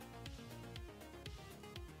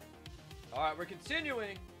 All right, we're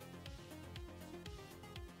continuing.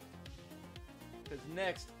 Because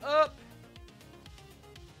next up,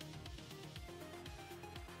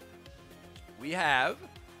 we have...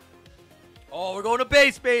 Oh, we're going to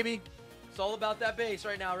base, baby. It's all about that base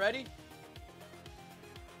right now. Ready?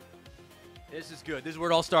 This is good. This is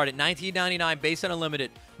where it all started. 1999 base set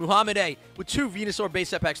unlimited. Muhammad A with 2 Venusaur base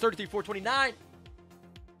set packs. 33,429.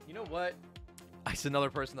 You know what? It's another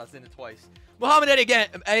person that's in it twice. Muhammad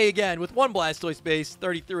A again with 1 Blastoise base.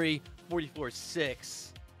 33,44,6.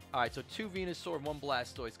 All right, so 2 Venusaur and 1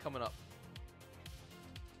 Blastoise coming up.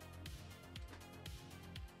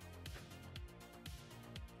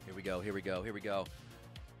 Here we go. Here we go. Here we go.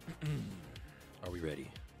 Are we ready?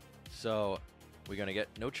 So... we're going to get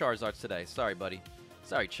no Charizards today. Sorry, buddy.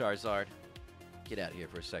 Sorry, Charizard. Get out of here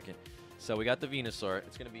for a second. So we got the Venusaur.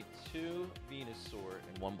 It's going to be 2 Venusaur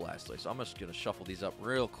and 1 Blastoise. So I'm just going to shuffle these up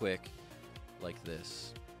real quick like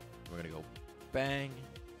this. We're going to go bang,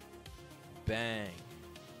 bang.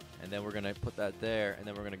 And then we're going to put that there. And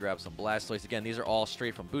then we're going to grab some Blastoise. Again, these are all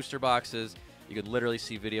straight from booster boxes. You could literally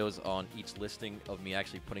see videos on each listing of me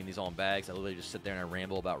actually putting these all in bags. I literally just sit there and I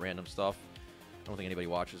ramble about random stuff. I don't think anybody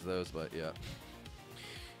watches those, but yeah.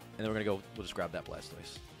 And then we're going to go, we'll just grab that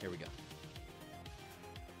Blastoise. Here we go.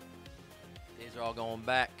 These are all going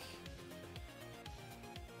back.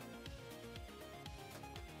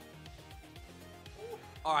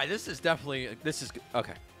 All right, this is definitely,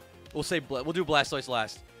 okay. We'll do Blastoise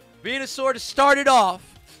last. Venusaur to start it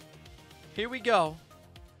off. Here we go.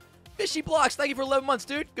 Fishy Blocks, thank you for 11 months,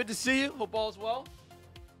 dude. Good to see you. Hope all is well.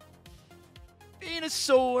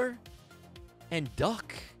 Venusaur. And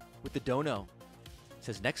Duck with the dono.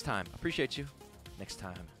 Says next time. Appreciate you. Next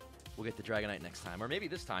time. We'll get the Dragonite next time. Or maybe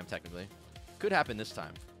this time, technically. Could happen this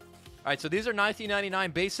time. All right, so these are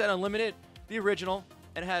 $19.99 base set unlimited. The original.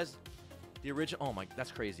 It has the original. Oh, my. That's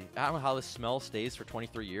crazy. I don't know how this smell stays for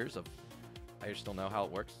 23 years. I just don't know how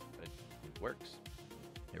it works. But it works.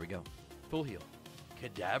 Here we go. Full heal.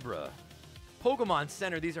 Kadabra. Pokemon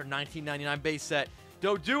Center. These are $19.99 base set.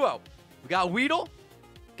 Doduo. We got Weedle.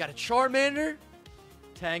 Got a Charmander.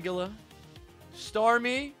 Tangela.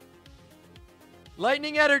 Starmie.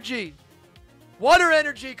 Lightning Energy. Water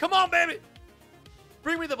Energy. Come on, baby.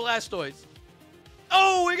 Bring me the Blastoise.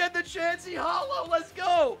 Oh, we got the Chansey Holo. Let's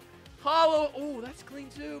go. Holo. Oh, that's clean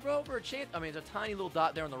too, bro. For a chance. I mean, it's a tiny little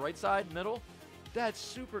dot there on the right side, middle. That's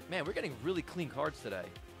super. Man, we're getting really clean cards today.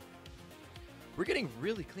 We're getting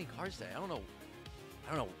really clean cards today. I don't know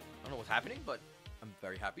what's happening, but I'm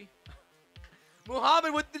very happy.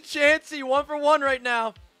 Muhammad with the Chansey. 1 for 1 right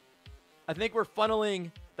now. I think we're funneling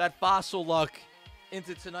that fossil luck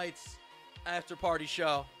into tonight's after party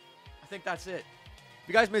show. I think that's it. If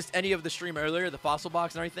you guys missed any of the stream earlier, the fossil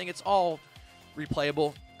box and everything, it's all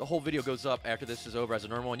replayable. The whole video goes up after this is over as a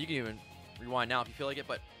normal, and you can even rewind now if you feel like it.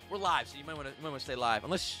 But we're live, so you might want to stay live,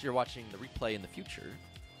 unless you're watching the replay in the future.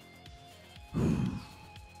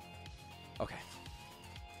 Okay,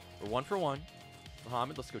 we're 1 for 1.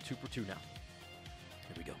 Muhammad, let's go 2 for 2 now.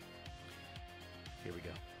 Here we go. Here we go.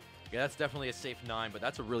 Yeah, that's definitely a safe 9, but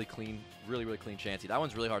that's a really clean, really clean Chansey. That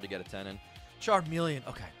one's really hard to get a 10 in. Charmeleon.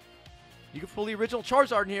 Okay. You can pull the original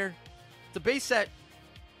Charizard in here. It's a base set.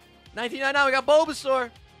 $19.99. We got Bulbasaur.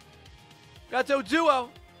 Got Doduo.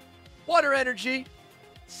 Water Energy.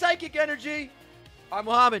 Psychic Energy. All right,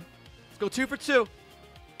 Muhammad. Let's go 2 for 2.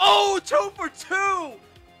 Oh, 2 for 2.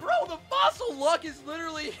 Bro, the fossil luck is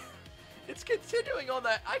literally... it's continuing on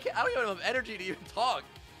that. I don't even have energy to even talk.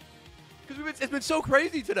 Because it's been so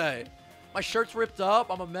crazy today. My shirt's ripped up.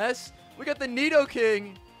 I'm a mess. We got the Nittolo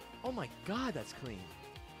King. Oh, my God, that's clean.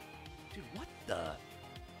 Dude, what the?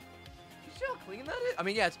 You see how clean that is? I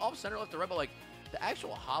mean, yeah, it's off center left to right, but, like, the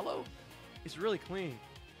actual holo is really clean.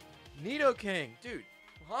 Nittolo King. Dude,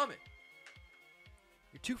 Muhammad.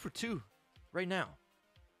 You're 2 for 2 right now.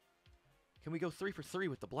 Can we go 3 for 3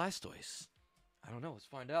 with the Blastoise? I don't know. Let's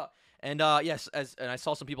find out. And, yes, and I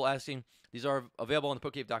saw some people asking, these are available on the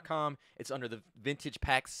PokeRev.com. It's under the vintage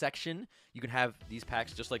packs section. You can have these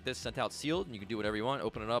packs just like this sent out sealed, and you can do whatever you want.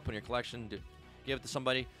 Open it up in your collection, give it to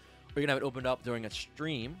somebody, or you can have it opened up during a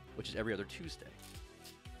stream, which is every other Tuesday.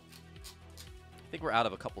 I think we're out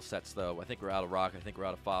of a couple sets, though. I think we're out of Rock. I think we're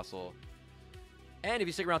out of Fossil. And if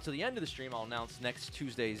you stick around to the end of the stream, I'll announce next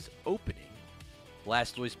Tuesday's opening.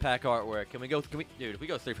 Blastoise pack artwork. Dude, if we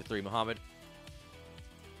go 3 for 3, Muhammad.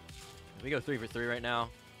 If we go 3 for 3 right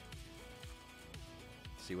now.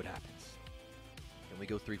 Let's see what happens. Can we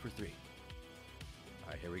go 3 for 3? All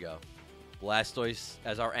right, here we go. Blastoise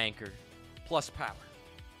as our anchor. Plus power.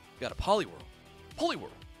 We got a Poliwhirl.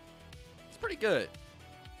 Poliwhirl. It's pretty good.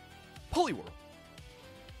 Poliwhirl.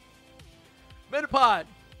 Metapod.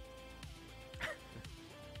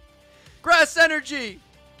 Grass Energy.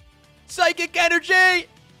 Psychic Energy. And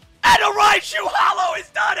a Raichu Holo has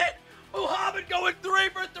done it. Muhammad going 3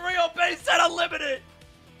 for 3 on base set unlimited.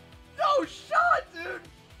 No shot, dude.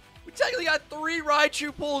 We technically got 3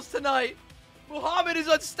 Raichu pulls tonight. Muhammad is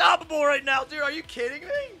unstoppable right now, dude. Are you kidding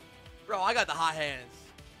me? Bro, I got the hot hands.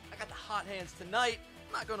 I got the hot hands tonight.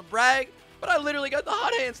 I'm not going to brag, but I literally got the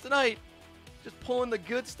hot hands tonight. Just pulling the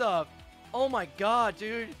good stuff. Oh, my God,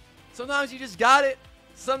 dude. Sometimes you just got it.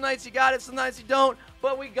 Some nights you got it, some nights you don't.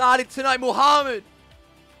 But we got it tonight. Muhammad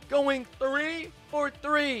going 3 for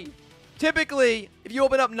 3. Typically, if you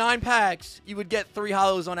open up 9 packs, you would get 3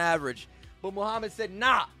 holos on average. But Muhammad said,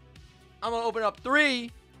 nah, I'm going to open up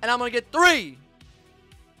 3, and I'm going to get 3.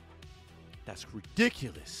 That's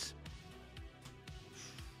ridiculous.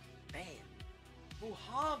 Man.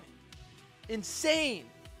 Muhammad. Insane.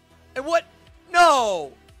 And what?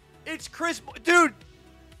 No. It's Chris. Dude,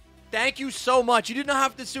 thank you so much. You did not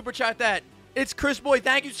have to super chat that. It's Chris Boy.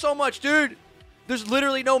 Thank you so much, dude. There's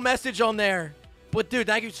literally no message on there. But, dude,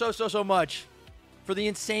 thank you so much for the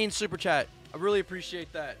insane super chat. I really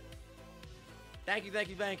appreciate that. Thank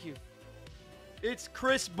you. It's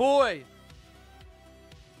Chris Boy.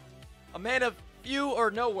 A man of few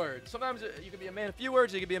or no words. Sometimes you can be a man of few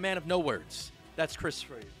words, or you can be a man of no words. That's Chris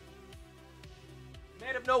for you.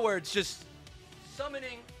 Man of no words, just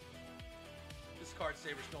summoning. This card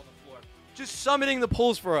saver's still on the floor. Just summoning the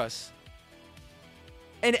pulls for us.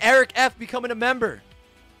 And Eric F. becoming a member.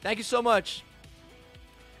 Thank you so much.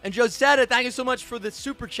 And Josetta, thank you so much for the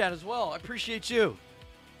super chat as well. I appreciate you.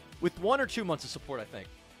 With 1 or 2 months of support, I think.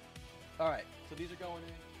 All right, so these are going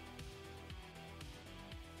in.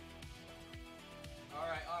 All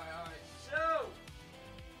right. So,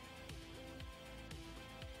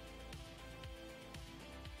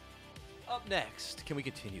 up next, can we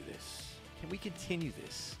continue this?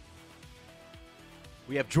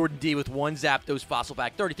 We have Jordan D with 1 Zapdos Fossil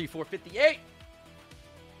Pack, 33,458.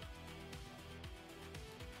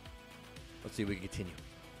 Let's see if we can continue.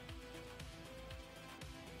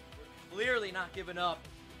 We're clearly not giving up.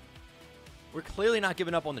 We're clearly not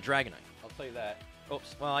giving up on the Dragonite. I'll tell you that.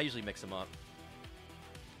 Oops. Well, I usually mix them up.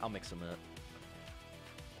 I'll mix them up.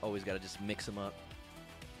 Always got to just mix them up.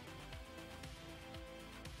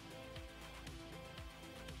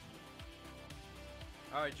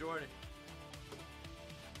 All right, Jordan.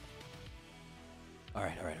 All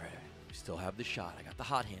right. We still have the shot. I got the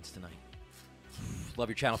hot hands tonight. Love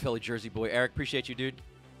your channel, Philly Jersey boy. Eric, appreciate you, dude.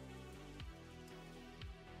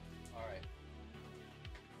 All right.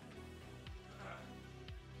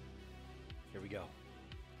 Here we go.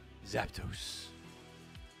 Zapdos.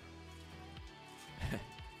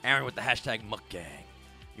 Aaron with the hashtag Muck Gang.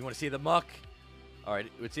 You want to see the muck? All right.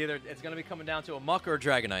 It's going to be coming down to a muck or a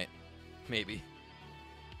Dragonite. Maybe.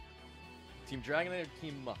 Team Dragonite or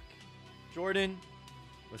Team Muck? Jordan.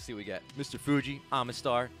 Let's see what we got. Mr. Fuji,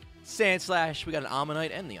 Amistar, Sandslash. We got an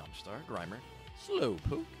Ammonite and the Amistar. Grimer.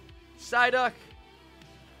 Slowpoke. Psyduck.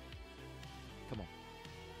 Come on.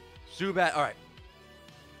 Zubat. All right.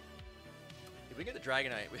 If we get the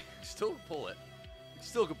Dragonite, we still can pull it. We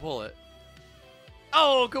still can pull it.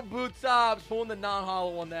 Oh, Kabutops pulling the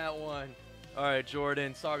non-hollow on that one. All right,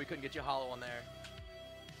 Jordan. Sorry we couldn't get you hollow on there.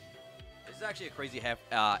 This is actually a crazy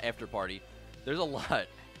after party. There's a lot.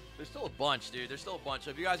 There's still a bunch, dude. There's still a bunch.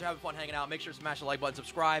 So if you guys are having fun hanging out, make sure to smash the like button,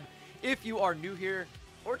 subscribe if you are new here,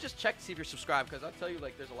 or just check to see if you're subscribed, because I'll tell you,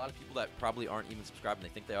 like, there's a lot of people that probably aren't even subscribed and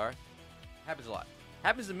they think they are. Happens a lot.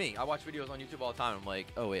 Happens to me. I watch videos on YouTube all the time. I'm like,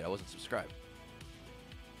 oh, wait, I wasn't subscribed.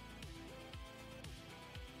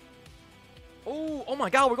 Oh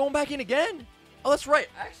my God, we're going back in again? Oh, that's right.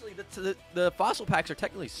 Actually, the fossil packs are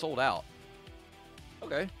technically sold out.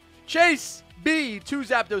 Okay. Chase B, 2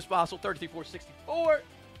 Zapdos Fossil, 33,464.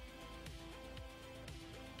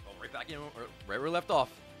 Right back in, right where we left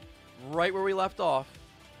off. Right where we left off.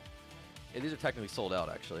 Yeah, these are technically sold out,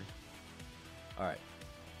 actually. All right.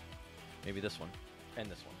 Maybe this one. And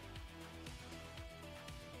this one.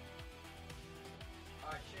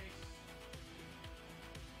 All right, Chase.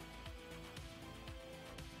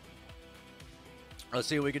 Let's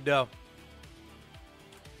see what we can do.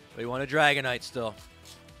 We want a Dragonite still.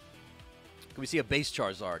 Can we see a base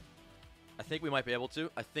Charizard? I think we might be able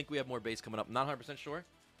to. I think we have more base coming up. Not 100% sure.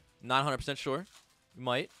 Not 100% sure. We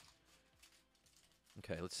might.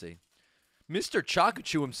 Okay, let's see. Mr.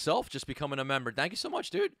 Chonkachu himself just becoming a member. Thank you so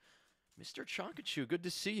much, dude. Mr. Chonkachu, good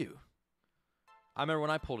to see you. I remember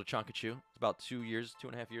when I pulled a Chonkachu. It's about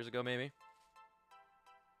 2.5 years ago, maybe.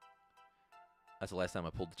 That's the last time I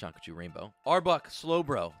pulled the Chonkachu Rainbow. Arbok,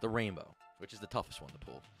 Slowbro, the Rainbow, which is the toughest one to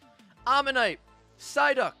pull. Ammonite,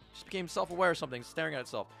 Psyduck, just became self-aware or something, staring at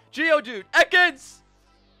itself. Geodude, Ekans,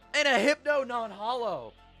 and a Hypno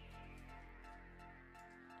non-hollow.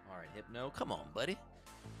 All right, Hypno, come on, buddy.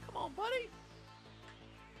 Come on, buddy.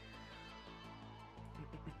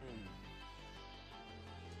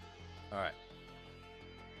 All right.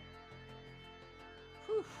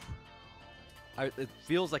 Whew. It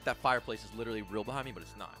feels like that fireplace is literally real behind me, but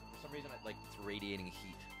it's not. For some reason, it's radiating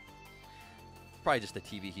heat. Probably just the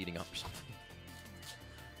TV heating up or something.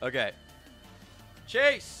 Okay.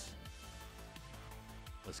 Chase.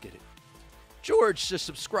 Let's get it. George just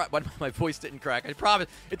subscribed. My voice didn't crack. I promise.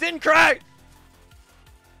 It didn't crack.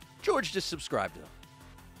 George just subscribed, though.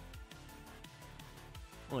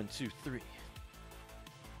 1, 2, 3.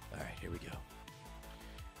 All right, here we go.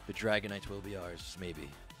 The Dragonites will be ours, maybe.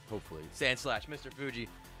 Hopefully. Sandslash, Mr. Fuji.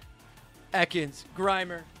 Ekans,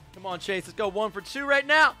 Grimer. Come on, Chase. Let's go 1 for 2 right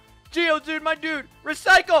now. Geodude, my dude.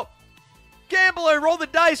 Recycle. Gambler, roll the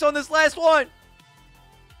dice on this last one.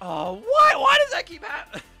 Oh, what? Why does that keep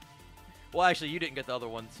happening? Well, actually, you didn't get the other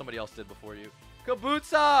one. Somebody else did before you.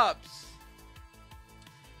 Kabutops.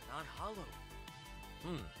 Non-hollow.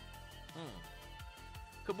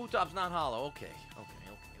 Kabutops non-hollow. Okay.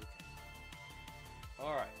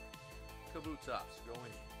 All right. Kabutops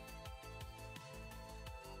going in.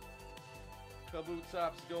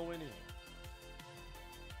 Kabutops going in.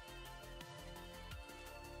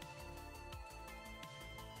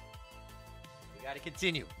 We got to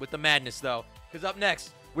continue with the madness, though, because up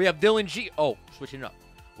next, we have Dylan G. Oh, switching it up.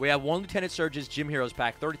 We have 1 Lieutenant Surge's Gym Heroes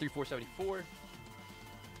pack, 33,474.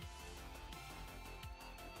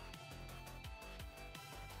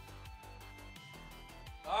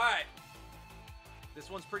 This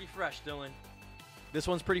one's pretty fresh, Dylan. This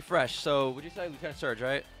one's pretty fresh. So, would you say Lieutenant Surge,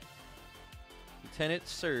 right? Lieutenant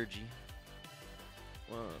Surge.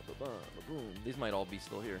 Boom. These might all be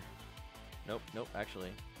still here. Nope, actually.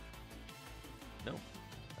 No.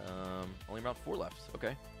 Only around 4 left.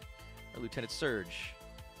 Okay. Our Lieutenant Surge.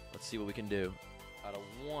 Let's see what we can do. Out of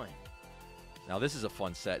 1. Now, this is a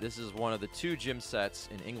fun set. This is one of the 2 gym sets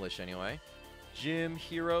in English, anyway. Gym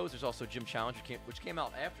Heroes. There's also Gym Challenge, which came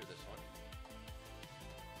out after this one.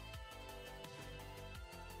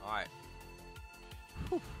 All right.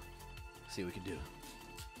 Whew. Let's see what we can do.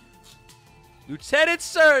 Lieutenant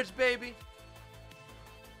Surge, baby.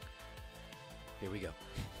 Here we go.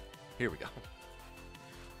 Here we go.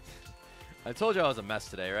 I told you I was a mess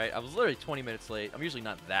today, right? I was literally 20 minutes late. I'm usually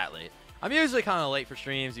not that late. I'm usually kind of late for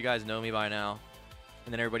streams. You guys know me by now.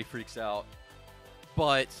 And then everybody freaks out.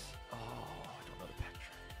 But, oh, I don't know the pack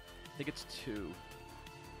track. I think it's 2.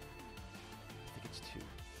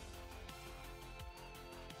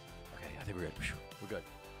 Okay, I think we're good. We're good.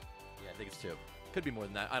 Yeah, I think it's 2. Could be more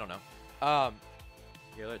than that. I don't know.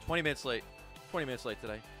 Yeah, 20 minutes late. 20 minutes late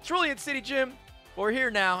today. Trillion City Gym. But we're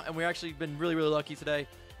here now, and we've actually been really, really lucky today.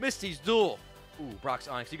 Misty's Duel. Ooh, Brock's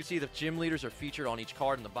Onyx. You can see the gym leaders are featured on each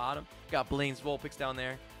card in the bottom. Got Blaine's Vulpix down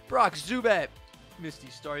there. Brock Zubat.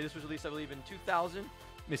 Misty's Starry. This was released, I believe, in 2000.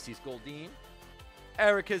 Misty's Goldeen.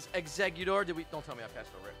 Erica's Executor. Don't tell me I passed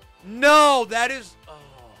over it. No, that is... Oh.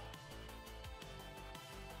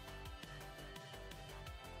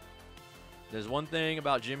 There's one thing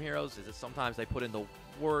about Gym Heroes is that sometimes they put in the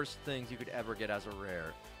worst things you could ever get as a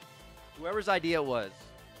rare. Whoever's idea it was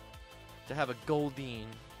to have a Goldeen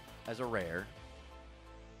as a rare.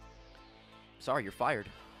 Sorry, you're fired.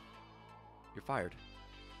 You're fired.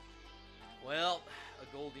 Well, a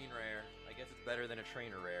Goldeen rare. I guess it's better than a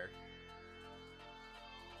trainer rare.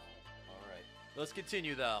 Alright. Let's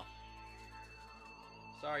continue, though.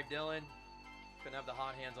 Sorry, Dylan. Couldn't have the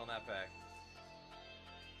hot hands on that pack.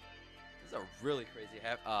 This is a really crazy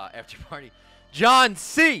after party. John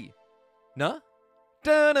C. Nah? 2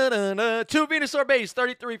 Venusaur base,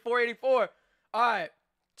 33,484. Alright.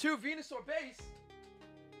 2 Venusaur base.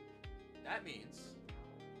 That means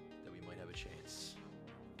that we might have a chance.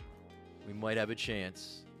 We might have a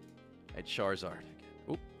chance at Charizard again.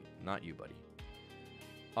 Oop, not you, buddy.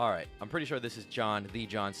 Alright, I'm pretty sure this is John, the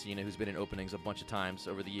John Cena, who's been in openings a bunch of times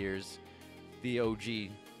over the years. The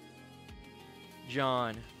OG.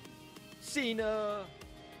 John Cena.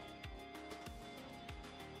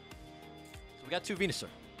 So we got 2 Venusaur.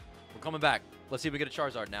 We're coming back. Let's see if we get a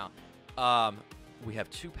Charizard now. We have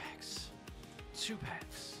 2 packs. 2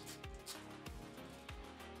 packs.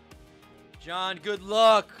 John, good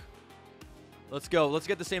luck. Let's go. Let's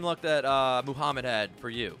get the same luck that Muhammad had for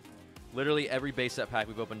you. Literally every base set pack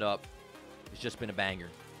we've opened up has just been a banger.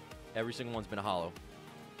 Every single one's been a holo.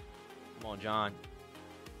 Come on, John.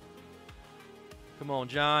 Come on,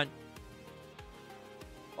 John.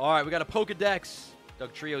 All right, we got a Pokedex.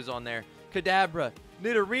 Doug Trio's on there. Kadabra.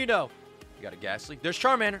 Nidorino. You got a Ghastly. There's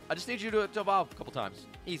Charmander. I just need you to evolve a couple times.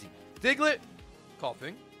 Easy. Diglett.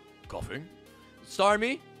 Coughing. Coughing.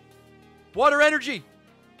 Starmie. Water Energy.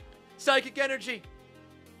 Psychic Energy.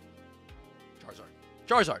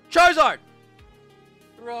 Charizard. Charizard!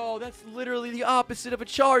 Bro, that's literally the opposite of a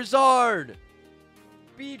Charizard.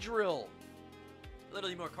 Beedrill.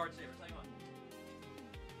 Literally more card savers. Hang on.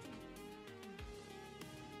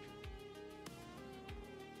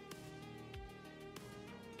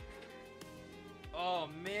 Oh,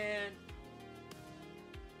 man.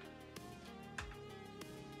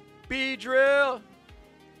 Beedrill.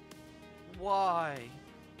 Why?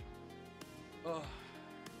 Oh.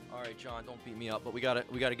 All right, John, don't beat me up, but we gotta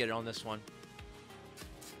get it on this one.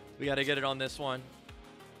 We gotta get it on this one.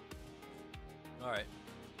 All right,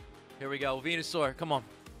 here we go. Venusaur, come on.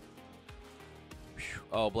 Whew.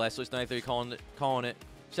 Oh, Blastoise 93 calling it.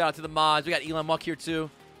 Shout out to the mods. We got Elon Musk here too,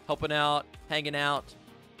 helping out, hanging out,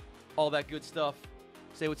 all that good stuff.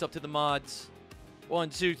 Say what's up to the mods. 1,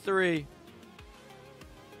 2, 3.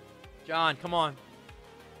 John, come on.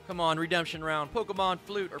 Come on, redemption round. Pokemon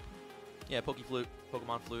Flute. Or, yeah, Pokeflute.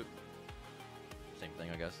 Pokemon Flute. Same thing,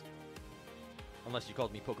 I guess. Unless you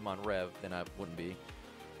called me Pokemon Rev, then I wouldn't be.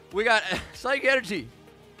 We got Psychic Energy.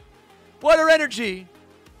 Water Energy.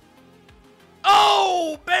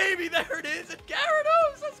 Oh, baby, there it is. And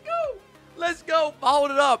Gyarados. Let's go. Let's go.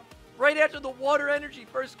 Followed it up. Right after the Water Energy.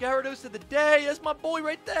 First Gyarados of the day. That's my boy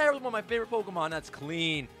right there. One of my favorite Pokemon. That's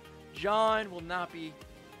clean. John will not be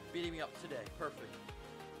beating me up today. Perfect.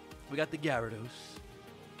 We got the Gyarados.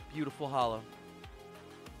 Beautiful holo.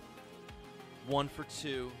 1 for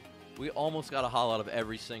 2. We almost got a holo out of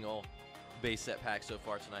every single base set pack so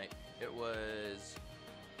far tonight. It was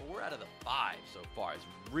 4 out of the 5 so far is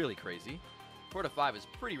really crazy. 4 to 5 is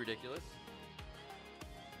pretty ridiculous.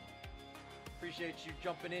 Appreciate you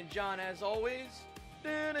jumping in, John, as always.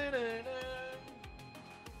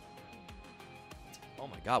 Oh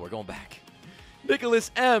my God, we're going back. Nicholas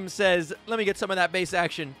M says, let me get some of that base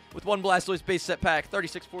action with 1 Blastoise base set pack,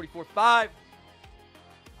 36-44-5. All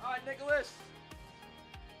right, Nicholas.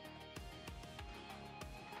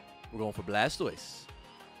 We're going for Blastoise.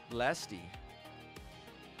 Blasty.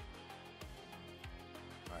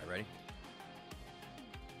 All right, ready?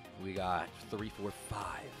 We got 3, 4, 5.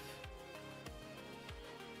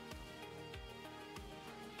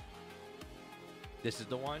 This is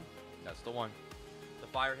the one. That's the one. The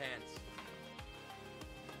Fire Hands.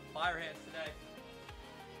 Fire Hands today.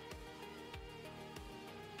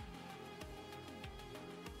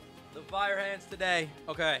 The Fire Hands today.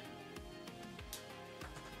 Okay.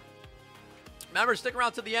 Remember, stick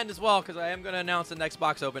around to the end as well, because I am going to announce the next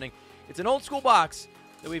box opening. It's an old school box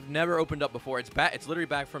that we've never opened up before. It's back. It's literally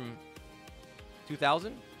back from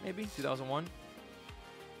 2000, maybe 2001.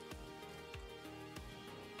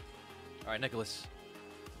 All right, Nicholas.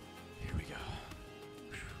 Here we go.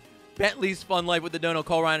 Bentley's Fun Life with the Dono.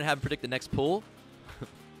 Call Ryan and have him predict the next pull.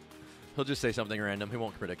 He'll just say something random. He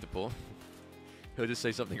won't predict the pull. He'll just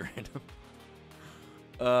say something random.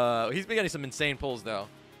 He's been getting some insane pulls, though.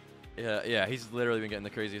 Yeah, he's literally been getting the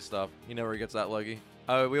craziest stuff. He never gets that lucky.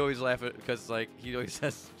 We always laugh at because like he always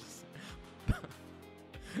says,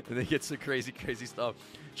 and then he gets some crazy stuff.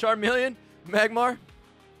 Charmeleon, Magmar,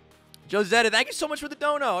 Josetta, thank you so much for the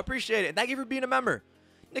dono. I appreciate it. And thank you for being a member.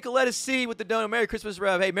 Nicoletta C with the dono. Merry Christmas,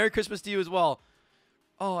 Rev. Hey, Merry Christmas to you as well.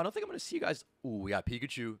 Oh, I don't think I'm gonna see you guys. Ooh, we got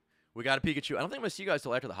Pikachu. We got a Pikachu. I don't think I'm gonna see you guys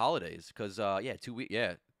till after the holidays because yeah, 2 weeks.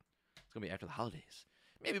 Yeah, it's gonna be after the holidays.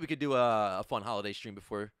 Maybe we could do a fun holiday stream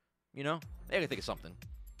before. You know, I gotta think of something.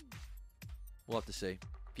 We'll have to see.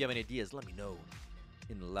 If you have any ideas, let me know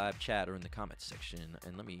in the live chat or in the comments section.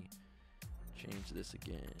 And let me change this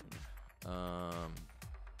again. Hang on.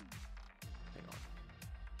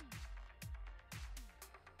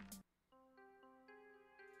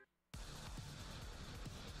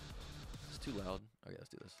 It's too loud. Okay, let's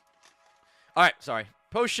do this. All right, sorry.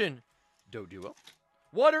 Potion. Doduo.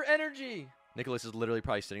 Water energy. Nicholas is literally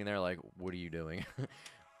probably sitting there like, what are you doing?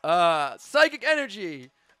 Psychic energy.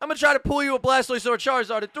 I'm gonna try to pull you a Blastoise or a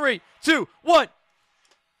Charizard in 3, 2, 1.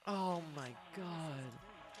 Oh my God.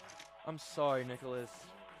 I'm sorry, Nicholas.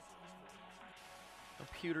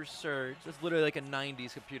 Computer surge. That's literally like a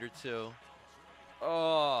 90s computer too.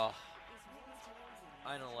 Oh.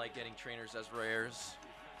 I don't like getting trainers as rares.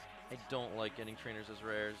 I don't like getting trainers as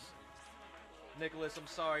rares. Nicholas, I'm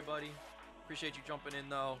sorry, buddy. Appreciate you jumping in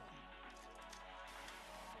though.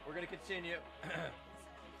 We're gonna continue.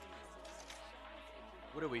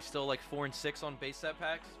 What are we, still like 4 and 6 on base set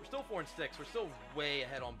packs? We're still 4 and 6. We're still way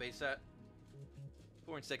ahead on base set.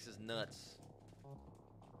 4 and 6 is nuts.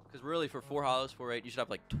 Because really for 4 holos, 4 8, you should have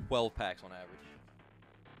like 12 packs on average.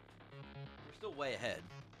 We're still way ahead.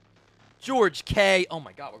 George K. Oh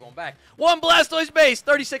my God, we're going back. 1 Blastoise base,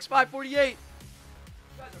 36-5-48. You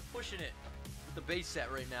guys are pushing it with the base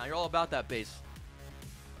set right now. You're all about that base.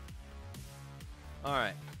 All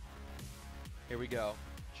right. Here we go.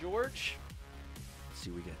 George. See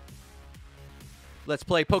what we get. Let's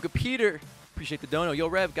play Poke Peter. Appreciate the dono. Yo,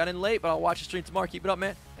 Rev, got in late, but I'll watch the stream tomorrow. Keep it up,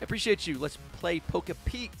 man. I appreciate you. Let's play Poke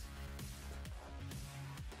Pete.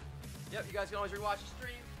 Yep, you guys can always rewatch the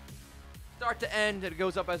stream. Start to end. It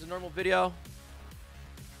goes up as a normal video.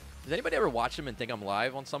 Does anybody ever watch them and think I'm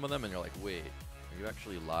live on some of them? And you're like, wait, are you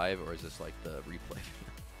actually live or is this like the replay?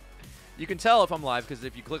 You can tell if I'm live because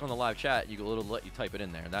if you click on the live chat, it'll let you type it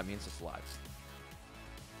in there. And that means it's live.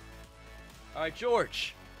 All right,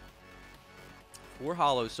 George. 4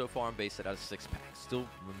 holos so far on base set out of 6 packs. Still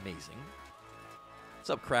amazing. What's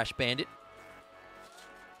up, Crash Bandit?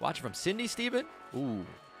 Watching from Sydney, Steven? Ooh,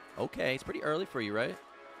 okay. It's pretty early for you, right?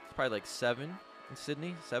 It's probably like 7 in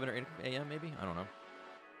Sydney. 7 or 8 a.m. maybe? I don't know.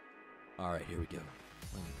 All right, here we go.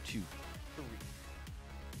 1, 2, 3.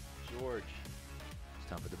 George. It's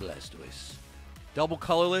time for the Blastoise. Double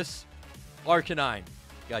colorless. Arcanine.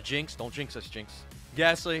 Got Jinx. Don't jinx us, Jinx.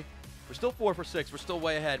 Ghastly. We're still 4 for 6. We're still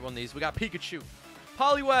way ahead on these. We got Pikachu.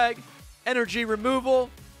 Poliwag. Energy removal.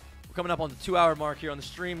 We're coming up on the 2-hour mark here on the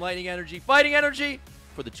stream. Lightning energy. Fighting energy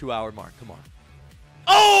for the 2-hour mark. Come on.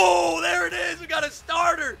 Oh, there it is. We got a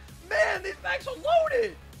starter. Man, these packs are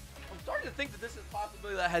loaded. I'm starting to think that this is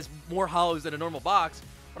possibly that has more holos than a normal box,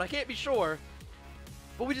 but I can't be sure.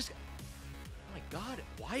 But we just... Oh, my God.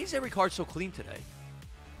 Why is every card so clean today?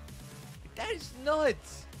 That is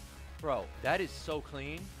nuts. Bro, that is so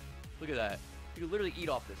clean. Look at that. You could literally eat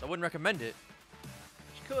off this. I wouldn't recommend it.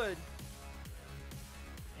 But you could.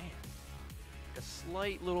 Man, a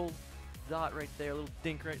slight little dot right there, a little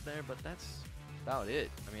dink right there, but that's about it.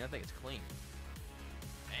 I mean, I think it's clean.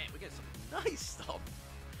 Man, we get some nice stuff.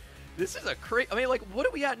 This is a crazy. I mean, like, what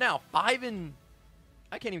are we at now? 5 and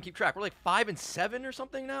I can't even keep track. We're like 5 and 7 or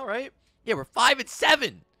something now, right? Yeah, we're 5 and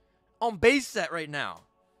 7 on base set right now.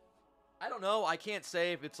 I don't know. I can't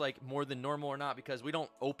say if it's like more than normal or not because we don't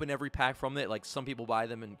open every pack from it. Like some people buy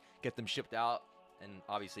them and get them shipped out, and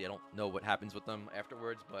obviously I don't know what happens with them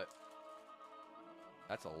afterwards, but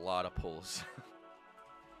that's a lot of pulls.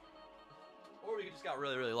 Or we just got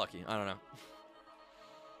really, really lucky. I don't know.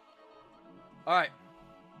 All right.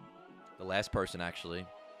 The last person, actually.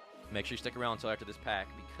 Make sure you stick around until after this pack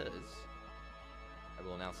because I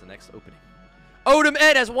will announce the next opening. Odom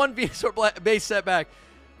Ed has 1 VStar base setback.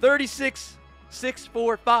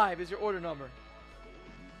 36645 is your order number.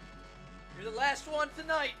 You're the last one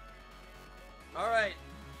tonight. All right.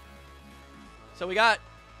 So we got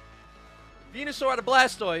Venusaur out of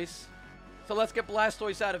Blastoise. So let's get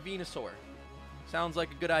Blastoise out of Venusaur. Sounds like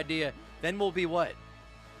a good idea. Then we'll be what?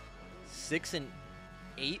 6 and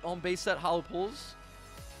 8 on base set hollow pulls?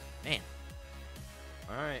 Man.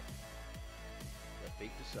 All right. Let fate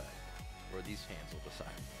decide. Or these hands will decide,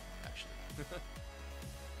 actually.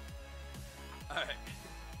 All right.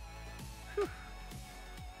 Whew.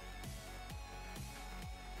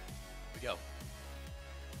 Here we go.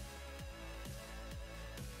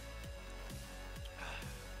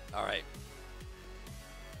 All right.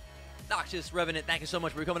 Noxious Revenant, thank you so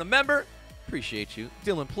much for becoming a member. Appreciate you.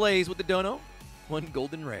 Dylan Plays with the dono. 1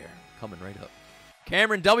 golden rare coming right up.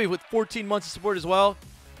 Cameron W with 14 months of support as well.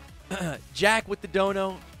 Jack with the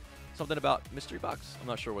dono. Something about mystery box. I'm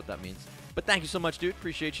not sure what that means. But thank you so much, dude.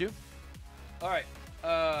 Appreciate you. All right.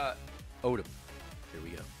 Odom. Here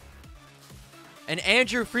we go. And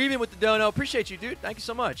Andrew Freeman with the dono. Appreciate you, dude. Thank you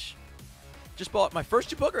so much. Just bought my first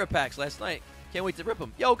 2 PokeRev packs last night. Can't wait to rip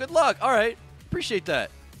them. Yo, good luck. All right. Appreciate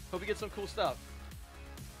that. Hope you get some cool stuff.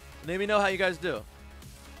 Let me know how you guys do.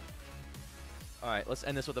 All right. Let's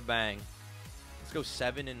end this with a bang. Let's go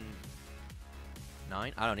 7 and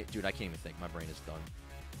 9. I don't need, dude, I can't even think. My brain is done.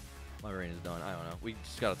 My brain is done. I don't know. We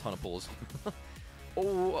just got a ton of pulls.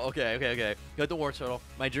 Oh, okay. Got the War Turtle.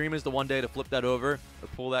 My dream is the one day to flip that over, or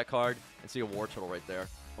pull that card, and see a War Turtle right there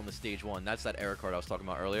on the stage 1. That's that error card I was talking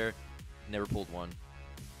about earlier. Never pulled one.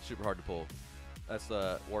 Super hard to pull. That's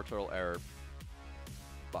the War Turtle error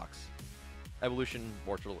box. Evolution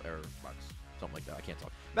War Turtle error box. Something like that. I can't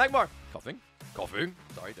talk. Magmar. Coughing.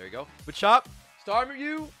 Sorry, there you go. But Chop. Star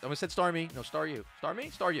you. I almost said Star me. No, Star you. Star me?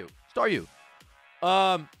 Star you. Star you.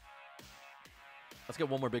 Let's get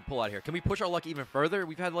one more big pull out here. Can we push our luck even further?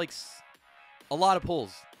 We've had like a lot of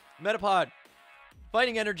pulls. Metapod.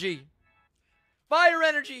 Fighting Energy. Fire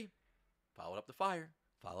Energy. Follow up the fire.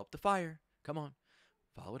 Follow up the fire. Come on.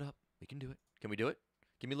 Follow it up. We can do it. Can we do it?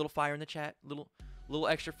 Give me a little fire in the chat. Little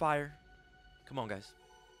extra fire. Come on, guys.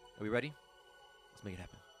 Are we ready? Let's make it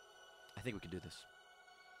happen. I think we can do this.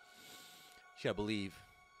 You gotta believe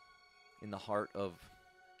in the heart of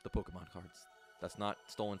the Pokemon cards. That's not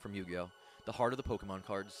stolen from Yu-Gi-Oh! The heart of the Pokemon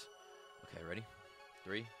cards. Okay, ready?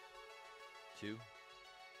 3, 2,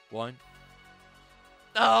 1.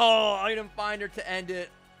 Oh, item finder to end it.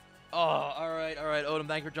 Oh, all right. Odom,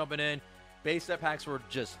 thanks for jumping in. Base set packs were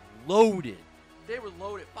just loaded. They were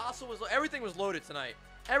loaded. Fossil was everything was loaded tonight.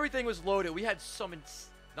 Everything was loaded. We had some,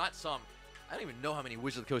 not some. I don't even know how many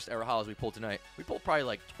Wizard of the Coast era hollows we pulled tonight. We pulled probably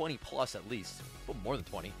like 20 plus at least. We pulled more than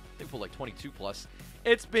 20. I think we pulled like 22 plus.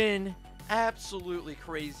 It's been absolutely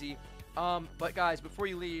crazy. But guys, before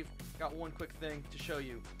you leave, got one quick thing to show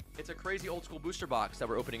you. It's a crazy old school booster box that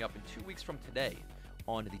we're opening up in 2 weeks from today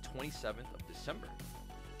on the 27th of December.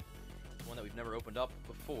 It's one that we've never opened up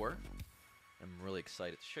before. I'm really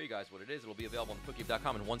excited to show you guys what it is. It'll be available on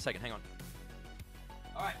PokeRev.com in 1 second. Hang on.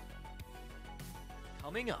 All right.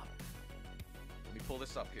 Coming up. Let me pull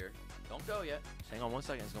this up here. Don't go yet. Just hang on 1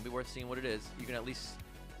 second. It's going to be worth seeing what it is. You can at least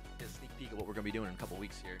get a sneak peek of what we're going to be doing in a couple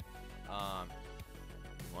weeks here. 1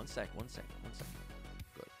 sec. Go like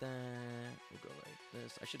that. We'll go like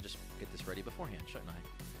this. I should just get this ready beforehand, shouldn't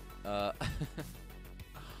I?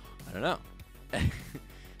 I don't know.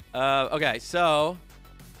 Okay, so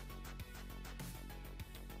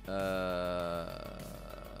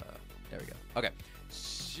there we go. Okay,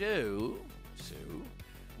 so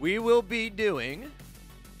we will be doing.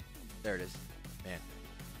 There it is, man.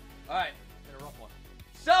 All right, been a rough one.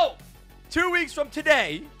 So 2 weeks from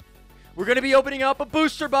today, we're gonna be opening up a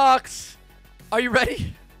booster box. Are you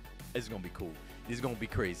ready? This is gonna be cool. This is gonna be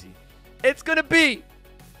crazy. It's gonna be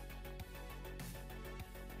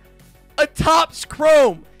a Topps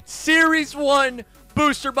Chrome Series 1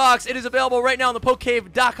 booster box. It is available right now on the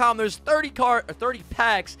PokeCave.com. There's 30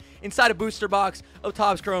 packs inside a booster box of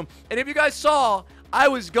Topps Chrome. And if you guys saw, I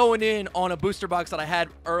was going in on a booster box that I had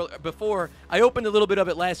before. I opened a little bit of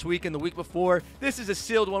it last week and the week before. This is a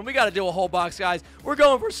sealed one. We got to do a whole box, guys. We're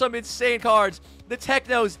going for some insane cards. The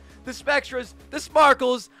Technos, the Spectras, the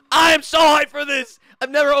Sparkles. I am so hyped for this. I've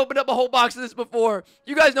never opened up a whole box of this before.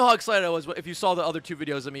 You guys know how excited I was if you saw the other 2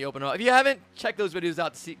 videos of me open up. If you haven't, check those videos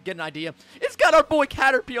out to get an idea. It's got our boy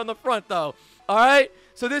Caterpie on the front, though. All right?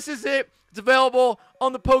 So this is it. It's available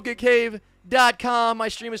on the PokeCave.com. My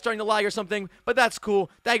stream is starting to lag or something, but that's cool.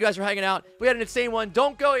 Thank you guys for hanging out. We had an insane one.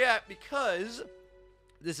 Don't go yet because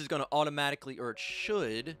this is going to automatically, or it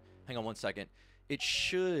should. Hang on one second. It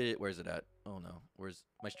should. Where's it at? Oh, no. Where's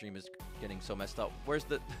my stream is getting so messed up. Where's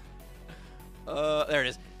the... there it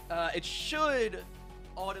is. It should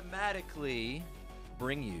automatically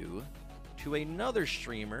bring you to another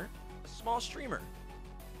streamer, a small streamer.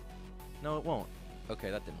 No, it won't. Okay,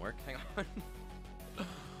 that didn't work. Hang on.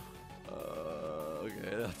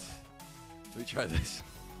 Okay, that's... Let me try this.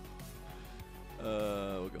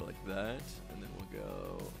 We'll go like that, and then we'll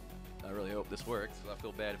go... I really hope this works, because I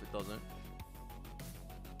feel bad if it doesn't.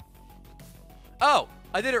 Oh!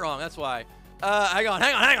 I did it wrong, that's why. Hang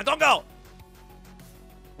on, don't go!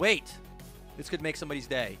 Wait. This could make somebody's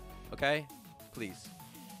day. Okay? Please.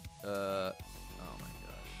 Oh my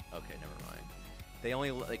gosh. Okay, never mind. They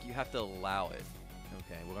only, like, you have to allow it.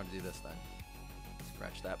 Okay, we're going to do this then.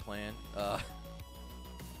 Scratch that plan. Yeah.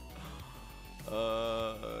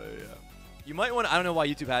 You might want to, I don't know why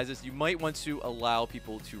YouTube has this. You might want to allow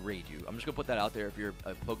people to raid you. I'm just going to put that out there. If you're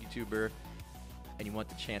a PokeTuber and you want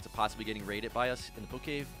the chance of possibly getting raided by us in the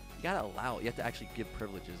PokeCave, you got to allow it. You have to actually give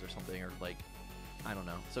privileges or something, or like, I don't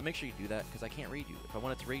know. So make sure you do that, because I can't raid you. If I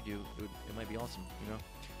wanted to raid you, it might be awesome, you know?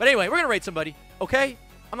 But anyway, we're going to raid somebody, okay?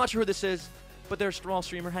 I'm not sure who this is, but they're a small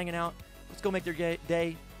streamer hanging out. Let's go make their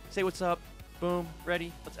day. Say what's up. Boom.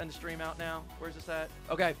 Ready. Let's end the stream out now. Where's this at?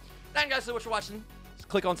 Okay. Thank you guys so much for watching. Just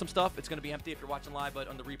click on some stuff. It's going to be empty if you're watching live, but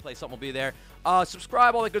on the replay, something will be there.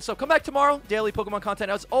 Subscribe, all that good stuff. Come back tomorrow. Daily Pokemon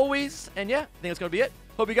content as always. And yeah, I think that's going to be it.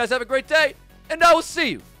 Hope you guys have a great day, and I will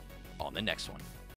see you on the next one.